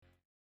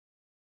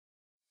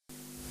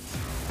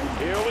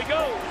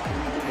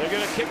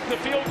kick the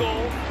field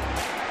goal.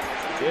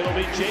 It'll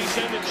be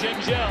Jason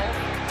Changel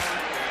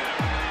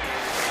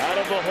out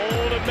of the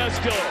hold of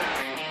Mesco.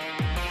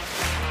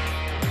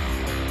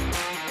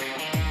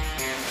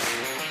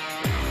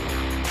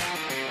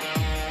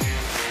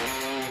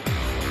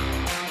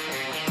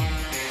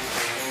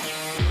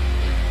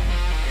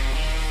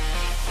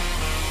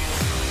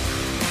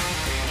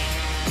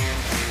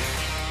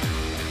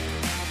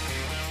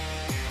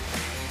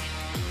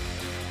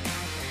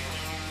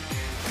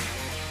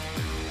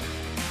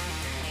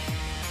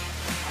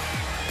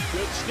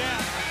 Good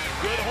snap,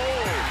 good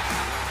hold,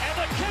 and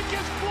the kick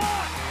is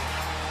blocked.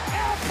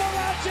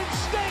 Appalachian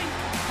State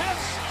has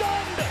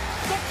stunned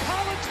the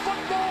college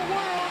football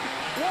world.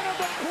 One of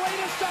the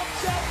greatest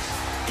upsets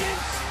in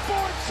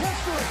sports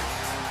history.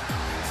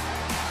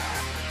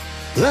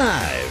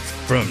 Live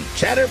from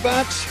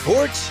Chatterbox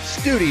Sports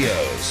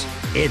Studios,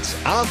 it's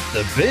Off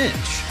the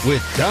Bench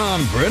with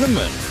Tom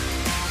Brenneman.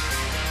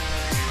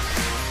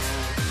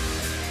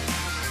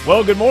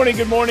 Well, good morning,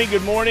 and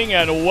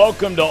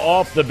welcome to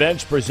Off the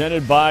Bench,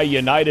 presented by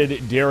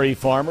United Dairy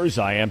Farmers.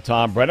 I am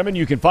Tom Brenneman.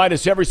 You can find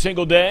us every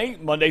single day,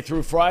 Monday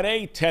through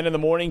Friday, 10 in the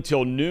morning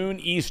till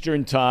noon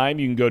Eastern Time.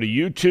 You can go to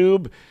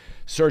YouTube,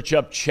 search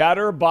up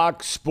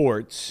Chatterbox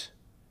Sports.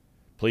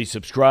 Please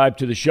subscribe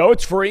to the show.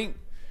 It's free.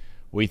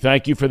 We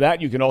thank you for that.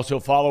 You can also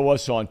follow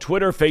us on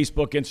Twitter,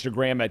 Facebook,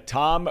 Instagram at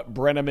Tom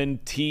Brenneman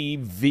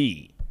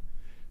TV.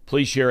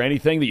 Please share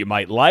anything that you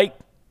might like,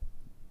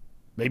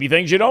 maybe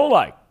things you don't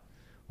like.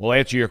 We'll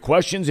answer your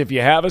questions if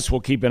you have us. We'll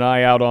keep an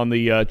eye out on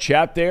the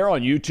chat there on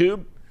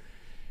YouTube.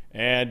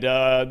 And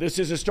this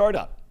is a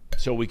startup,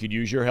 so we could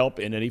use your help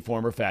in any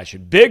form or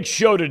fashion. Big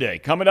show today.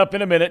 Coming up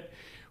in a minute,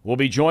 we'll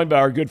be joined by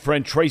our good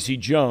friend Tracy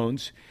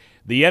Jones.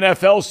 The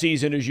NFL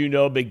season, as you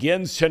know,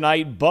 begins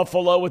tonight.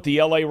 Buffalo with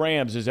the LA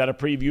Rams. Is that a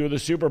preview of the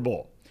Super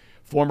Bowl?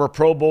 Former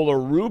Pro Bowler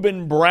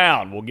Ruben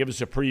Brown will give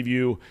us a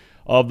preview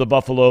of the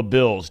Buffalo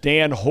Bills.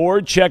 Dan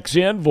Hoard checks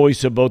in,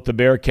 voice of both the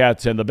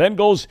Bearcats and the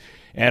Bengals.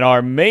 And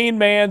our main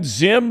man,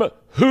 Zim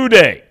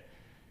WhoDey,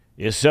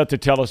 is set to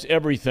tell us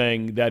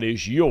everything that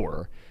is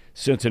your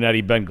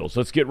Cincinnati Bengals.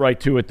 Let's get right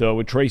to it, though,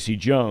 with Tracy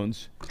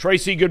Jones.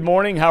 Tracy, good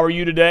morning. How are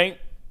you today?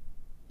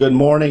 Good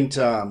morning,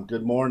 Tom.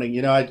 Good morning.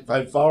 You know,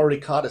 I've already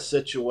caught a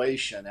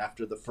situation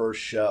after the first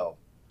show.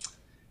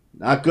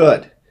 Not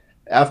good.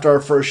 After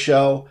our first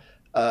show,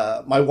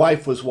 my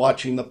wife was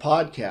watching the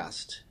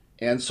podcast.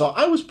 And so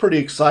I was pretty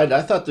excited.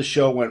 I thought the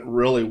show went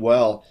really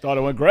well. Thought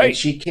it went great. And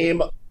she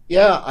came.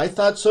 Yeah, I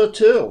thought so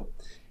too.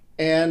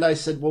 And I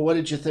said, well, what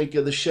did you think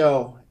of the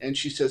show? And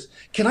she says,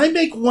 can I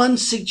make one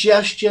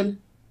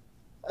suggestion?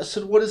 I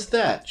said, what is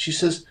that? She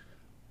says,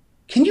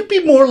 can you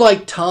be more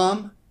like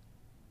Tom?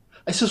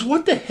 I says,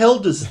 what the hell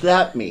does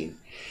that mean?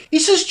 He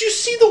says, do you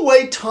see the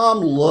way Tom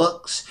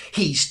looks?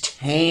 He's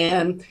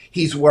tan.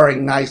 He's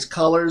wearing nice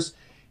colors.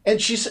 And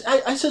she said,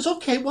 I says,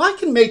 okay, well, I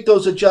can make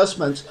those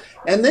adjustments.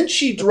 And then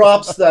she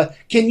drops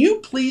can you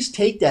please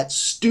take that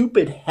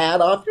stupid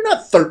hat off? You're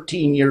not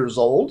 13 years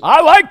old.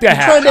 I like the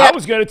hat. I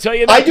was going to tell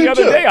you that the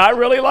other day. I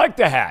really like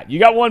the hat. You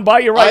got one by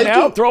you right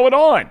now? Throw it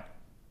on.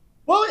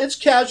 Well, it's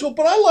casual,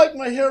 but I like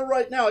my hair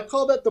right now. I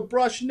call that the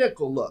brush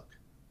nickel look.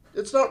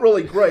 It's not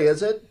really gray,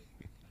 is it?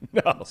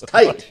 No. It's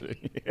tight.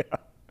 Yeah.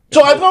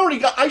 So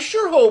I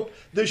sure hope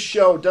this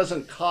show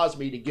doesn't cause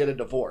me to get a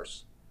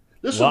divorce.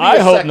 Well, I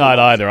hope not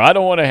either. I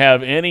don't want to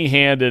have any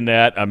hand in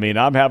that. I mean,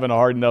 I'm having a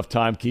hard enough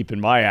time keeping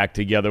my act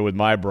together with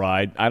my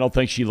bride. I don't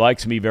think she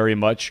likes me very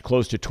much,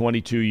 close to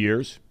 22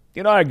 years.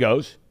 You know how it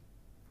goes.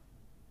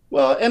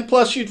 Well, and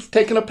plus you've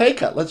taken a pay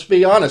cut. Let's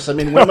be honest. I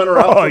mean, women are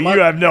out for money.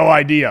 You have no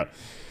idea.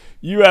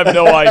 You have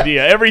no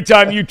idea. Every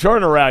time you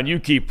turn around, you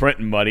keep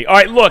printing money. All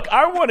right, look,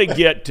 I want to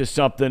get to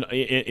something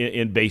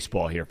in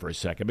baseball here for a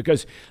second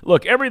because,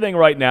 look, everything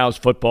right now is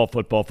football.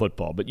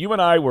 But you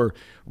and I were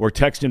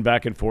texting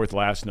back and forth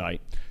last night.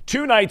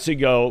 2 nights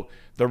ago,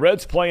 the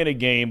Reds playing a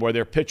game where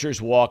their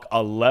pitchers walk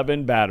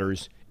 11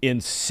 batters in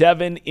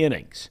 7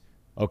 innings,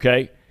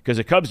 okay? Because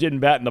the Cubs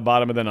didn't bat in the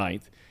bottom of the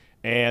 9th,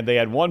 and they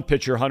had one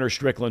pitcher, Hunter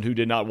Strickland, who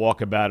did not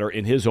walk a batter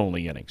in his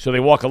only inning. So they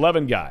walk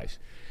 11 guys.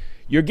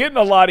 You're getting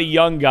a lot of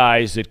young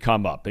guys that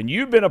come up, and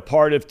you've been a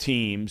part of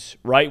teams,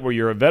 right, where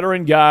you're a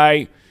veteran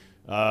guy,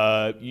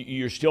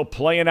 you're still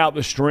playing out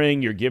the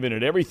string, you're giving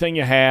it everything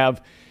you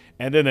have,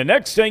 and then the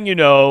next thing you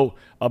know,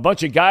 a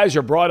bunch of guys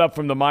are brought up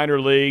from the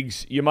minor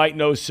leagues. You might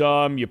know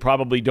some, you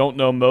probably don't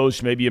know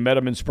most. Maybe you met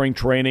them in spring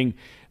training.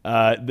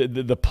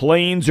 The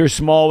planes are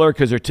smaller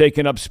because they're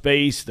taking up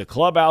space. The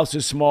clubhouse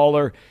is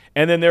smaller,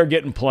 and then they're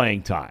getting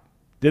playing time.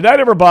 Did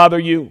that ever bother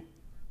you?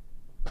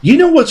 You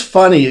know what's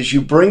funny is you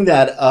bring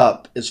that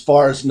up as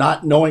far as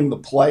not knowing the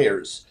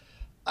players.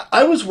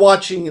 I was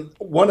watching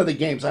one of the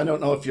games. I don't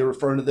know if you're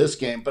referring to this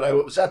game, but I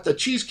was at the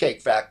Cheesecake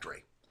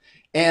Factory.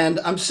 And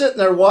I'm sitting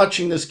there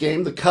watching this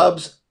game, the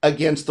Cubs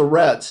against the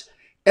Reds.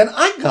 And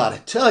I got to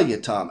tell you,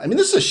 Tom, I mean,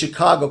 this is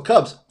Chicago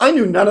Cubs. I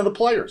knew none of the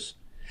players.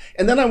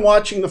 And then I'm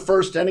watching the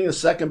first inning. The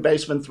second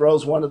baseman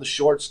throws one to the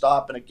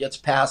shortstop, and it gets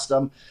past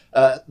him.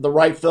 The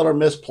right fielder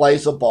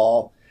misplays a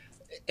ball.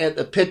 And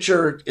the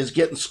pitcher is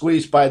getting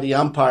squeezed by the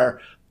umpire.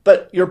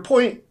 But your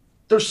point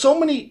there's so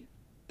many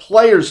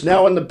players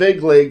now in the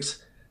big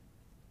leagues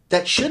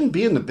that shouldn't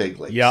be in the big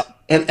leagues. Yeah.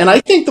 And I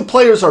think the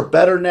players are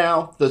better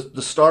now,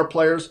 the star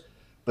players,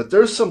 but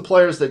there's some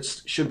players that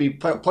should be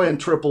playing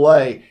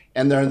AAA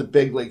and they're in the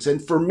big leagues.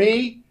 And for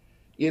me,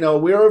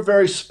 we're a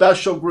very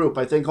special group.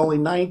 I think only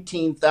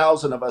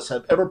 19,000 of us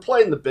have ever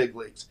played in the big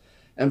leagues.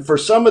 And for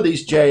some of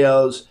these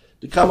JOs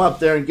to come up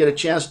there and get a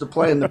chance to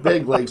play in the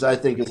big leagues, I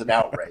think is an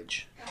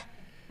outrage.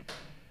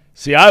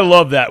 See, I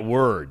love that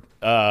word.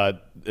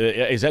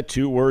 Is that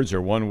 2 words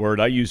or 1 word?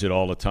 I use it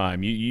all the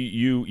time.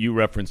 You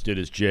referenced it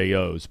as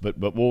JOs, but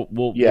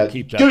we'll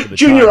keep that for the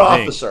junior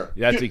time officer.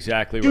 being. That's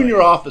exactly right.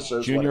 Junior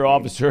officer. Junior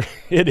officer.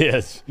 It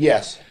is.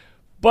 Yes.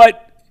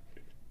 But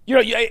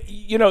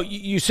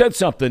you said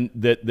something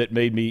that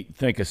made me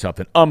think of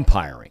something.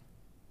 Umpiring.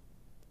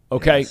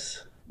 Okay.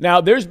 Yes. Now,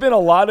 there's been a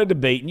lot of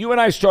debate, and you and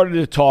I started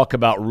to talk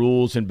about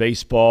rules in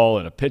baseball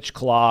and a pitch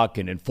clock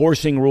and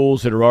enforcing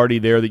rules that are already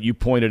there that you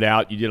pointed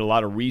out. You did a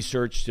lot of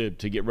research to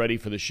get ready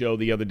for the show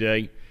the other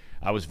day.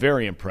 I was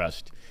very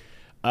impressed.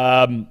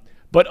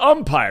 But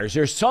umpires,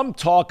 there's some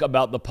talk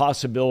about the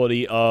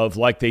possibility of,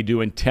 like they do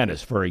in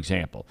tennis, for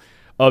example,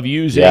 of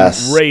using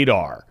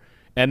radar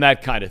and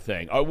that kind of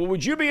thing.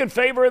 Would you be in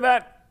favor of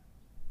that?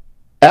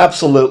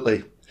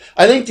 Absolutely.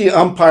 I think the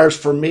umpires,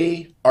 for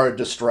me, are a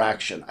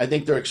distraction. I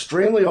think they're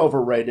extremely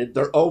overrated.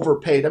 They're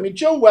overpaid. I mean,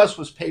 Joe West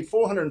was paid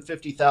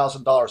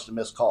 $450,000 to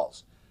miss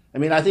calls. I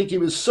mean, I think he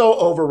was so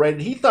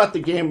overrated. He thought the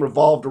game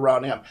revolved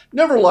around him.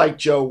 Never liked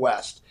Joe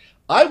West.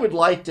 I would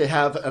like to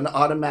have an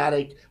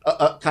automatic,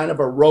 kind of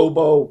a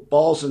robo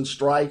balls and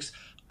strikes.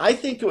 I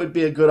think it would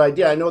be a good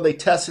idea. I know they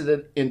tested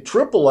it in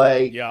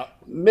AAA,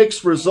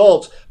 mixed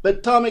results.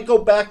 But, Tommy, go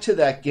back to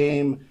that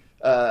game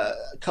a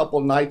couple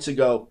nights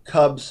ago,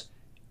 Cubs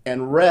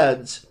and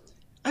Reds.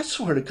 I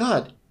swear to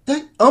God,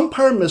 that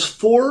umpire missed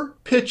 4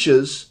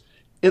 pitches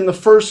in the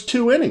first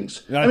 2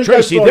 innings. Now,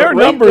 Tracy, their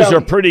numbers are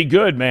pretty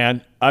good,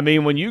 man. I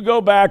mean, when you go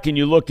back and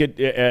you look at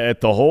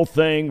the whole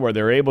thing where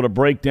they're able to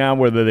break down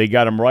whether they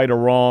got them right or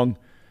wrong,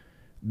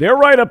 they're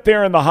right up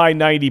there in the high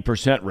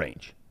 90%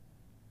 range.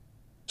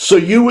 So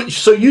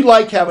you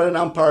like having an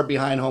umpire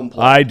behind home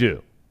plate? I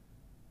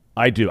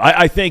do.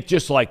 I think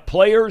just like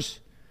players,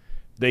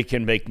 they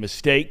can make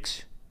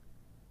mistakes.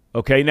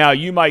 Okay, now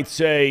you might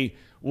say,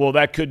 well,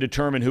 that could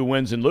determine who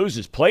wins and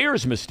loses.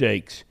 Players'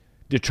 mistakes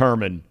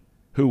determine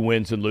who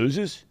wins and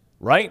loses,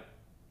 right?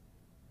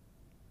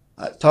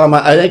 Tom,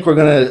 I think we're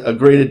going to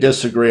agree to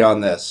disagree on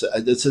this.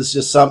 This is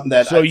just something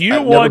that So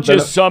you want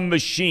just some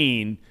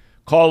machine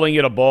calling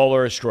it a ball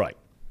or a strike?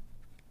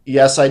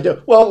 Yes, I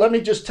do. Well, let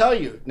me just tell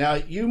you. Now,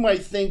 you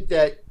might think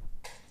that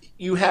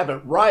you have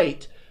it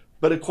right,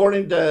 but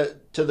according to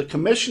the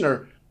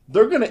commissioner,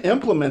 they're going to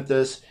implement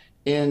this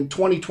in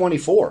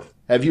 2024.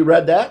 Have you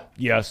read that?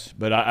 Yes,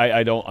 but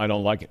I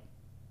don't like it.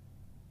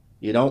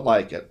 You don't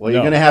like it. Well, no.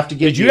 You're going to have to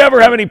get. Did you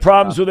ever have any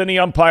problems with any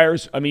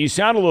umpires? I mean, you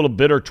sound a little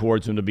bitter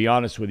towards them, to be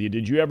honest with you.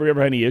 Did you ever have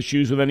any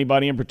issues with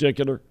anybody in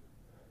particular?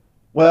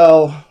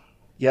 Well,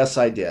 yes,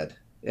 I did.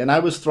 And I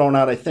was thrown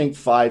out, I think,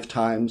 5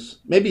 times,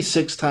 maybe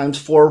 6 times,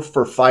 4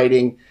 for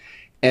fighting,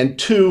 and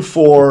 2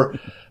 for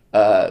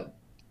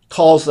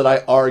calls that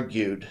I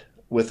argued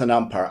with an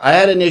umpire. I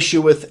had an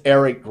issue with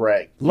Eric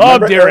Gregg.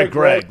 Loved Eric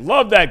Gregg.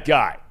 Loved that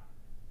guy.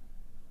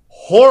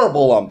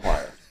 Horrible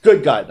umpire.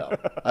 Good guy, though.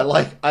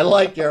 I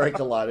like Eric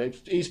a lot.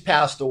 He's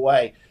passed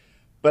away.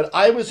 But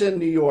I was in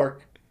New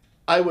York.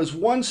 I was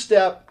 1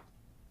 step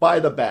by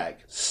the bag,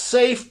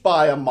 safe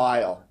by a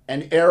mile,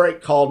 and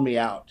Eric called me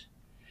out.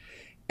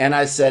 And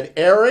I said,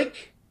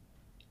 Eric,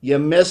 you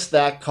missed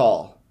that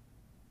call.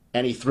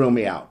 And he threw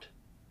me out.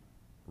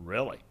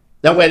 Really?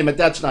 Now, wait a minute.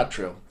 That's not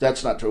true.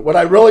 That's not true. What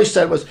I really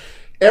said was,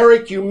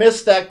 Eric, you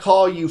missed that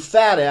call, you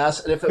fat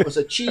ass, and if it was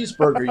a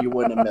cheeseburger, you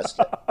wouldn't have missed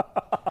it.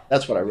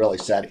 That's what I really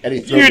said. And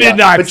he threw me out. You did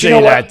not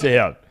say that to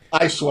him.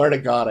 I swear to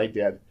God I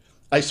did.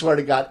 I swear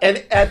to God.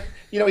 And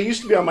he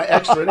used to be on my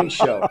extra innings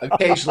show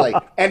occasionally,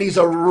 and he's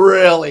a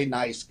really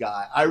nice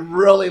guy. I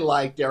really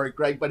liked Eric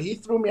Gregg, but he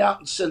threw me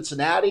out in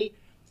Cincinnati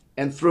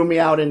and threw me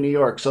out in New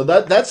York. So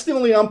that's the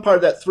only umpire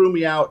that threw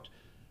me out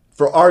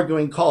for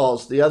arguing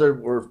calls. The other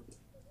were,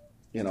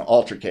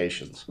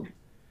 altercations.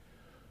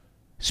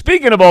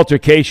 Speaking of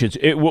altercations,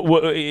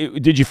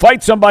 did you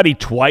fight somebody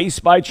twice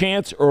by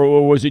chance,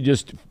 or was it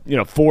just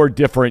 4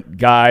 different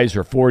guys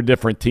or 4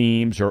 different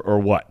teams or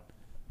what?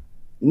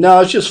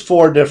 No, it's just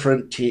 4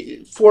 different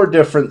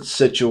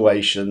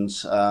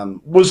situations.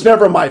 Was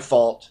never my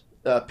fault.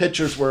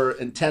 Pitchers were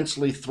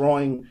intensely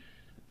throwing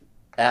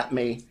at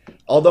me.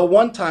 Although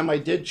one time I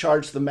did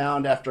charge the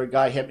mound after a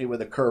guy hit me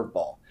with a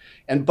curveball.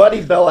 And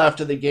Buddy Bell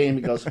after the game,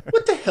 he goes,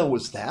 "What the hell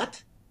was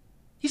that?"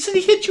 He said,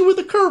 he hit you with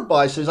a curveball.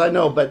 I says, I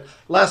know, but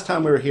last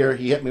time we were here,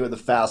 he hit me with a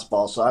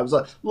fastball. So I was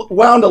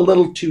wound a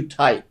little too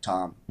tight,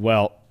 Tom.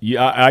 Well,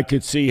 yeah, I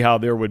could see how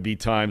there would be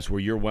times where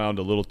you're wound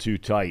a little too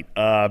tight.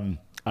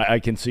 I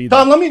can see that.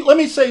 Tom, let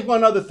me say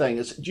one other thing.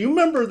 Do you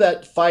remember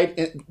that fight?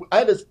 I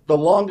had the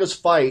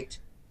longest fight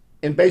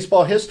in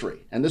baseball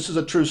history, and this is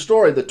a true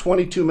story, the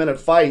 22-minute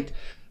fight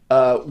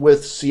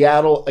with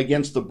Seattle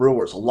against the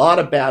Brewers. A lot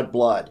of bad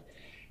blood.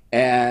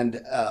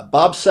 and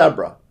Bob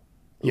Sebra,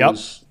 Yep.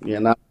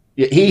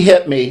 he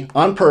hit me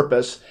on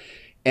purpose,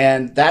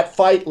 and that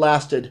fight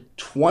lasted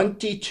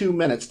 22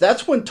 minutes.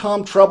 That's when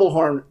Tom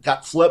Troublehorn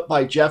got flipped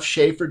by Jeff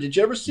Schaefer. Did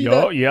you ever see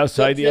that? Yes,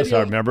 that yes, I video?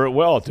 remember it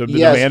well. The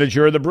Yes.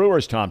 manager of the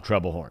Brewers, Tom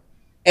Troublehorn.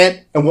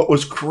 And what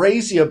was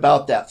crazy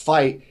about that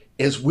fight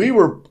is we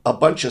were a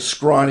bunch of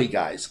scrawny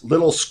guys,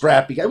 little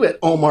scrappy guys. We had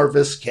Omar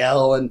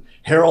Vizquel and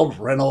Harold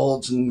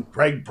Reynolds and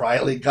Greg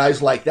Briley,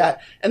 guys like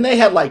that. And they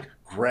had like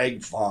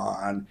Greg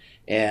Vaughn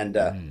and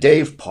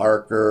Dave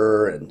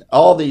Parker and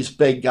all these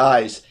big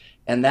guys.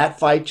 And that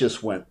fight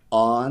just went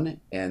on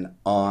and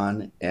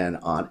on and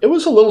on. It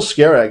was a little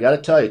scary, I got to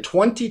tell you.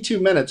 22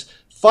 minutes.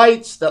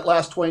 Fights that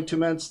last 22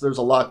 minutes, there's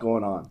a lot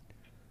going on.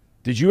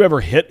 Did you ever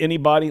hit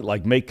anybody,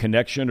 like make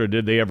connection, or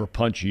did they ever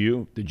punch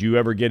you? Did you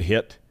ever get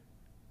hit?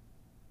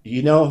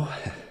 You know,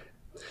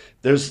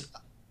 there's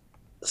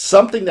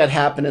something that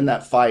happened in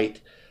that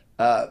fight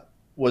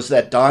was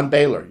that Don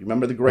Baylor. You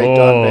remember the great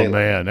Don Baylor? Oh,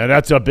 man. And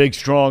that's a big,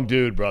 strong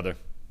dude, brother.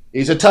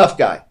 He's a tough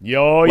guy.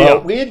 Yeah.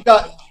 We had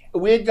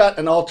got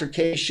an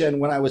altercation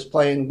when I was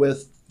playing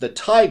with the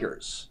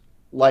Tigers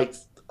like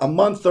a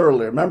month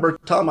earlier. Remember,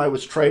 Tom, I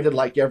was traded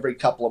like every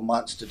couple of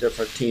months to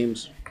different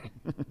teams.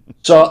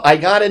 So I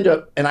got into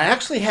it, and I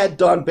actually had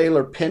Don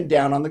Baylor pinned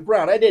down on the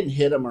ground. I didn't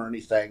hit him or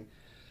anything,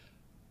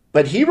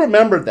 but he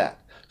remembered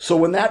that. So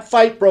when that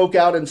fight broke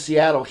out in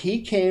Seattle,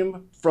 he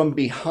came from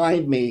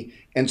behind me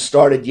and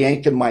started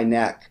yanking my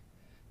neck.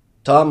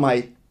 Tom,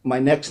 my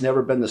neck's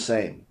never been the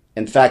same.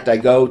 In fact, I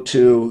go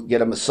to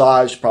get a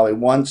massage probably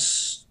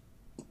once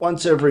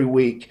every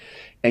week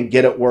and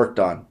get it worked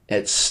on.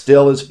 It's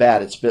still as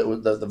bad. It's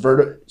been the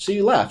vertigo. So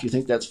you laugh. You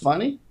think that's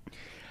funny?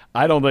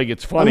 I don't think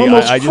it's funny.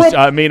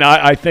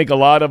 I think a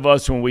lot of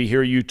us, when we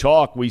hear you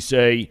talk, we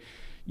say,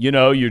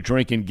 you're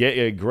drinking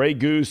Grey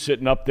Goose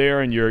sitting up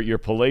there in your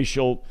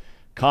palatial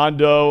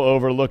condo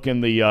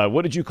overlooking the,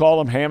 what did you call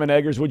them? Ham and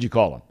eggers? What'd you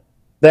call them?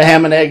 The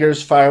ham and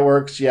eggers,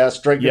 fireworks, yes.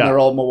 Drinking their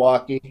old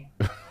Milwaukee.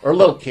 Or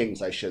Little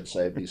Kings, I should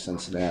say, be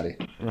Cincinnati.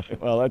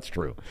 Right, well, that's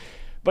true.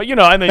 But,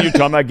 and then you're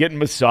talking about getting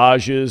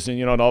massages and,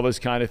 and all this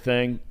kind of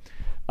thing.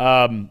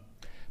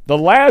 The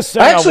last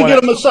thing I actually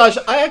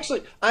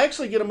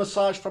get a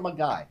massage from a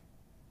guy.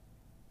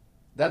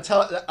 That's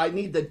how I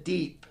need the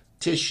deep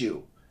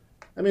tissue.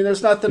 I mean,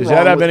 there's nothing wrong with Does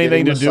that have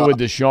anything to massage. do with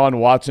the Deshaun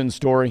Watson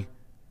story?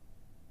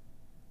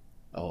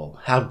 Oh,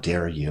 how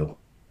dare you?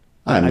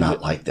 I'm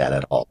not like that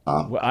at all,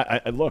 Tom. Well,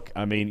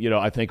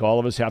 I think all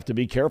of us have to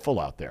be careful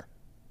out there.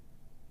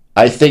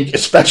 I think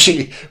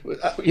especially,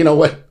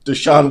 what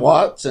Deshaun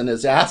Watson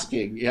is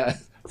asking,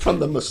 from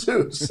the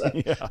masseuse.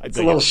 It's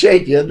a little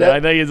shaky, isn't it?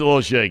 I think it's a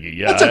little shaky.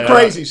 Yeah, it's a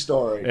crazy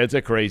story. It's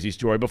a crazy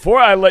story. Before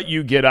I let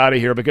you get out of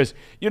here, because,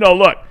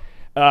 look,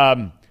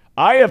 I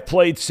have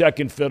played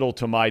second fiddle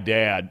to my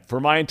dad for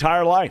my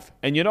entire life.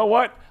 And you know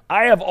what?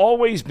 I have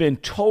always been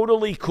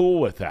totally cool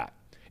with that.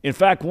 In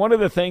fact, one of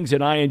the things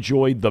that I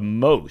enjoyed the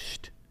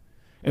most,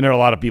 and there are a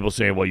lot of people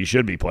saying, well, you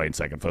should be playing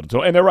second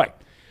fiddle, and they're right.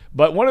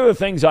 But one of the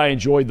things I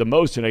enjoyed the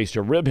most, and I used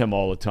to rib him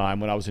all the time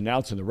when I was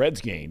announcing the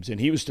Reds games, and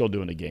he was still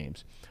doing the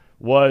games,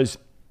 was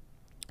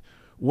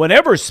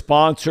whenever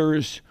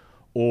sponsors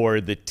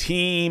or the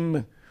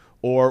team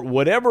or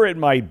whatever it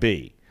might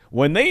be,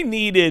 when they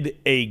needed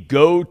a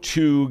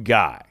go-to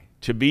guy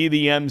to be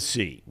the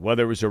MC,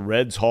 whether it was a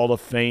Reds Hall of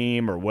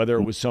Fame or whether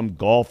it was some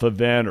golf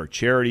event or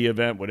charity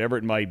event, whatever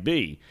it might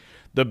be,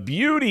 the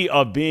beauty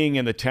of being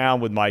in the town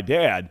with my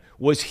dad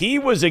was he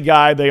was a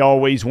guy they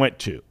always went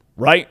to,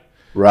 right?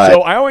 Right.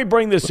 So I only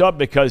bring this up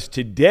because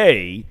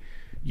today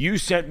you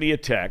sent me a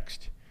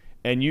text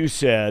and you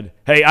said,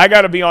 hey, I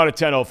got to be on at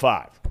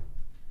 10:05.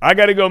 I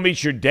got to go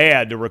meet your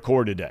dad to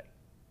record today.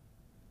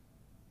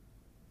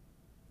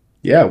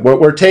 Yeah,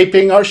 we're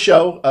taping our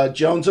show,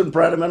 Jones and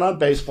Brenneman on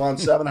baseball on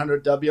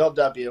 700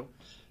 WLW,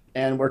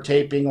 and we're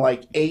taping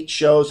like 8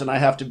 shows, and I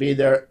have to be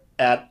there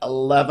at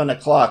 11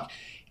 o'clock.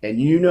 And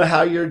you know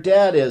how your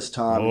dad is,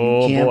 Tom.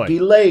 Oh, you can't boy. be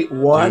late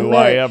one Do minute.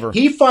 I ever.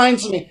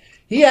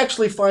 He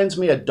actually finds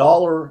me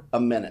 $1 a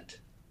minute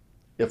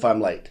if I'm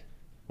late.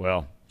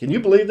 Well, can you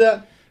believe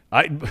that?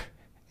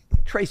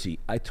 Tracy,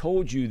 I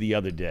told you the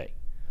other day,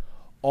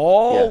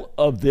 all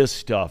of this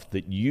stuff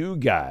that you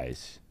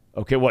guys,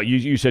 okay, what,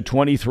 you said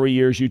 23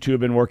 years you two have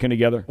been working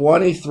together?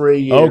 23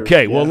 years.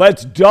 Okay, well,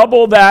 let's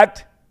double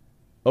that,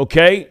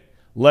 okay?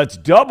 Let's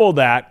double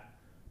that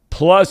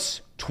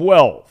plus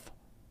 12.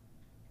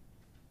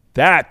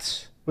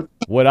 That's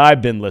what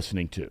I've been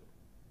listening to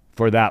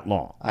for that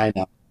long. I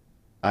know.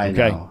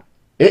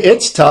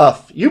 It's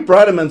tough. You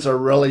Brennemans are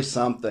really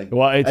something.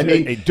 Well,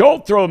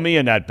 don't throw me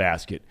in that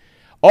basket.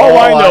 All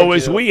I know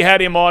is we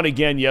had him on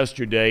again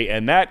yesterday,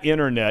 and that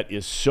internet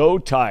is so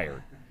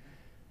tired.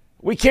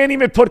 We can't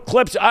even put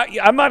clips.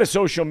 I'm not a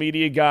social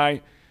media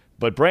guy,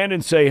 but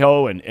Brandon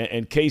Seho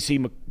and Casey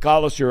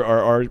McCollister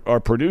are our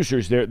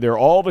producers. They're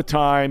all the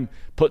time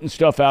putting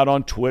stuff out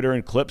on Twitter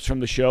and clips from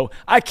the show.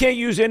 I can't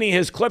use any of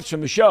his clips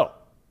from the show.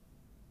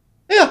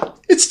 Yeah,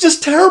 it's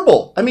just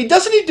terrible. I mean,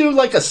 doesn't he do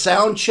like a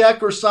sound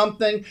check or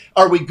something?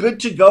 Are we good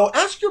to go?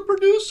 Ask your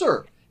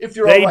producer. if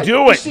you're They all right.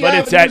 do it, but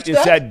it's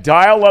that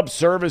dial-up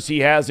service he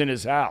has in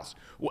his house.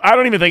 I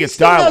don't even think it's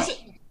dial-up.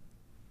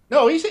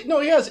 No, he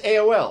has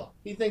AOL.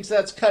 He thinks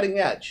that's cutting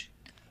edge.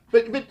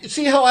 But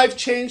see how I've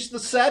changed the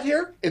set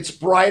here? It's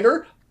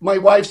brighter. My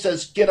wife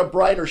says, get a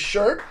brighter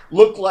shirt,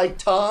 look like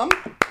Tom.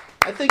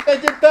 I think I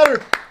did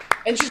better.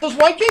 And she says,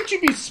 why can't you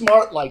be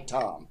smart like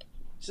Tom?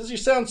 She says, you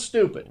sound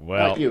stupid.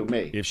 Well, like you,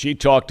 me. If she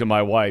talked to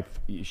my wife,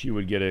 she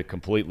would get a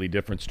completely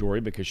different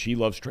story because she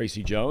loves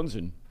Tracy Jones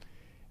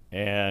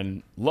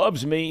and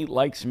loves me,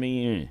 likes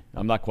me.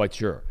 I'm not quite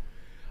sure.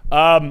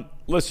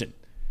 Listen,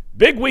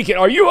 big weekend.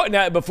 Are you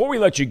now? Before we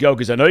let you go,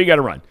 because I know you got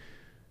to run.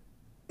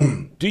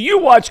 Do you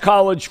watch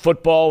college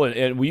football,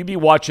 and will you be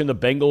watching the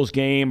Bengals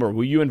game, or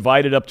were you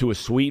invited up to a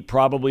suite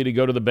probably to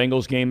go to the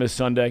Bengals game this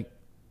Sunday?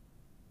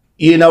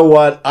 You know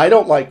what? I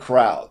don't like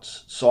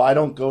crowds, so I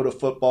don't go to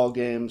football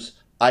games.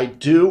 I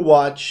do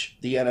watch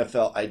the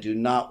NFL. I do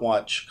not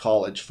watch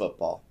college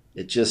football.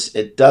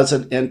 It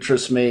doesn't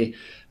interest me.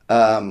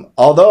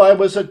 Although I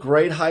was a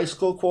great high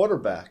school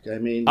quarterback. I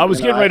mean, I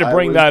was getting ready to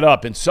bring that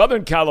up. In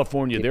Southern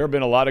California, there have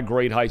been a lot of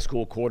great high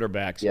school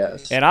quarterbacks.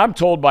 Yes. And I'm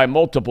told by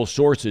multiple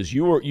sources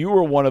you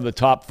were one of the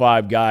top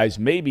 5 guys,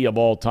 maybe of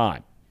all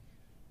time.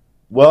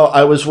 Well,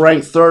 I was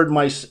ranked third.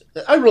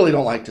 I really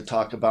don't like to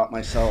talk about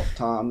myself,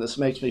 Tom. This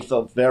makes me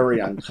feel very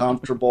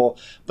uncomfortable.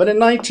 But in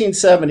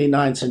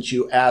 1979, since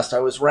you asked, I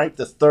was ranked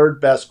the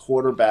 3rd best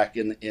quarterback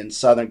in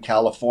Southern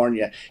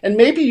California. And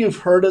maybe you've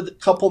heard of a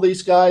couple of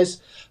these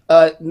guys.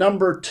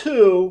 Number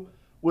 2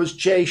 was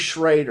Jay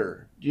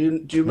Schrader. Do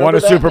you remember Won a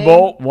that Super name?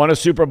 Bowl. Won a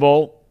Super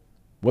Bowl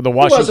with the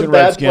Washington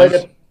Redskins.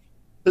 Played at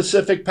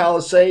Pacific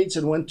Palisades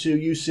and went to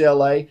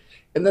UCLA.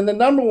 And then the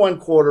number 1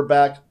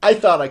 quarterback, I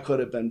thought I could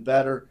have been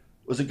better,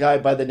 was a guy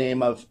by the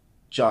name of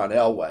John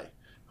Elway,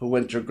 who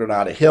went to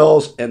Granada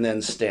Hills and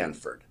then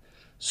Stanford.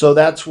 So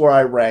that's where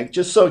I rank,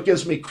 just so it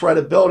gives me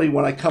credibility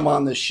when I come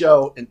on this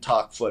show and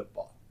talk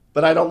football.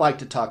 But I don't like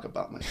to talk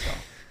about myself.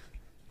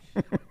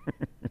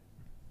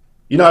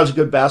 You know, I was a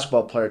good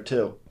basketball player,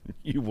 too.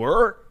 You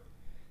were?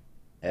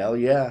 Hell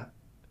yeah.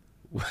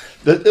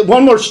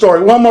 One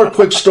more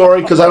quick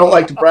story, because I don't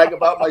like to brag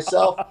about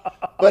myself.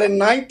 But in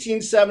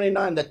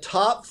 1979, the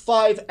top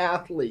 5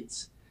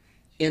 athletes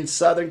in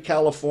Southern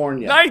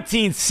California.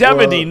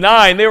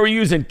 1979, they were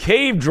using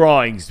cave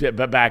drawings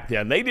back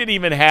then. They didn't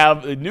even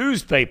have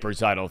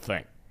newspapers, I don't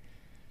think.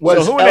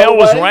 So who the hell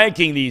was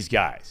ranking these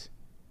guys?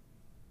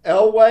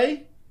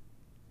 Elway,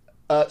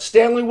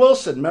 Stanley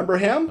Wilson, remember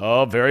him?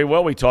 Oh, very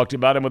well. We talked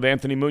about him with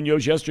Anthony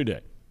Munoz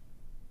yesterday.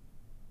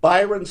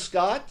 Byron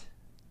Scott.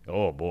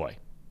 Oh, boy.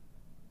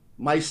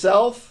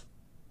 Myself,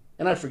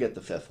 and I forget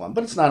the 5th one,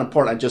 but it's not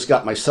important. I just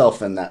got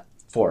myself in that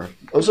 4.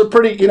 Those are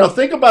pretty,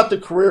 think about the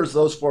careers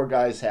those 4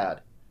 guys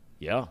had.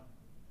 Yeah.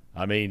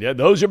 I mean,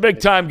 those are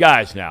big-time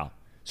guys now.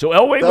 So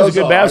Elway was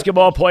a good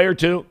basketball player,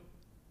 too?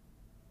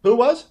 Who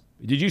was?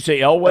 Did you say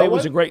Elway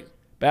was a great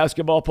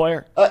basketball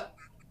player?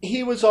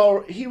 He was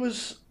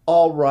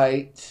all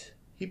right.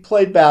 He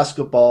played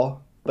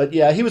basketball, but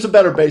yeah, he was a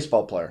better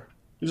baseball player.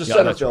 He was a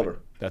center fielder. Right.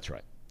 That's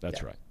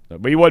right.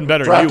 But he wasn't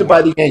better Drafted than you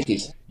by were. the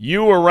Yankees.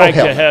 You were ranked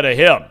ahead of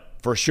him,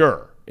 for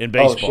sure, in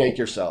baseball. Oh, shake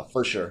yourself.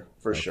 For sure.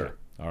 Sure.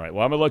 All right.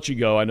 Well, I'm going to let you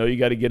go. I know you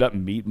got to get up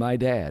and meet my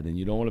dad, and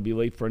you don't want to be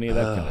late for any of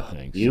that kind of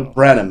thing. You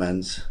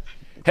Brennemans.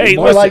 Hey,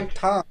 more listen. Like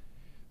Tom.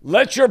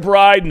 Let your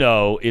bride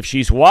know if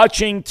she's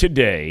watching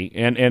today,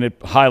 and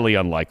it's highly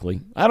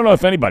unlikely. I don't know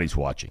if anybody's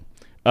watching.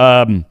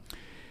 But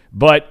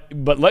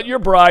let your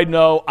bride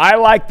know I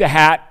like the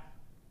hat.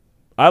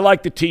 I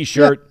like the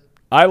T-shirt. Yeah.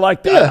 I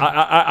like the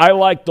I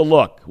like the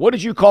look. What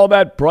did you call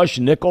that? Brushed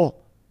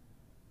nickel?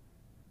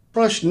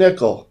 Brushed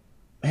nickel.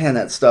 Man,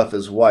 that stuff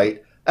is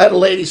white. I had a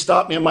lady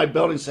stop me in my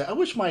building and say, I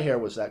wish my hair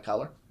was that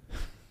color.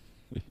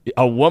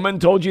 A woman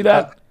told you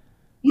that?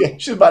 Yeah,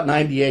 she's about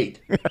 98.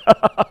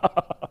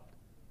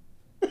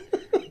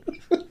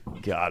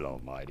 God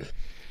almighty.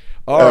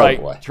 All right,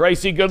 boy.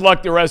 Tracy, good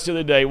luck the rest of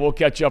the day. We'll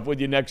catch up with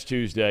you next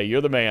Tuesday.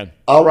 You're the man.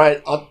 All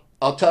right.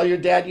 I'll tell your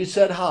dad you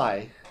said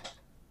hi.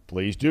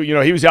 Please do.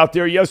 He was out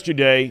there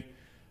yesterday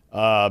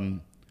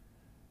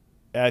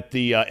at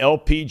the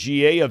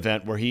LPGA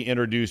event where he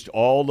introduced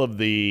all of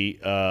the,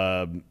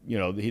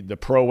 the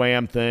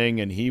Pro-Am thing,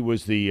 and he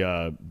was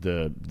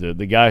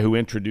the guy who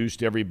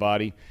introduced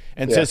everybody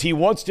and says he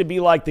wants to be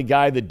like the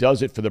guy that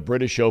does it for the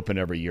British Open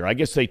every year. I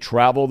guess they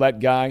travel that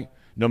guy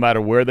no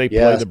matter where they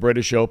play the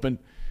British Open.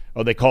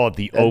 Or they call it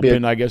the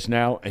Open, I guess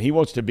now. And he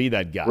wants to be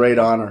that guy. Great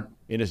honor.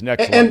 In his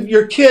next life. And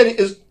your kid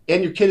is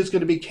going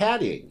to be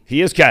caddying.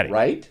 He is caddying.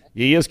 Right?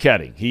 He is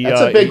caddying.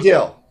 That's a big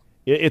deal.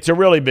 It's a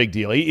really big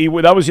deal.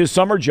 That was his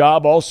summer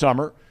job all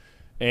summer.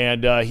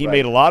 And he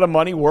made a lot of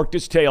money, worked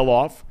his tail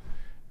off.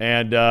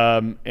 And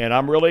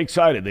I'm really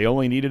excited. They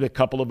only needed a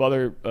couple of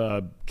other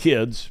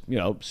kids.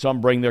 Some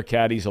bring their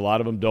caddies. A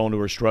lot of them don't, who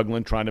are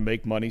struggling, trying to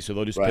make money. So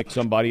they'll just pick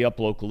somebody up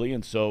locally.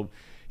 And so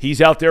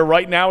he's out there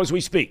right now as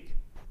we speak.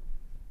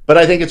 But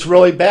I think it's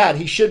really bad.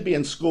 He should be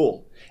in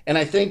school. And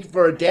I think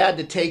for a dad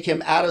to take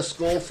him out of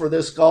school for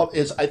this golf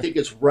I think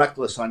it's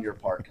reckless on your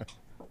part.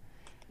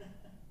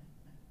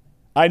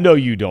 I know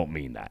you don't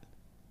mean that.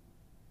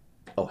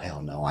 Oh,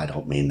 hell no, I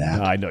don't mean No,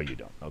 that. I know you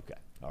don't. Okay.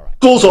 All right.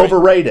 School's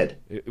overrated.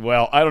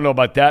 Well, I don't know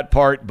about that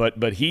part,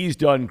 but he's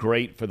done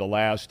great for the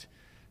last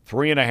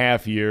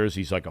 3.5 years.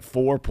 He's like a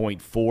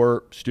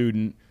 4.4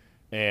 student.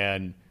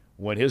 And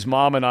when his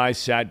mom and I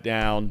sat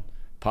down,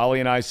 Polly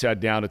and I sat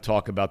down to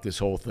talk about this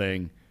whole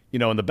thing,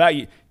 in the back,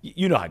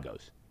 you know how it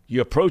goes. You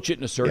approach it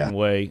in a certain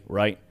way,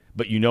 right?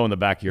 But in the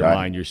back of your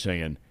mind, you're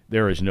saying,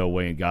 there is no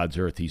way in God's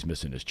earth he's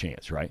missing his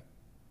chance, right?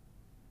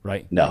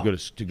 Right? No. To go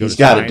He's to gotta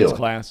science do it.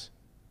 class?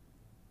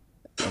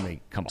 I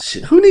mean, come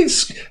on. Who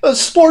needs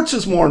sports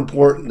is more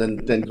important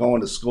than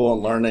going to school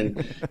and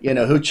learning,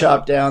 who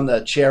chopped down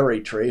the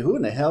cherry tree. Who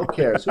in the hell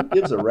cares? Who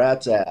gives a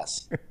rat's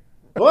ass?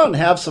 Go out and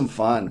have some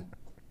fun.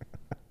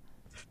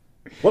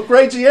 What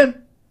grade's he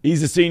in?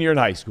 He's a senior in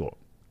high school.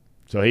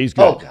 So he's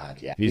good. Oh,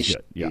 God, yeah. He's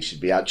good. Yeah. He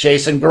should be out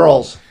chasing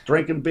girls,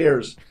 drinking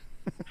beers.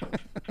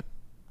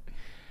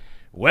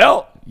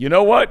 Well, you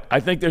know what?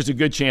 I think there's a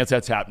good chance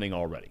that's happening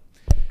already.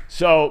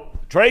 So,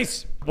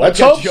 Trace, Let's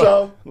hope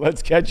so.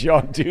 Let's catch you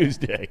on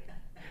Tuesday.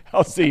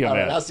 I'll see you,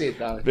 man. I'll see you,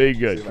 Tommy. Be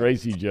good.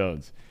 Tracy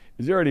Jones.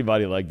 Is there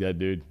anybody like that,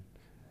 dude?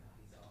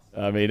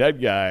 I mean, that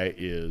guy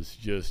is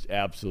just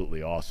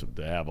absolutely awesome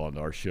to have on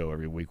our show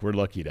every week. We're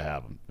lucky to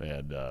have him,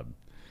 and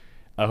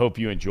I hope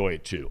you enjoy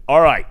it too.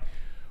 All right.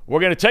 We're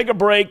going to take a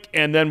break,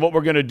 and then what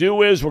we're going to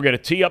do is we're going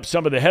to tee up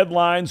some of the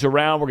headlines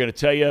around. We're going to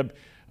tell you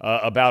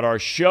about our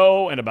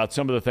show and about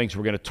some of the things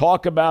we're going to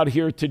talk about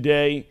here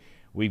today.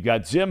 We've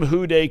got Zim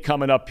WhoDey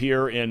coming up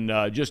here in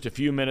just a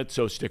few minutes,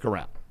 so stick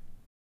around.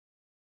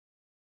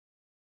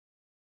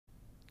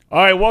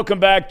 All right, welcome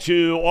back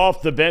to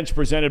Off the Bench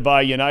presented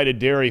by United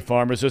Dairy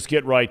Farmers. Let's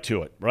get right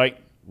to it, right?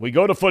 We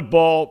go to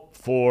football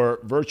for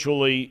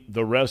virtually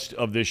the rest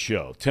of this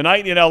show.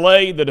 Tonight in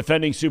L.A., the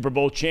defending Super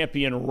Bowl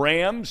champion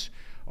Rams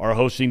are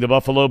hosting the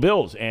Buffalo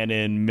Bills. And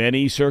in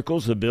many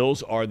circles, the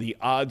Bills are the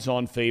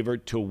odds-on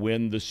favorite to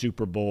win the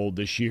Super Bowl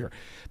this year.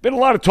 Been a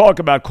lot of talk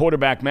about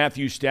quarterback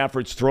Matthew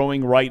Stafford's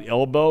throwing right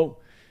elbow.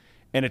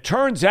 And it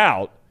turns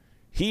out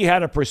he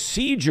had a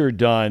procedure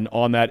done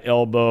on that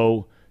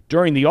elbow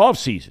during the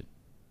offseason.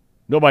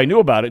 Nobody knew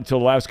about it until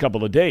the last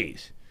couple of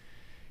days.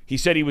 He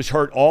said he was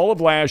hurt all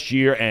of last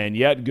year and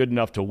yet good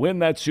enough to win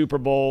that Super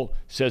Bowl.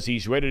 Says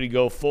he's ready to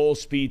go full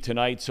speed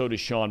tonight. So does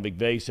Sean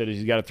McVay. Said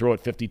he's got to throw it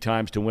 50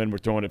 times to win. We're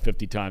throwing it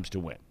 50 times to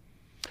win.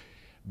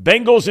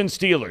 Bengals and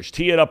Steelers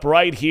tee it up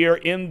right here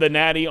in the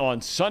Natty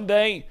on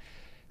Sunday.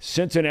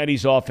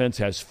 Cincinnati's offense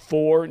has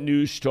 4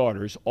 new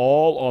starters,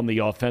 all on the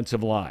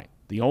offensive line.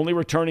 The only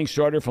returning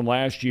starter from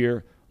last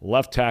year,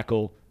 left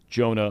tackle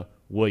Jonah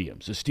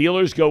Williams. The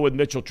Steelers go with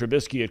Mitchell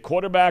Trubisky at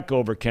quarterback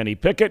over Kenny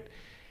Pickett.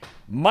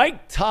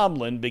 Mike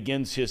Tomlin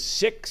begins his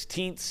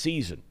 16th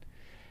season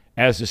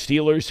as the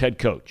Steelers head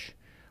coach,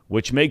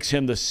 which makes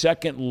him the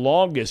second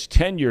longest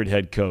tenured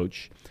head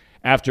coach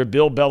after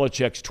Bill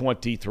Belichick's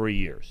 23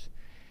 years.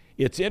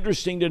 It's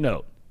interesting to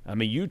note, I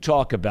mean, you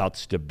talk about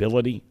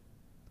stability,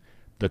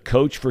 the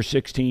coach for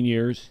 16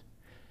 years.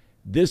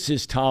 This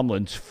is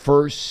Tomlin's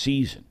first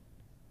season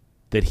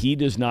that he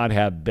does not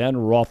have Ben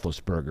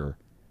Roethlisberger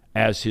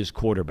as his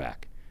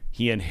quarterback.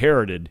 He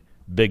inherited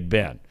Big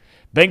Ben.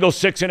 Bengals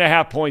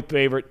 6.5-point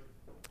favorite.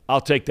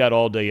 I'll take that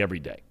all day, every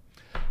day.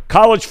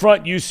 College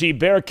front, UC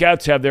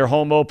Bearcats have their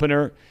home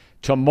opener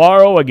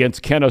tomorrow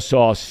against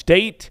Kennesaw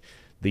State.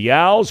 The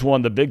Owls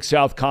won the Big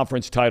South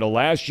Conference title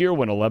last year,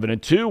 went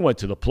 11-2, went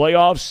to the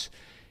playoffs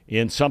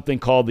in something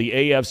called the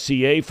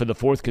AFCA for the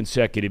 4th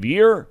consecutive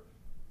year.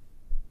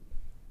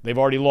 They've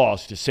already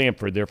lost to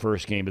Samford their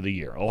first game of the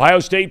year. Ohio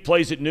State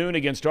plays at noon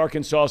against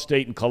Arkansas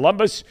State in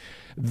Columbus.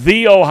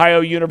 The Ohio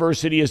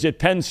University is at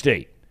Penn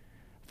State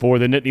for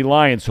the Nittany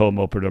Lions home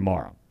opener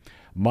tomorrow.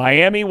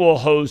 Miami will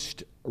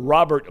host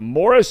Robert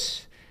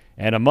Morris,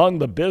 and among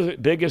the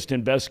biggest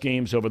and best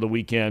games over the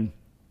weekend,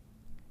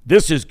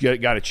 this has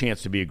got a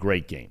chance to be a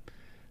great game.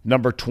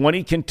 Number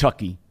 20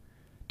 Kentucky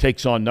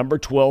takes on number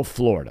 12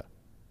 Florida.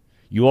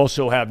 You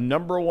also have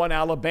number 1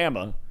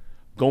 Alabama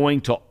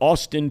going to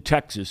Austin,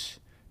 Texas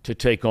to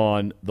take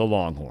on the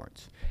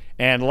Longhorns.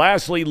 And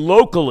lastly,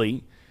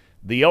 locally,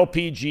 the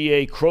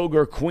LPGA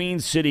Kroger Queen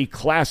City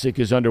Classic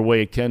is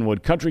underway at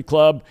Kenwood Country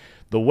Club.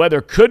 The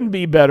weather couldn't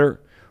be better.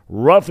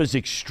 Rough is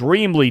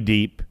extremely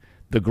deep.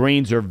 The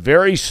greens are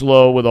very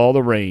slow with all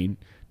the rain.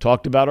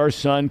 Talked about our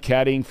son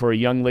caddying for a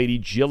young lady,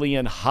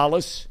 Jillian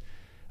Hollis,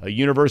 a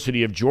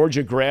University of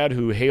Georgia grad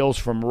who hails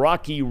from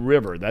Rocky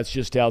River. That's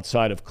just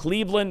outside of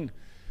Cleveland.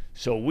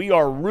 So we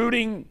are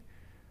rooting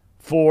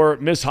for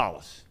Miss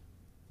Hollis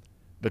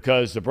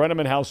because the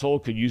Brenneman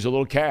household could use a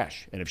little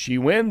cash. And if she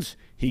wins,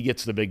 he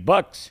gets the big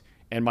bucks,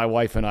 and my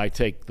wife and I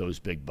take those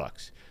big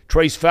bucks.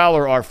 Trace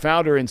Fowler, our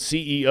founder and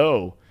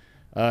CEO,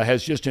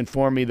 has just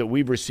informed me that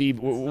we've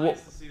received... It's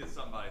nice to see that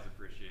somebody's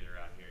appreciator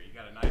out here. You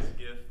got a nice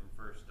gift from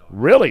First Star.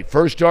 Really?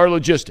 First Star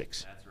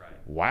Logistics? That's right.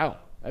 Wow.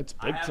 That's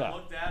big I time. haven't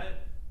looked at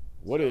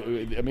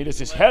it. I mean, this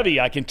is heavy,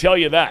 I can tell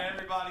you that. Let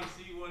everybody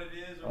see what it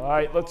is. All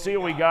right, let's see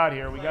what we got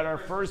here. We got our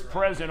first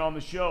present on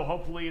the show.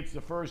 Hopefully it's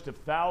the first of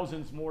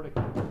thousands more to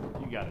come.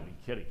 You got to be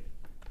kidding me.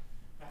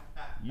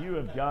 You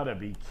have got to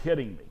be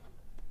kidding me.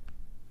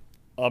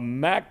 A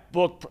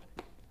MacBook.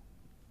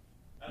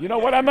 You know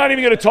what? I'm not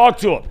even going to talk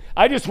to him.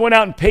 I just went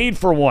out and paid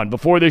for one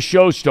before this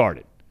show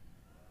started.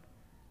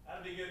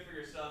 That'd be good for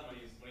your son when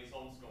he's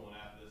homeschooling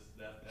after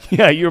this.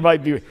 Yeah, you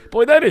might be.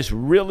 Boy, that is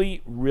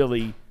really,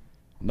 really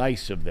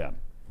nice of them.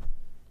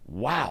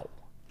 Wow.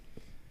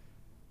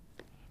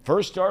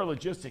 First Star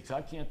Logistics.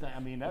 I can't.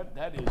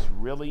 That is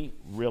really,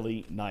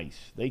 really nice.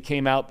 They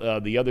came out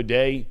the other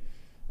day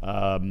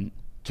to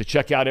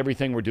check out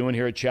everything we're doing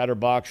here at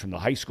Chatterbox, from the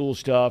high school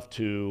stuff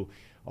to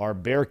our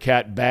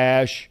Bearcat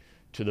Bash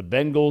to the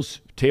Bengals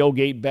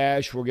tailgate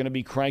bash we're going to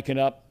be cranking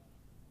up.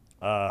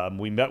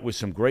 We met with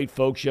some great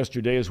folks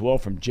yesterday as well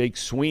from Jake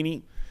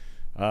Sweeney.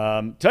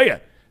 Tell you,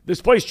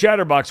 this place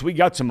Chatterbox, we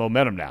got some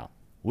momentum now.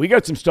 We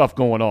got some stuff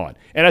going on.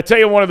 And I tell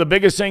you, one of the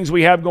biggest things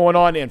we have going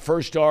on in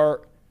First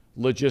Star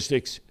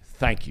Logistics,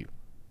 thank you.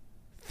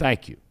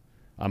 Thank you.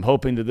 I'm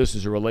hoping that this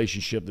is a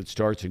relationship that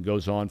starts and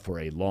goes on for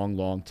a long,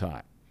 long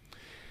time.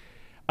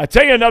 I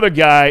tell you, another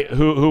guy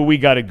who we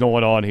got it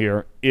going on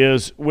here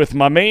is with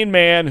my main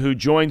man who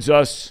joins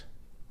us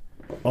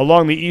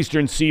along the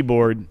eastern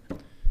seaboard,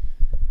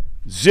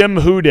 Zim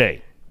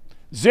WhoDey.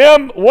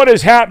 Zim, what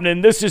is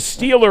happening? This is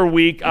Steeler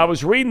week. I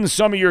was reading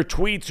some of your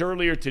tweets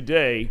earlier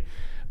today,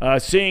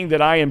 seeing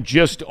that I am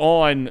just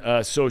on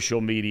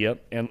social media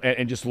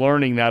and just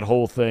learning that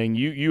whole thing.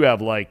 You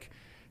have like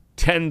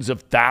tens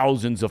of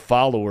thousands of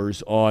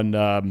followers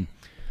on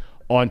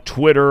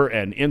Twitter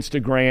and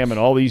Instagram and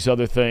all these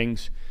other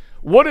things.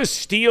 What does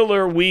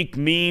Steeler week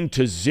mean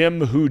to Zim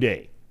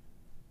WhoDey?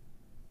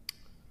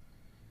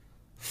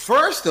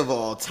 First of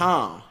all,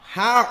 Tom,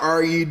 how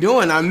are you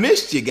doing? I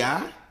missed you,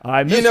 guy.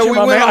 I missed you,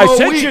 my man.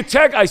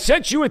 I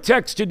sent you a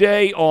text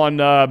today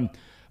on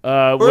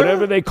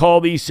whatever they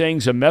call these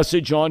things, a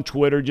message on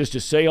Twitter, just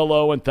to say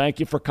hello and thank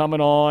you for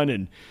coming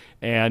on,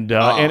 and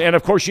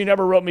of course you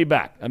never wrote me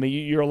back. I mean,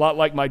 you're a lot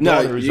like my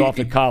daughter who's off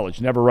at college,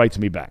 never writes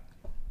me back.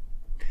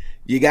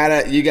 You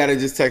gotta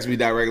just text me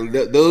directly.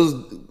 Those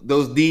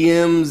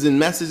DMs and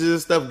messages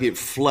and stuff get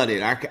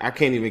flooded. I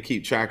can't even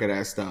keep track of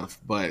that stuff.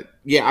 But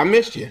yeah, I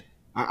missed you.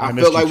 I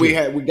felt like we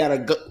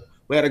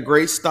had a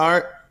great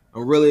start.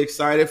 I'm really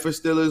excited for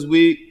Steelers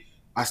week.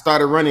 I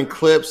started running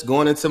clips,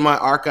 going into my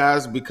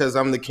archives because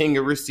I'm the king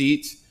of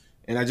receipts,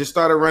 and I just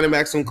started running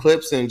back some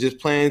clips and just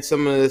playing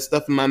some of the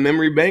stuff in my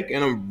memory bank,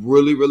 and I'm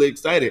really, really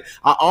excited.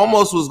 I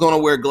almost was going to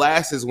wear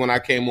glasses when I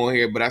came on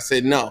here, but I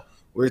said no.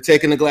 We're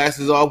taking the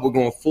glasses off. We're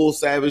going full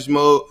savage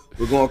mode.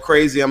 We're going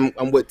crazy.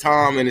 I'm with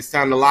Tom, and it's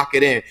time to lock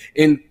it in.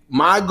 And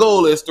my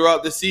goal is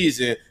throughout the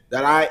season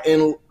that I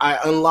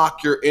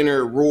unlock your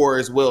inner roar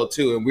as well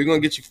too, and we're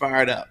going to get you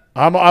fired up.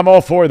 I'm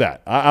all for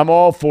that. I'm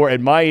all for. At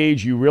my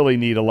age, you really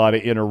need a lot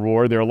of inner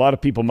roar. There are a lot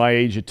of people my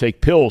age that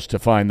take pills to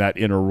find that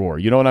inner roar.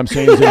 You know what I'm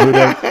saying?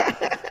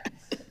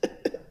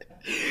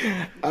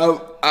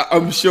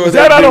 I'm sure is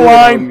that out of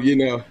line? You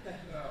know.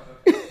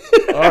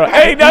 All right.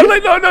 Hey, no.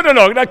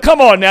 Now, come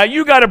on now.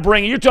 You got to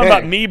bring it. You're talking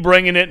about me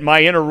bringing it,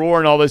 my inner roar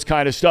and all this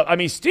kind of stuff. I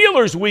mean,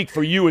 Steelers week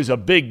for you is a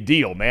big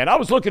deal, man. I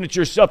was looking at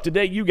your stuff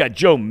today. You got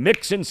Joe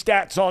Mixon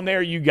stats on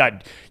there. You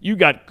got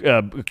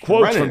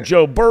quotes from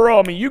Joe Burrow.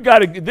 I mean,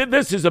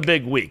 this is a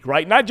big week,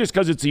 right? Not just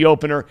because it's the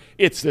opener.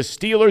 It's the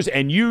Steelers,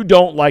 and you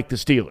don't like the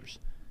Steelers.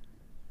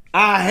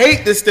 I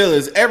hate the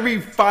Steelers.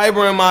 Every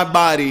fiber in my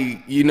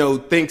body,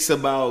 thinks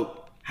about,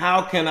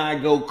 how can I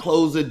go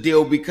close a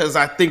deal because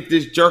I think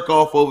this jerk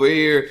off over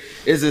here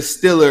is a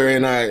Steeler,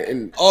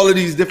 and all of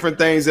these different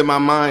things in my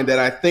mind that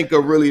I think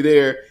are really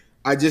there,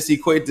 I just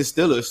equate to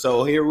Steelers.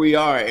 So here we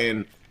are,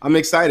 and I'm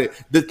excited.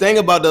 The thing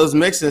about those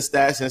mixing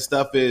stats and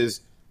stuff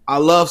is I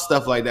love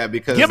stuff like that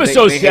because give us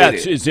those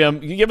stats,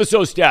 Zim. Give us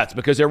those stats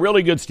because they're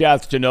really good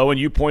stats to know, and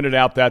you pointed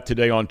out that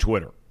today on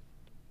Twitter.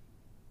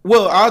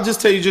 Well, I'll just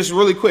tell you just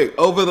really quick.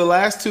 Over the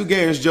last 2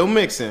 games, Joe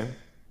Mixon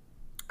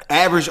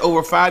averaged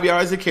over 5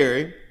 yards a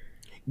carry,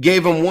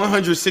 gave them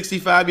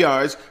 165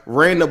 yards,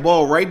 ran the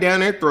ball right down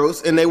their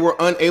throats, and they were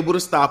unable to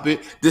stop it.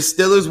 The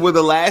Steelers were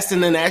the last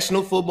in the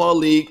National Football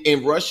League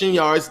in rushing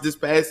yards this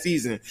past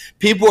season.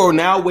 People are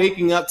now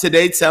waking up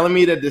today telling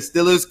me that the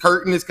Steelers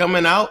curtain is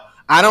coming out.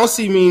 I don't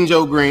see Mean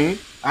Joe Green.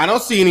 I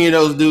don't see any of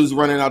those dudes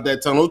running out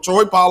that tunnel.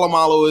 Troy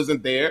Polamalu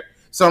isn't there.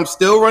 So I'm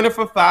still running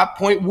for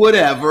 5-point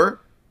whatever.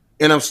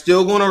 And I'm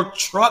still going to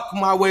truck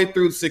my way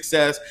through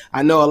success.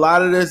 I know a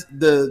lot of this,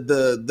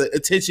 the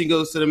attention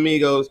goes to the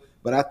Migos,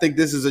 but I think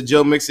this is a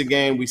Joe Mixon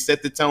game. We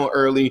set the tone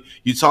early.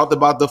 You talked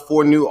about the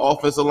 4 new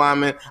offensive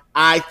linemen.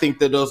 I think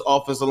that those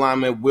offensive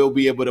linemen will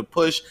be able to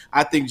push.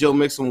 I think Joe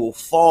Mixon will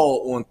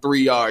fall on 3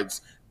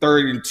 yards,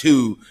 3rd and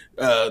 2,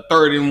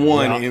 3rd and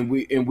 1,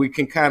 and we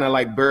can kind of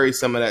like bury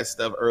some of that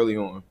stuff early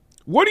on.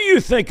 What do you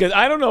think?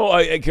 I don't know,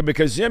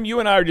 because, Zim, you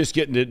and I are just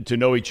getting to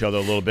know each other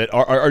a little bit.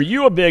 Are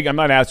you a big – I'm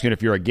not asking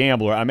if you're a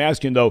gambler. I'm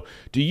asking, though,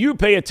 do you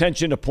pay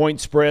attention to point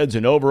spreads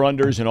and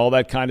over-unders and all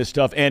that kind of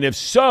stuff? And if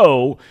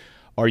so,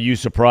 are you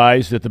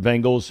surprised that the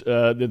Bengals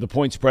the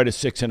point spread is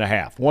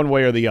 6.5, one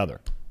way or the other?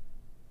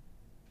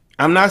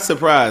 I'm not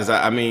surprised.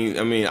 I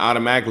mean,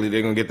 automatically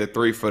they're going to get the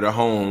 3 for the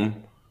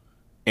home.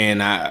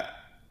 And I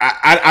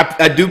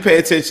I do pay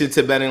attention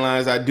to betting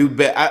lines. I do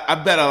bet. I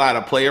bet a lot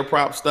of player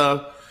prop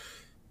stuff.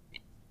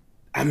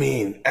 I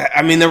mean,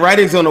 the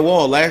writing's on the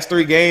wall. Last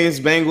 3 games,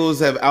 Bengals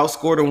have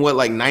outscored them, what,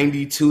 like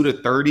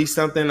 92-30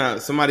 something?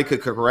 Somebody could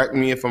correct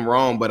me if I'm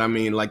wrong, but I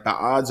mean, like, the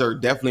odds are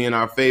definitely in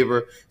our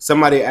favor.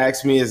 Somebody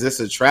asked me, is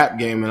this a trap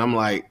game? And I'm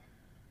like,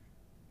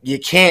 you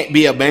can't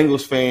be a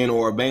Bengals fan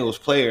or a Bengals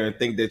player and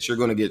think that you're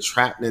going to get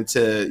trapped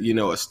into, a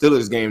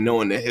Steelers game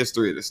knowing the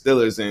history of the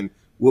Steelers and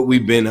what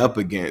we've been up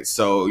against.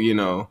 So,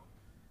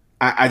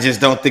 I just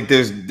don't think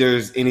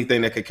there's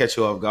anything that could catch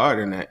you off guard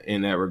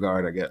in that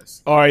regard, I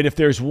guess. All right, if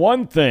there's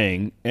one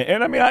thing,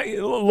 and I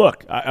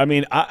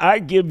mean, I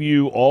give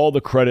you all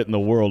the credit in the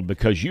world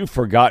because you've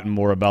forgotten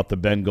more about the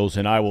Bengals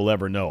than I will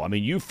ever know. I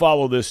mean, you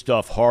follow this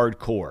stuff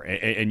hardcore,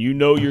 and you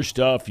know your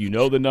stuff, you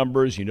know the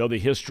numbers, you know the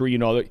history,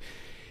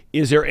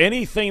 Is there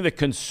anything that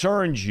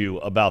concerns you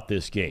about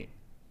this game?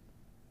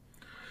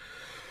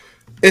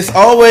 It's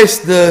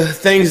always the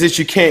things that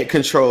you can't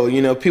control.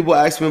 People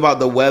ask me about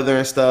the weather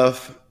and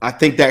stuff. I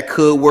think that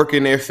could work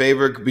in their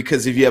favor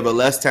because if you have a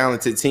less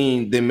talented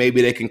team, then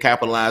maybe they can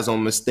capitalize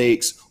on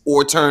mistakes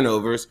or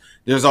turnovers.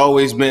 There's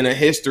always been a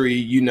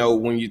history,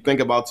 when you think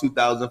about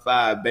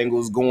 2005,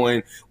 Bengals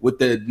going with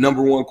the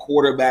 #1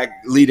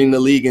 quarterback leading the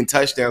league in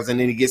touchdowns, and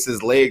then he gets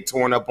his leg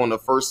torn up on the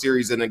first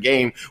series in a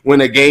game when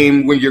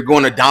you're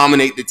going to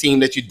dominate the team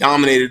that you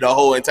dominated the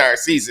whole entire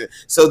season.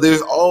 So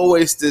there's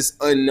always this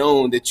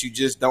unknown that you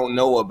just don't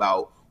know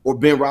about, or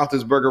Ben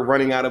Roethlisberger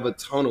running out of a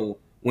tunnel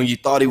when you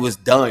thought he was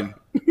done.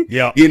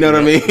 Yeah. You know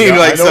what I mean? Yeah,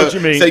 I know what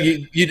you mean. So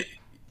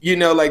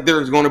like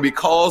there's going to be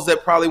calls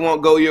that probably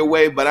won't go your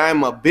way, but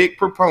I'm a big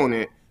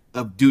proponent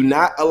of do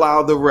not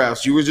allow the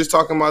refs. You were just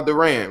talking about the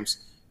Rams.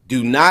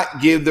 Do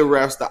not give the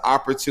refs the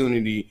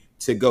opportunity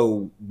to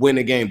go win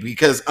a game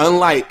because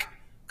unlike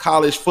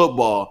college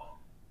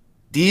football,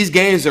 these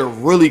games are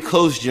really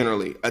close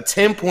generally. A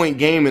 10-point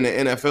game in the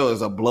NFL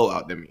is a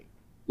blowout to me.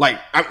 Like,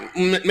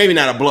 maybe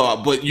not a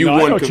blowout, but you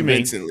won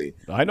convincingly.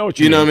 I know what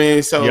you mean. You know what I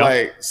mean? So,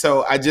 yep.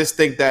 So I just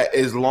think that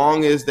as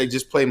long as they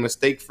just play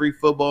mistake-free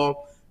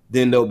football,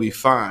 then they'll be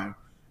fine.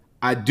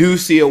 I do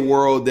see a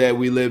world that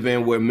we live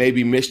in where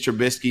maybe Mitch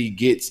Trubisky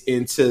gets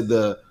into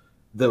the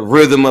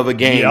rhythm of a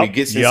game. He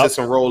gets into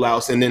some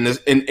rollouts, and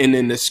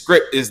then the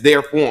script is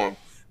there for him.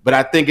 But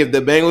I think if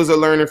the Bengals are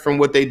learning from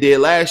what they did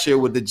last year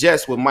with the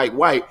Jets with Mike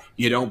White,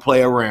 you don't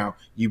play around.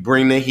 You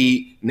bring the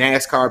heat,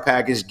 NASCAR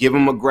package, give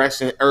them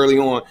aggression early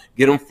on,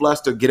 get them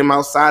flustered, get them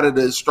outside of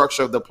the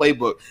structure of the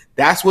playbook.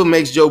 That's what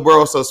makes Joe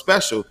Burrow so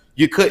special.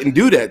 You couldn't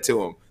do that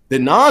to him. The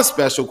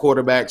non-special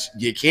quarterbacks,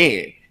 you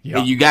can. Yep.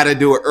 And you got to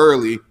do it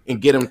early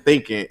and get them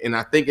thinking. And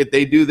I think if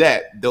they do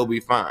that, they'll be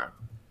fine.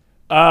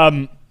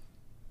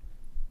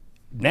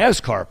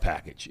 NASCAR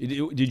package.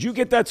 Did you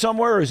get that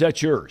somewhere or is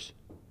that yours?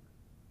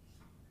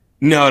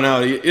 No.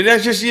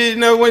 That's just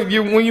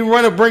when you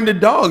want to bring the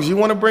dogs, you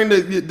want to bring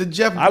the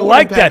Jeff. I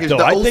like that though.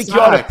 I think you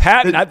ought to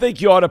patent. I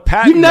think you ought to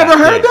patent. You never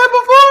heard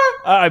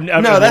that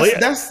before? No,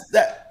 that's.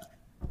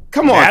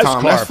 Come on, NASCAR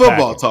Tom. That's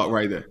football package. Talk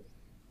right there.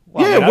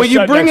 Well, yeah, when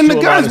you bring in the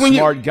guys,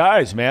 smart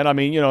guys, man. I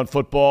mean, in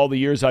football, the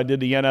years I did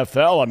the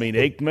NFL, I mean,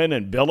 Aikman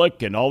and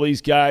Billick and all these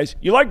guys.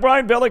 You like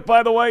Brian Billick,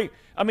 by the way?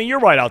 I mean,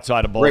 you're right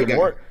outside of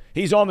Baltimore.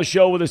 He's on the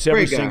show with us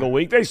every single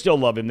week. They still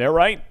love him there,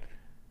 right?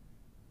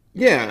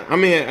 Yeah, I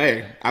mean,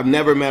 hey, I've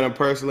never met him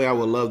personally. I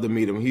would love to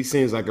meet him. He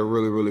seems like a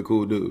really, really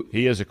cool dude.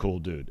 He is a cool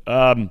dude.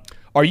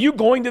 Are you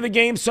going to the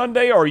game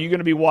Sunday, or are you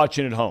going to be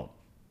watching at home?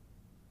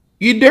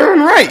 You darn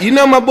right.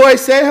 My boy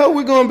Seho,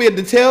 we're going to be at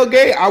the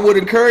tailgate. I would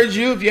encourage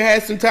you, if you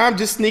had some time,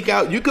 just sneak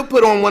out. You could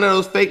put on one of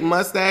those fake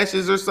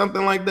mustaches or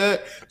something like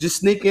that. Just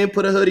sneak in,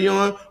 put a hoodie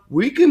on.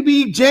 We can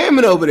be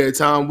jamming over there,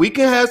 Tom. We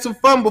can have some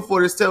fun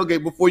before this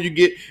tailgate, before you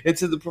get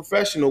into the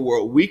professional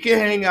world. We can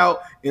hang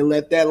out and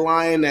let that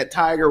lion, that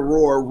tiger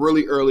roar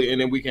really early,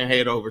 and then we can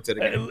head over to the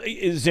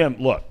game. Zim,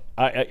 look,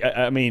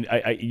 I mean,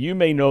 you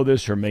may know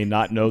this or may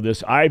not know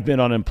this. I've been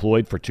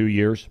unemployed for 2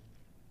 years.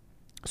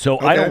 So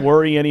okay. I don't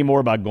worry anymore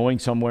about going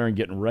somewhere and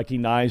getting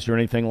recognized or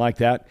anything like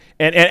that.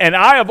 And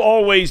I have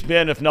always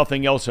been, if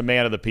nothing else, a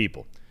man of the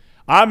people.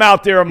 I'm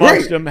out there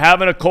amongst them,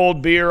 having a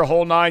cold beer,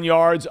 whole 9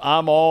 yards.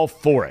 I'm all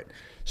for it.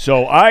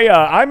 So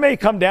I may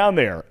come down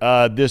there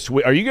this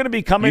week. Are you going to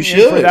be coming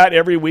in for that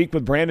every week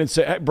with Brandon?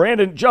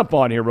 Brandon, jump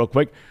on here real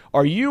quick.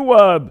 Are you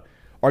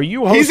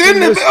hosting He's in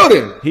the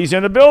building. He's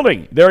in the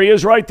building. There he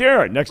is right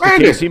there next to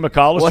Casey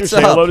McCollister. What's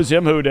Say up? hello to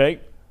Zim WhoDey.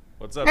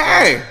 What's up?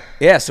 Hey.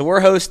 Yeah, so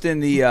we're hosting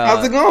the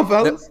how's it going,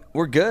 fellas?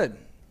 We're good.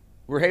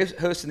 We're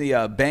hosting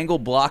the Bengal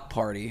Block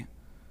Party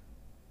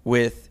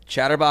with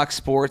Chatterbox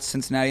Sports,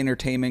 Cincinnati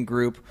Entertainment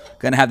Group.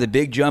 Going to have the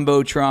big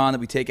Jumbotron that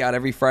we take out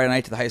every Friday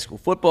night to the high school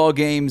football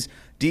games,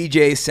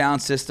 DJ,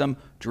 sound system,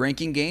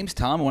 drinking games.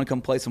 Tom, I want to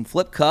come play some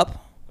Flip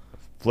Cup.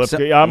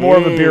 I'm more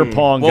of a beer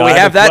pong guy. Well, we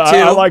have that too.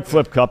 I like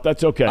Flip Cup.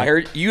 That's okay. I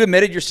heard you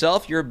admitted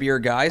yourself you're a beer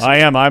guy. So I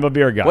am. I'm a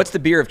beer guy. What's the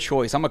beer of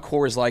choice? I'm a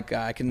Coors Light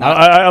guy.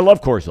 I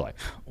love Coors Light.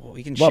 Well,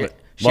 we can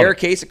share a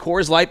case of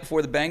Coors Light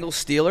before the Bengals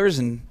Steelers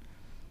and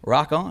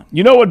rock on.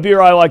 You know what beer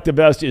I like the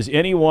best is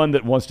anyone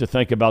that wants to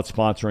think about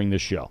sponsoring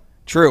this show.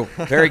 True.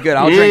 Very good.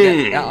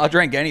 I'll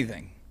drink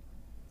anything.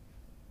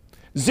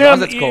 Zim,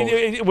 That's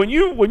cold. when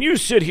you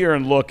sit here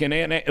and look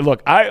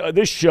look,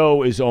 this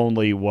show is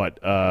only what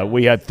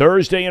we had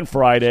Thursday and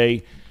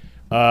Friday,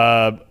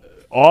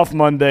 off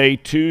Monday,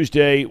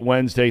 Tuesday,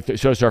 Wednesday.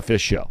 So it's our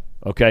 5th show.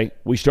 Okay,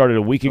 we started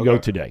a week ago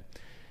today,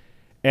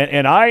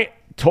 and I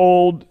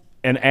told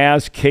and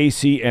asked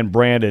Casey and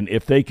Brandon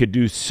if they could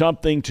do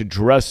something to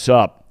dress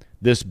up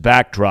this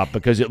backdrop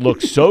because it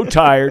looks so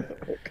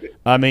tired.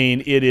 I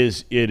mean, it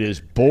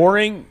is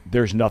boring.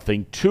 There's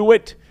nothing to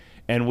it.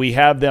 And we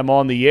have them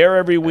on the air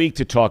every week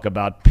to talk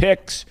about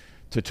picks,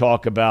 to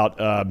talk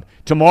about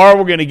tomorrow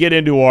we're going to get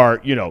into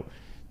our,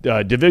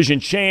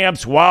 division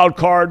champs, wild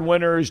card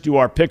winners, do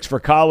our picks for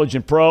college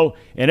and pro.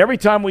 And every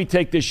time we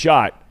take this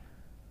shot,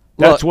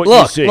 that's what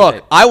you see.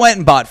 Look, I went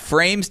and bought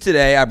frames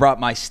today. I brought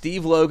my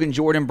Steve Logan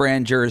Jordan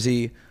Brand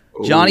jersey,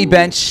 Johnny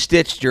Bench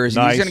Stitch jersey.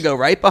 Nice. He's going to go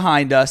right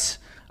behind us.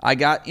 I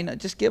got,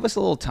 just give us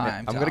a little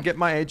time. I'm going to get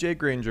my AJ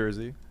Green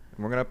jersey.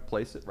 We're going to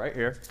place it right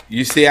here.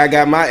 You see, I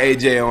got my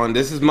AJ on.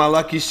 This is my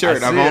lucky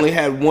shirt. I've only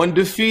had one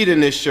defeat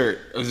in this shirt.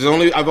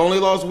 I've only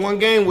lost one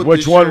game with this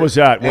shirt. Which one was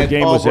that? What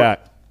game was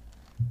that?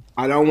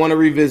 I don't want to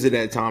revisit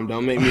that, Tom.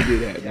 Don't make me do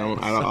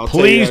that.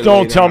 Please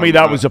don't tell me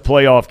that was a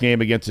playoff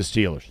game against the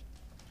Steelers.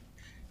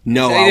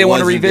 No, Say I they want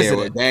to wasn't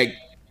revisit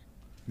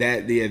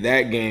there.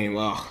 That game.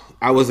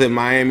 I was at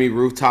Miami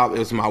rooftop. It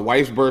was my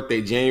wife's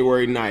birthday,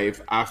 January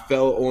 9th. I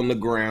fell on the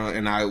ground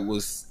and I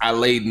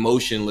laid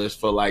motionless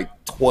for like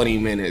 20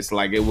 minutes.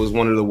 Like it was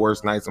one of the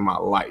worst nights of my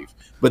life.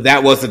 But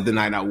that wasn't the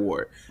night I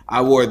wore it.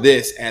 I wore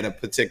this at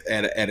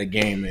a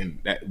game and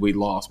that we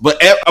lost.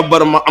 But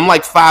I'm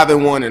like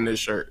 5-1 in this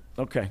shirt.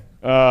 Okay.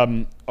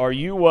 Are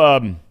you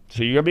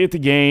so you're gonna be at the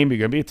game? You're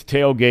gonna be at the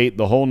tailgate,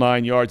 the whole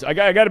 9 yards. I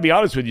got to be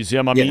honest with you,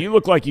 Zim. I mean, you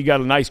look like you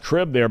got a nice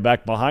crib there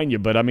back behind you,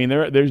 but I mean,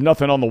 there's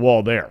nothing on the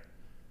wall there.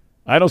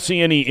 I don't see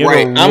any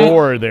inner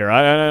roar there.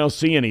 I don't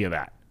see any of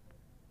that.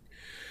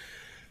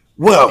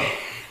 Well,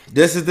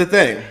 this is the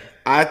thing.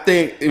 I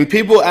think, and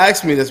people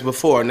asked me this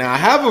before. Now, I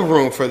have a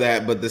room for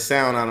that, but the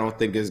sound I don't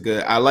think is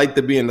good. I like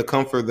to be in the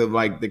comfort of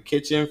like the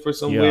kitchen for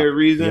some weird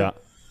reason. Yeah.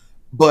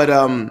 But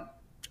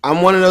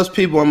I'm one of those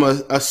people. I'm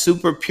a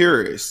super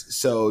purist.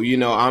 So,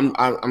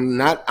 I'm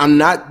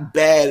not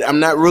bad. I'm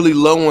not really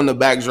low on the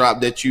backdrop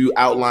that you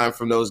outlined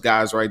from those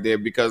guys right there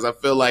because I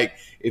feel like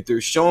if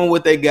they're showing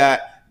what they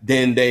got,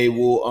 then they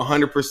will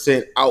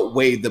 100%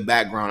 outweigh the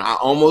background. I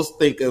almost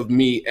think of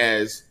me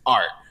as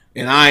art,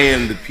 and I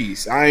am the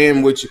piece. I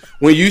am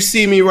when you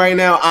see me right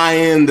now, I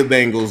am the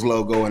Bengals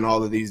logo and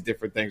all of these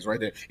different things right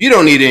there. You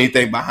don't need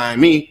anything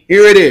behind me.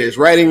 Here it is,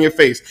 right in your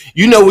face.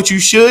 You know what you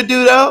should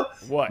do, though?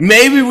 What?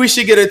 Maybe we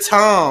should get a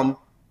Tom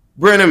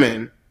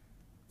Brenneman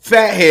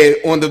fathead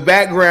on the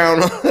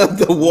background of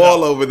the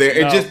wall over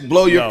there and just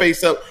blow your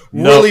face up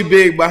really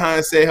big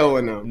behind Say Ho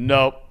and them.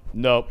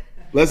 Nope.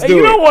 Let's do it.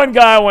 You know one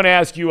guy I want to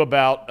ask you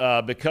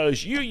about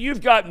because you've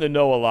gotten to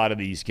know a lot of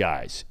these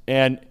guys.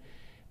 And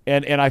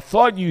I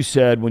thought you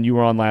said when you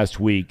were on last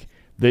week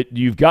that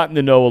you've gotten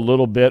to know a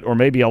little bit or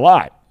maybe a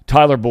lot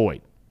Tyler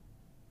Boyd.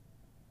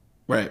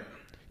 Right.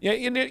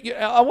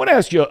 Yeah, I want to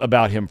ask you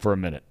about him for a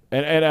minute.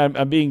 And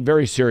I'm being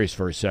very serious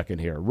for a second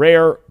here.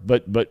 Rare,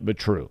 but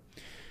true.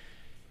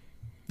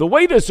 The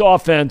way this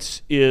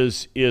offense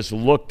is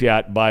looked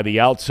at by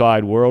the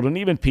outside world and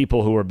even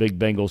people who are big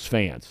Bengals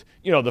fans,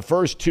 the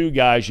first two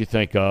guys you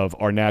think of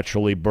are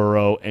naturally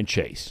Burrow and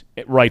Chase,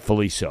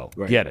 rightfully so.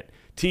 Right. Get it.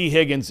 T.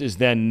 Higgins is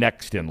then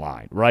next in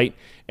line, right?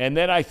 And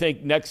then I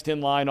think next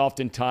in line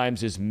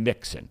oftentimes is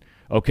Mixon,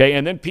 okay?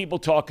 And then people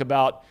talk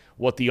about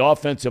what the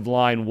offensive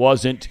line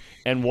wasn't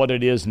and what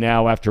it is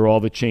now after all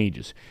the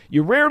changes.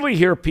 You rarely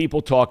hear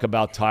people talk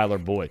about Tyler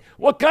Boyd.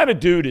 What kind of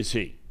dude is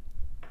he?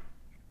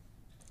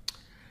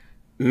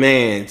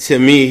 Man, to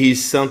me,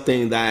 he's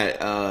something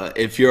that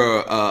if you're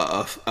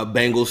a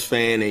Bengals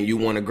fan and you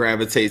want to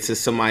gravitate to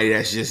somebody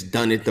that's just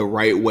done it the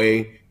right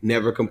way,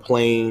 never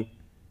complain,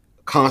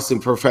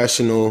 constant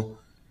professional,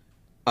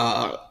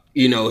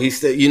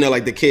 he's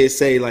like the kids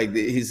say, like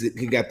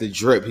he got the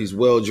drip, he's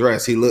well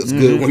dressed, he looks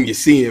good when you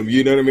see him,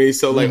 you know what I mean?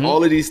 So like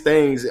all of these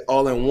things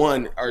all in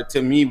one are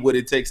to me what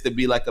it takes to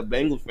be like a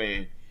Bengals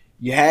fan.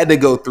 You had to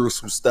go through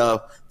some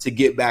stuff to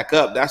get back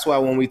up. That's why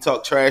when we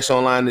talk trash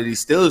online to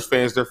these Steelers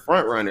fans, they're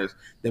front runners.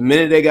 The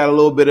minute they got a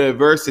little bit of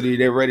adversity,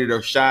 they're ready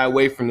to shy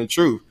away from the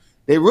truth.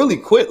 They really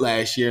quit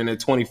last year in the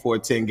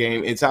 24-10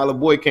 game, and Tyler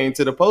Boyd came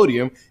to the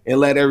podium and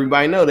let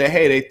everybody know that,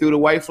 hey, they threw the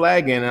white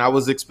flag in, and I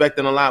was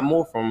expecting a lot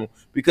more from them.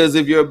 Because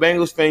if you're a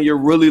Bengals fan, you're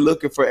really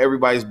looking for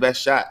everybody's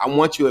best shot. I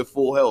want you at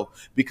full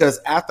health because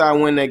after I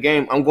win that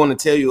game, I'm going to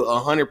tell you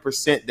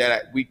 100%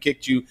 that we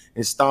kicked you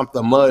and stomped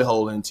a mud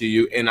hole into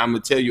you, and I'm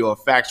going to tell you a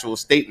factual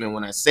statement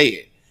when I say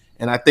it.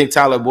 And I think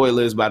Tyler Boyd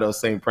lives by those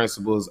same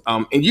principles.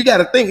 And you got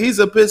to think he's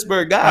a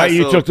Pittsburgh guy.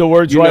 You took the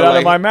words right out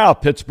of my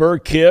mouth.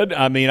 Pittsburgh kid.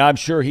 I mean, I'm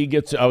sure he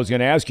gets – I was going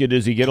to ask you,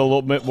 does he get a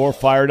little bit more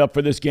fired up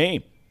for this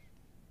game?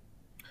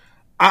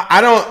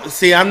 I don't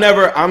see. I'm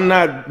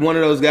not one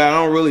of those guys.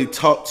 I don't really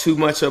talk too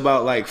much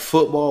about like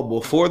football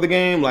before the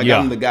game. Like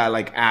I'm the guy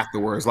like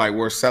afterwards, like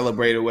we're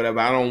celebrating whatever.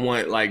 I don't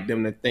want like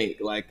them to think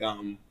like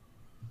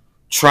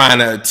trying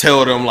to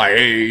tell them like,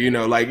 hey,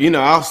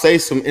 I'll say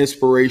some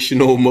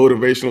inspirational,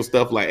 motivational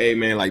stuff like, hey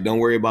man, like don't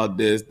worry about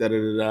this, da da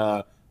da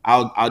da.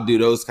 I'll do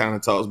those kind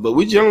of talks, but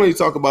we generally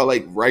talk about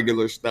like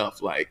regular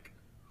stuff like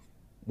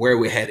where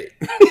we headed.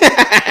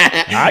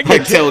 I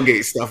like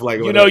tailgate stuff like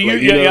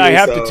I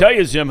have to tell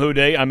you, Zim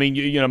WhoDey. I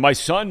mean, my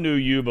son knew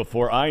you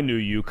before I knew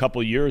you a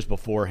couple of years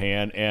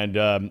beforehand,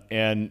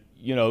 and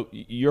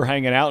you're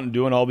hanging out and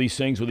doing all these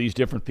things with these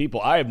different people.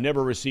 I have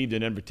never received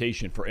an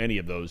invitation for any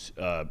of those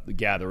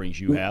gatherings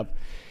you have,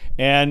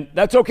 and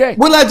that's okay.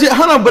 Well, I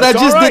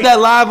just did that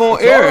live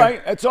on air. All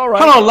right. That's all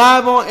right. Hold on,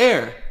 live on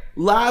air.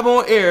 Live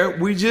on air.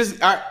 We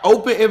just our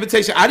open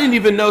invitation. I didn't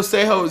even know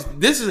Seho's.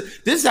 This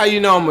is how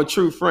you know I'm a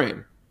true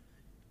friend.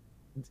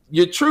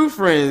 Your true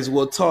friends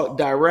will talk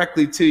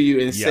directly to you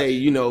and say,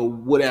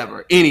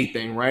 whatever,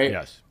 anything, right?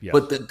 Yes.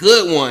 But the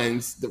good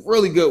ones, the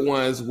really good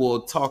ones,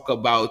 will talk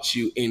about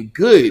you in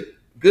good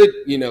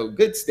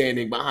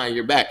standing behind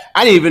your back.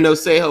 I didn't even know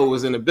Seho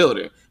was in the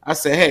building. I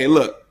said, hey,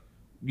 look,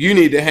 you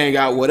need to hang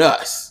out with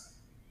us.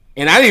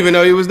 And I didn't even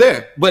know he was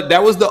there. But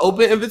that was the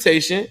open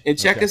invitation, and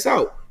check us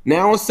out.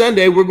 Now on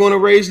Sunday, we're going to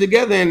rage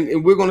together,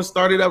 and we're going to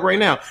start it up right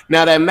now.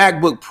 Now that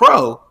MacBook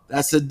Pro,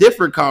 that's a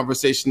different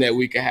conversation that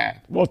we can have.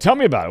 Well, tell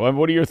me about it.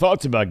 What are your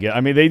thoughts about it? I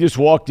mean, they just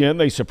walked in.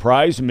 They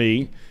surprised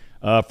me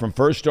from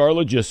First Star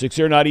Logistics.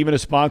 They're not even a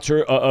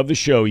sponsor of the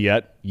show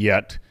yet.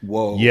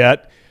 Whoa.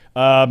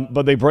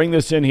 But they bring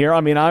this in here.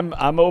 I mean,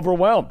 I'm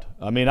overwhelmed.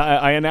 I mean,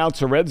 I announced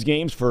the Reds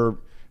games for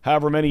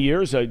however many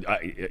years.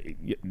 I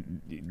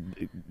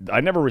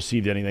never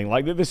received anything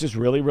like this. This is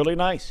really, really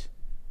nice.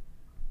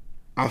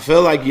 I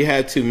feel like you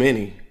had too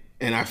many,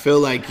 and I feel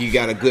like you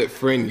got a good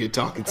friend you're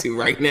talking to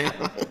right now.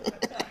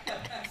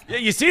 Yeah,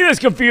 you see this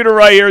computer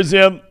right here,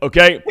 Zim?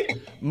 Okay.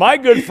 My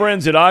good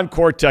friends at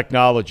Encore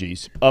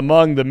Technologies,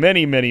 among the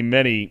many, many,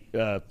 many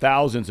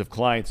thousands of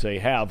clients they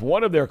have,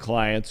 one of their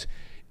clients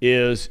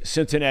is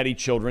Cincinnati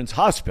Children's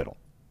Hospital,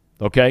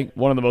 okay?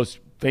 One of the most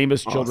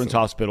famous children's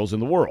hospitals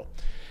in the world.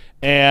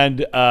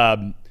 And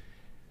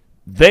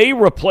they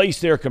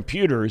replace their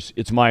computers,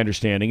 it's my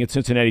understanding, at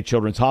Cincinnati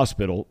Children's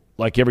Hospital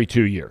like every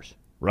 2 years,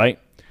 right?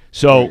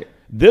 So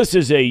this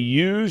is a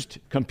used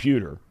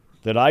computer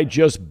that I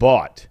just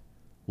bought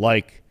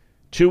like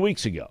 2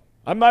 weeks ago.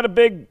 I'm not a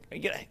big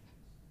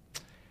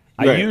 –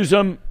 I use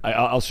them.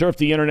 I'll surf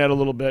the internet a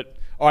little bit.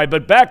 All right,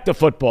 but back to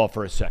football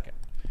for a second.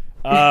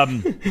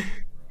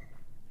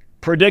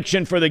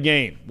 Prediction for the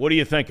game. What are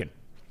you thinking?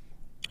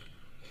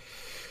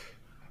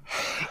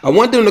 I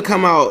want them to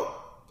come out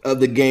of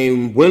the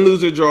game, win,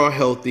 lose, or draw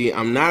healthy.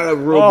 I'm not a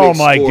real big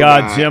my score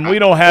God, guy. Zim. We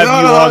don't have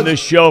you on this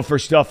show for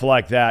stuff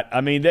like that.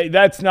 I mean,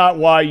 that's not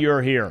why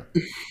you're here.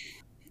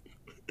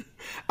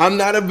 I'm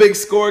not a big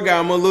score guy.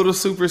 I'm a little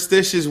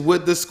superstitious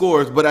with the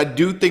scores, but I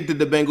do think that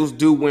the Bengals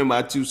do win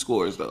by 2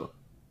 scores, though.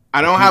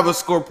 I don't have a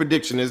score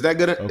prediction. Is that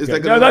good? Okay. Is that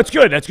good? No, that's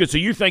good. That's good. So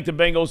you think the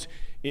Bengals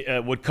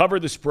would cover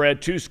the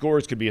spread? 2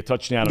 scores could be a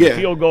touchdown and a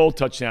field goal,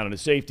 touchdown and a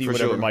safety,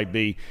 whatever it might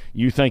be.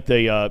 You think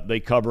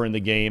they cover in the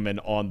game and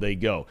on they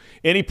go.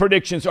 Any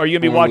predictions? Are you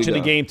going to be watching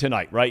the game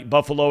tonight, right?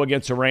 Buffalo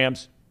against the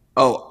Rams?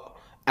 Oh,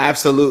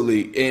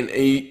 absolutely.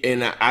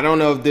 And I don't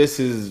know if this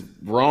is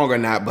wrong or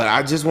not, but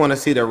I just want to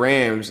see the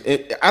Rams.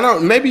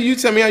 Maybe you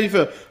tell me how you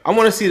feel. I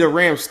want to see the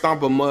Rams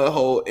stomp a mud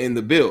hole in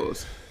the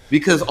Bills.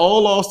 Because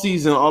all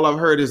season, all I've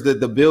heard is that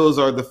the Bills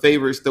are the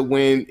favorites to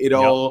win it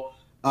all.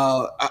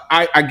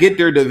 I get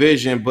their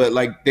division, but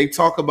like they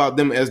talk about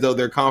them as though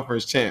they're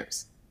conference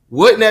champs.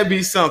 Wouldn't that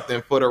be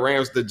something for the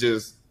Rams to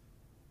just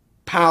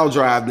pile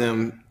drive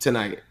them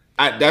tonight?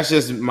 That's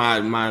just my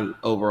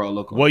overall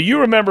look on it. Well, you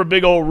remember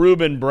big old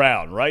Ruben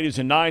Brown, right? He's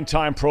a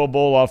 9-time Pro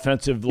Bowl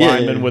offensive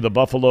lineman with the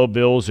Buffalo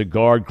Bills, a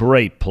guard,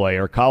 great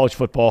player, college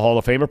football Hall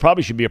of Famer,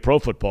 probably should be a Pro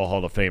Football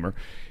Hall of Famer.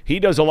 He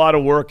does a lot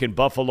of work in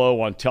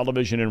Buffalo on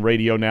television and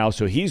radio now,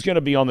 so he's going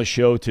to be on the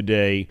show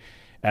today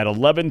at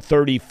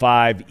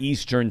 11:35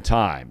 Eastern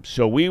Time.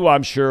 So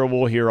I'm sure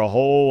we'll hear a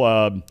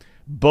whole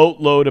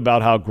boatload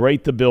about how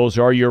great the Bills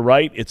are. You're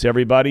right. It's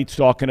everybody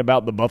talking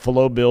about the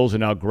Buffalo Bills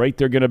and how great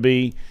they're going to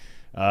be.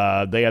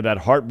 They had that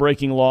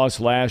heartbreaking loss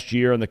last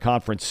year in the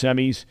conference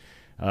semis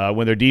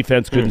when their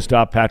defense couldn't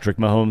stop Patrick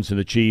Mahomes and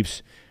the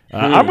Chiefs.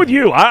 I'm with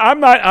you. I'm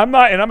not, and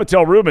I'm going to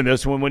tell Ruben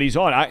this when he's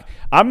on.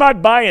 I'm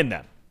not buying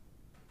them.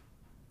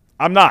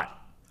 I'm not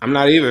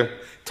either.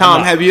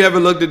 Tom, have you ever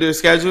looked at their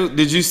schedule?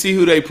 Did you see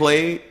who they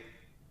played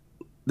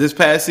this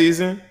past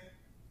season?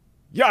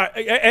 Yeah,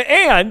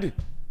 and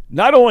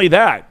not only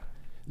that,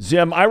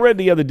 Zim, I read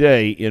the other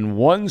day in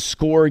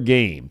one-score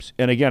games,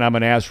 and again, I'm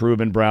going to ask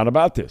Ruben Brown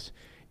about this.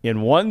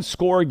 In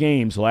one-score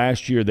games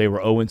last year, they were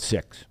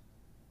 0-6.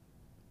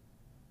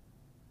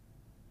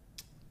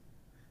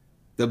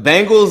 The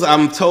Bengals,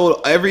 I'm told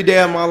every day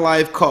of my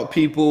life, caught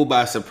people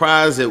by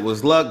surprise. It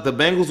was luck. The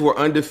Bengals were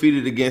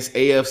undefeated against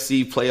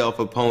AFC playoff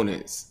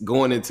opponents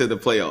going into the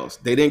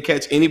playoffs. They didn't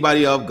catch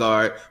anybody off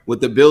guard. What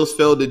the Bills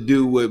failed to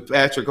do with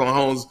Patrick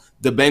Mahomes,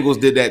 the Bengals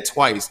did that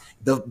twice.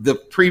 The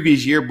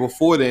previous year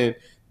before then,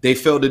 they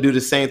failed to do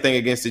the same thing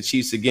against the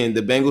Chiefs again.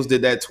 The Bengals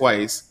did that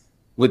twice,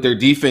 with their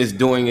defense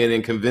doing it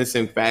in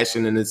convincing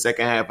fashion in the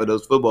second half of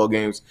those football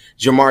games.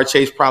 Jamar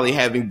Chase probably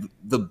having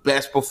the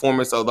best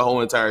performance of the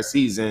whole entire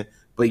season.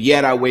 But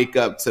yet I wake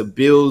up to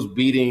Bills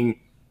beating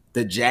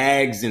the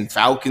Jags and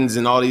Falcons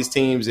and all these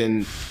teams,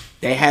 and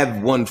they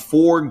have won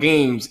 4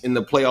 games in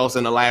the playoffs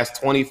in the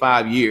last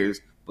 25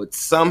 years, but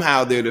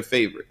somehow they're the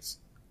favorites.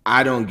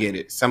 I don't get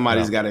it.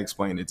 Somebody's got to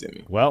explain it to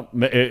me. Well,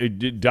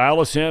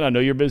 dial us in. I know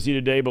you're busy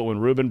today, but when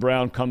Ruben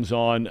Brown comes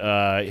on,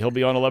 he'll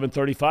be on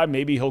 11:35.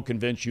 Maybe he'll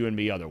convince you and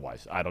me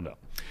otherwise. I don't know.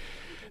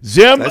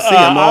 Zim,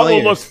 I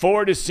will look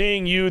forward to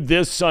seeing you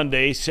this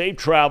Sunday. Safe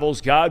travels.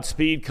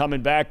 Godspeed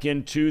coming back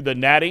into the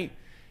Natty.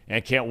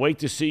 And can't wait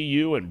to see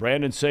you and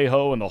Brandon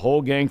Seho and the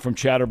whole gang from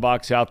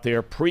Chatterbox out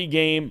there.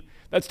 Pre-game.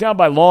 That's down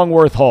by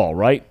Longworth Hall,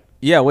 right?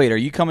 Yeah, wait, are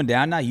you coming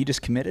down now? You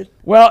just committed?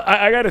 Well,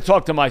 I got to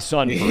talk to my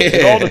son first. Yeah.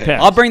 It all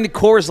depends. I'll bring the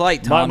Coors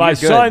Light, Tom. My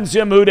son,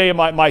 Zim WhoDey,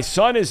 my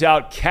son is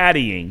out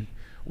caddying.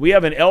 We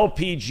have an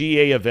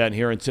LPGA event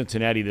here in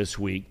Cincinnati this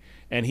week,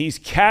 and he's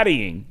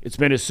caddying. It's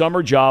been his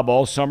summer job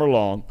all summer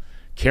long,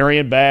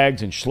 carrying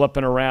bags and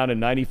schlepping around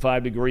in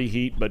 95-degree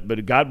heat.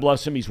 But God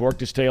bless him. He's worked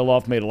his tail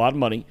off, made a lot of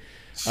money.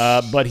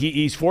 But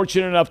he's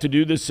fortunate enough to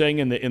do this thing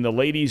in the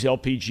ladies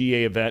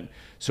LPGA event.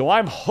 So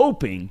I'm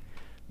hoping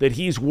that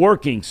he's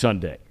working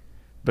Sunday.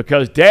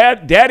 Because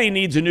Daddy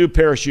needs a new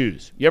pair of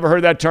shoes. You ever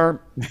heard that term?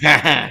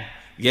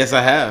 Yes,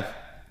 I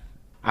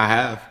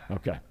have.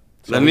 Okay.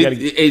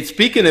 So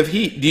speaking of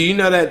heat, did you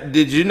know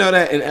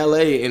that in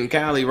LA and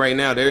Cali right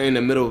now, they're in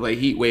the middle of a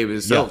heat wave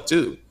itself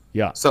too?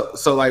 Yeah.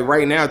 So like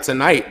right now,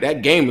 tonight,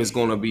 that game is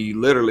going to be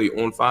literally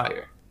on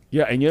fire.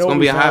 Yeah, and you know what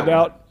we found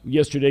out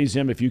yesterday,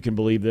 Zim, if you can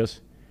believe this?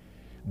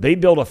 They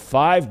built a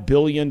 $5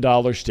 billion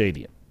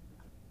stadium.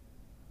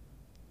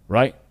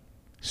 Right?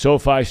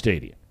 SoFi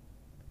Stadium.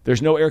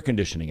 There's no air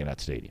conditioning in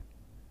that stadium.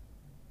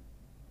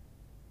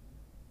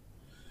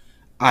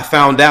 I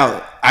found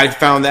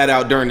that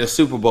out during the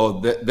Super Bowl.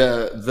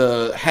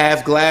 The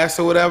half glass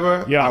or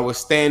whatever. Yeah. I was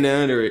standing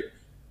under it,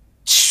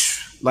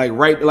 like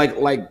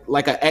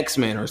an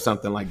X-Men or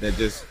something like that.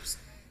 Just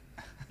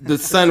the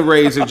sun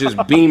rays are just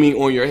beaming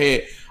on your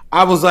head.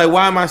 I was like,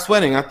 why am I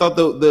sweating? I thought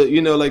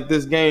like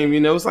this game,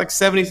 it's like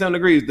 70-some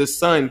degrees. The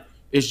sun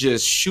is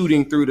just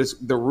shooting through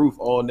the roof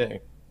all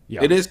day.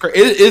 Yeah. It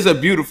is a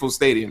beautiful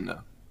stadium though.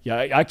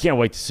 Yeah, I can't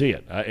wait to see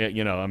it.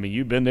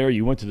 You've been there.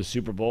 You went to the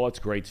Super Bowl. It's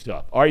great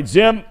stuff. All right,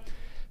 Zim,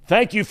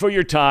 thank you for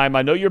your time.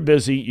 I know you're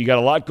busy. You got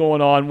a lot going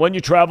on. When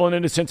you traveling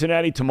into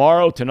Cincinnati?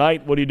 Tomorrow?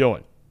 Tonight? What are you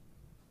doing?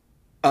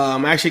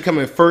 I'm actually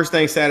coming first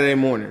thing Saturday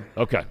morning.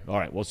 Okay. All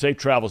right. Well, safe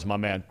travels, my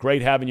man.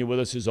 Great having you with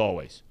us as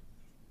always.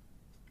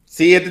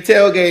 See you at the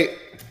tailgate.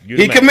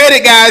 He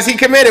committed, guys. He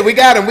committed. We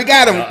got him.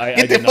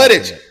 Get the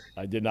footage.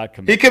 I did not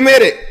commit. He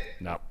committed.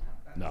 No.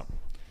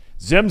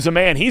 Zim's a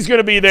man. He's going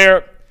to be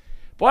there.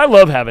 Boy, I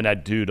love having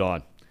that dude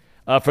on.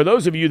 For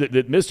those of you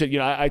that missed it,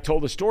 I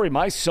told the story.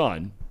 My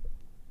son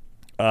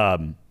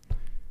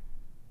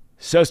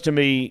says to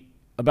me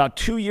about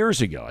 2 years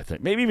ago, I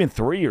think, maybe even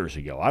 3 years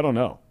ago, I don't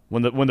know,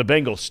 when the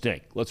Bengals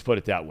stink. Let's put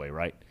it that way,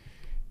 right?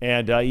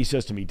 And he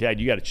says to me, Dad,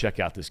 you got to check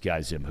out this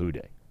guy Zim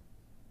WhoDey.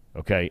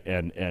 Okay,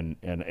 and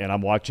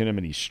I'm watching him,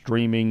 and he's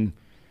streaming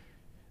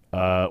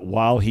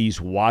while he's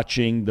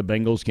watching the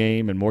Bengals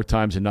game, and more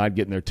times than not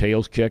getting their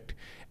tails kicked.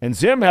 And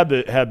Zim had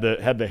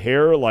the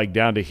hair like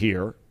down to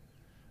here,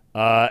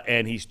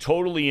 and he's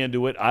totally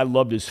into it. I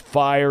loved his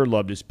fire,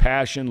 loved his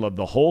passion, loved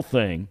the whole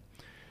thing.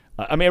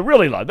 I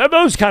really love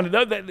those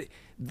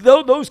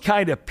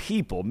kind of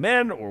people,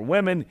 men or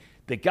women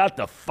that got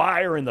the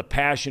fire and the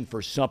passion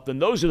for something.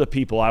 Those are the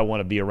people I want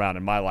to be around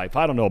in my life.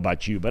 I don't know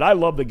about you, but I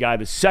love the guy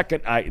the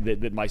second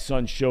that my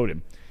son showed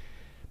him.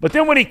 But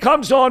then when he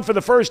comes on for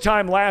the first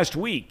time last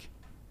week,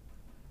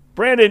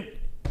 Brandon,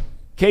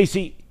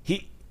 Casey,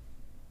 he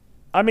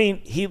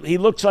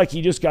looks like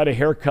he just got a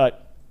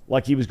haircut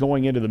like he was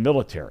going into the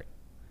military.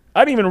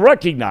 I didn't even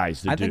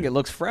recognize the dude. I think it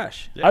looks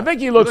fresh. Yeah. I think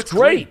he looks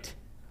great.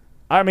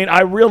 Clean.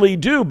 I really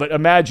do, but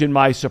imagine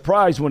my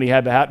surprise when he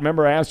had the hat.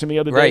 Remember I asked him the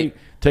other day,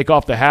 take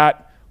off the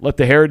hat, let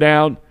the hair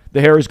down.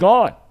 The hair is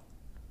gone.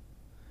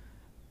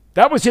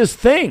 That was his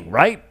thing,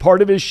 right?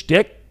 Part of his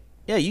shtick.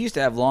 Yeah, you used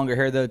to have longer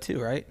hair, though, too,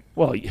 right?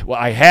 Well,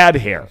 I had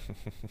hair.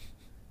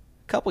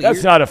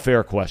 That's not a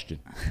fair question.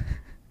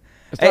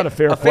 It's not a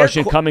fair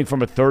question coming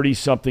from a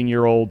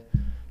 30-something-year-old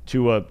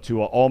to a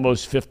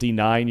almost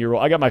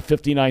 59-year-old. I got my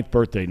 59th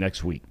birthday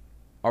next week.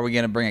 Are we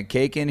going to bring a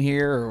cake in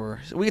here, or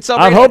we could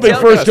celebrate? I'm hoping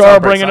First Star will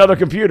bring another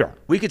computer.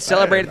 We could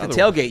celebrate at the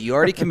tailgate. You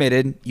already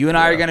committed. You and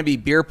I are going to be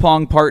beer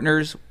pong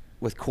partners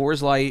with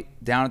Coors Light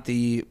down at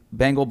the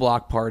Bengal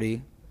block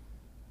party.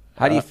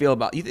 How do you feel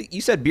about you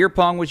said beer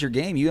pong was your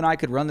game. You and I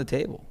could run the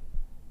table.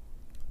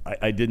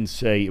 I didn't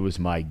say it was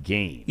my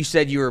game. You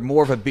said you were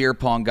more of a beer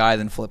pong guy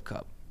than Flip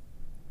Cup.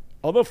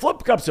 Although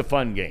Flip Cup's a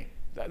fun game.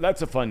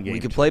 That's a fun game. We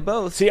could play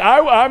both. See,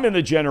 I'm in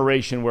the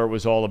generation where it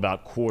was all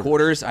about quarters.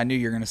 Quarters, I knew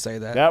you were going to say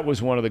that. That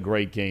was one of the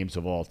great games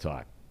of all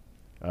time.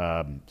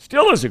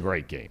 Still is a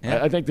great game.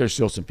 Yeah. I think there's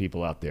still some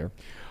people out there.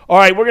 All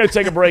right, we're going to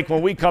take a break.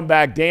 When we come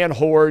back, Dan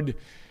Hoard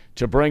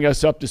to bring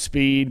us up to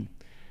speed.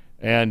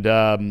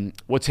 And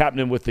what's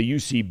happening with the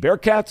UC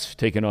Bearcats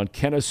taking on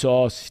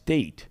Kennesaw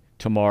State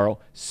tomorrow.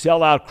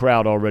 Sellout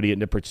crowd already at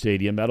Nippert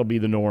Stadium. That'll be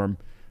the norm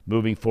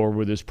moving forward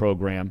with this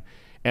program.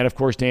 And, of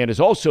course, Dan is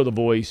also the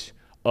voice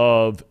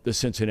of the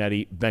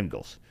Cincinnati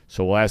Bengals.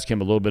 So we'll ask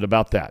him a little bit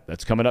about that.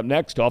 That's coming up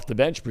next, Off the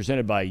Bench,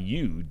 presented by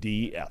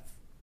UDF.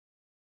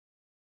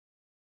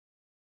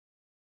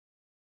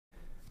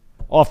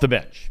 Off the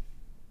Bench,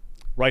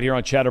 right here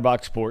on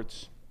Chatterbox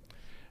Sports.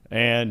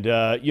 And,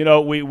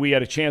 we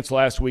had a chance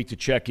last week to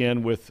check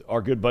in with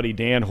our good buddy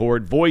Dan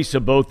Hoard, voice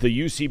of both the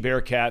UC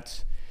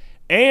Bearcats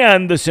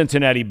and the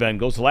Cincinnati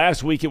Bengals.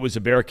 Last week it was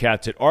the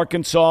Bearcats at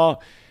Arkansas.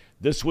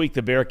 This week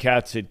the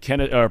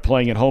Bearcats are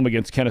playing at home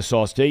against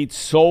Kennesaw State.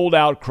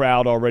 Sold-out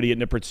crowd already at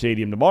Nippert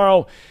Stadium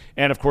tomorrow.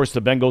 And, of course,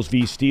 the Bengals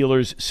v.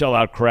 Steelers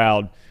sellout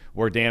crowd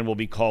where Dan will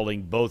be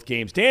calling both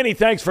games. Danny,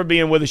 thanks for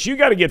being with us. You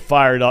got to get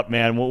fired up,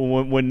 man,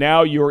 when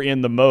now you're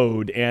in the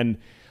mode. And,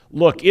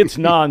 look, it's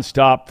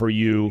nonstop for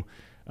you.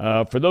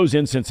 For those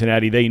in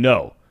Cincinnati, they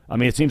know. I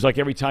mean, it seems like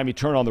every time you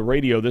turn on the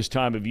radio this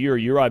time of year,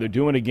 you're either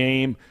doing a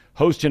game,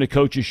 hosting a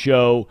coach's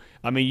show.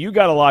 I mean, you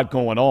got a lot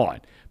going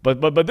on.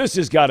 But this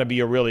has got to be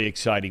a really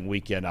exciting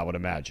weekend, I would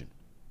imagine.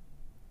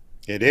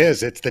 It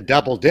is. It's the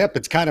double dip.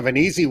 It's kind of an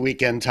easy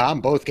weekend,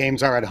 Tom. Both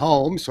games are at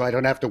home, so I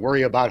don't have to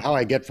worry about how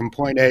I get from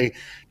point A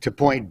to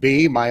point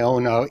B, my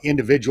own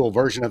individual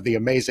version of the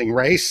Amazing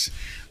Race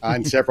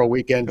on several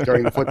weekends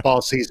during the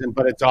football season.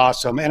 But it's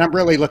awesome. And I'm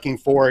really looking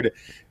forward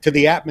to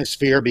the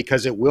atmosphere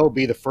because it will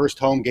be the first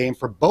home game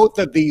for both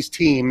of these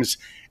teams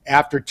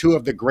after two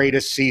of the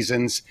greatest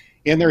seasons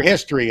in their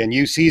history. In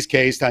UC's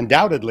case,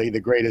 undoubtedly the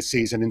greatest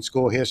season in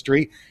school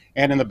history,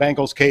 and in the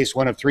Bengals' case,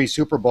 one of 3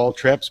 Super Bowl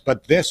trips.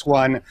 But this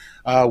one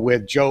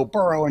with Joe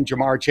Burrow and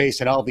Jamar Chase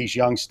and all these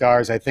young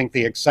stars, I think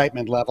the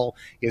excitement level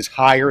is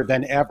higher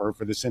than ever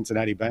for the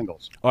Cincinnati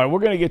Bengals. All right,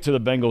 we're going to get to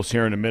the Bengals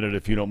here in a minute,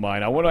 if you don't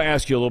mind. I want to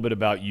ask you a little bit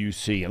about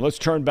UC, and let's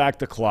turn back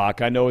the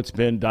clock. I know it's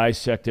been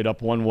dissected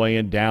up one way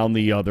and down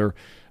the other.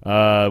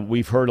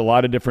 We've heard a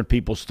lot of different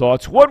people's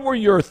thoughts. What were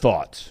your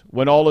thoughts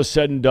when all is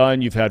said and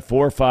done? You've had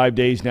 4 or 5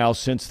 days now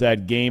since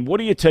that game. What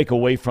do you take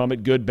away from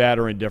it, good, bad,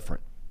 or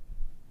indifferent?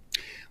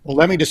 Well,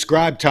 let me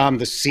describe, Tom,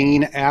 the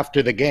scene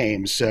after the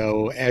game.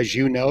 So, as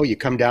you know, you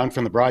come down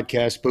from the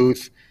broadcast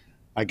booth.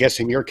 I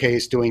guess in your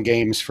case, doing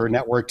games for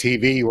network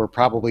TV, you were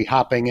probably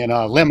hopping in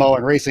a limo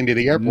and racing to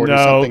the airport or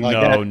something like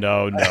that.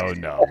 No.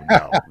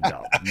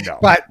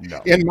 But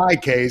in my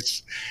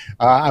case,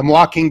 I'm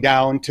walking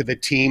down to the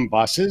team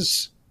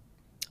buses,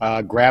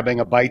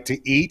 grabbing a bite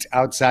to eat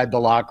outside the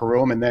locker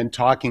room, and then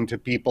talking to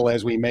people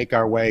as we make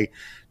our way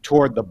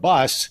toward the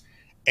bus.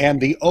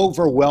 And the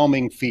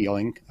overwhelming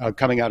feeling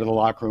coming out of the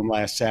locker room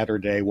last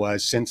Saturday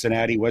was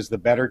Cincinnati was the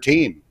better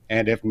team.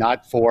 And if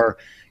not for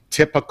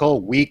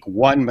typical week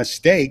 1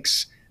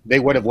 mistakes,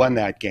 they would have won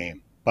that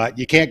game. But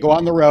you can't go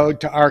on the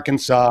road to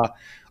Arkansas,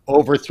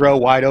 overthrow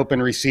wide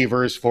open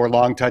receivers for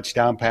long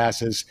touchdown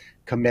passes,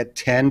 commit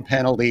 10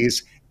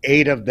 penalties,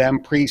 8 of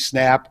them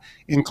pre-snap,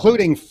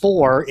 including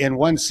 4 in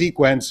one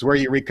sequence where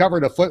you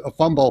recovered a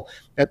fumble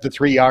at the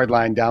 3-yard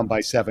line down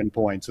by 7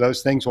 points.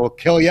 Those things will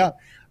kill you.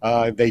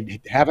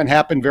 They haven't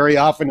happened very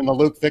often in the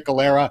Luke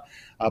Fickell era,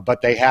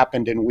 but they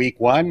happened in week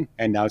 1,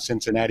 and now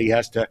Cincinnati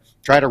has to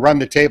try to run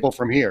the table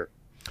from here.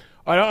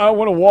 I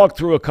want to walk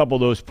through a couple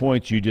of those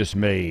points you just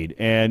made,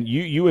 and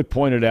you had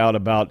pointed out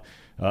about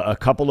a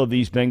couple of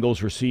these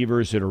Bengals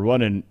receivers that are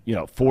running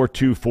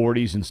 4.2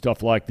 40s and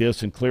stuff like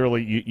this, and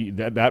clearly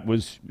that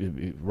was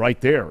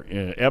right there,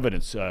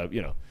 evidence,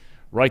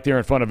 right there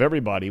in front of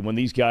everybody when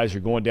these guys are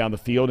going down the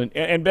field.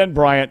 And Ben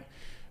Bryant,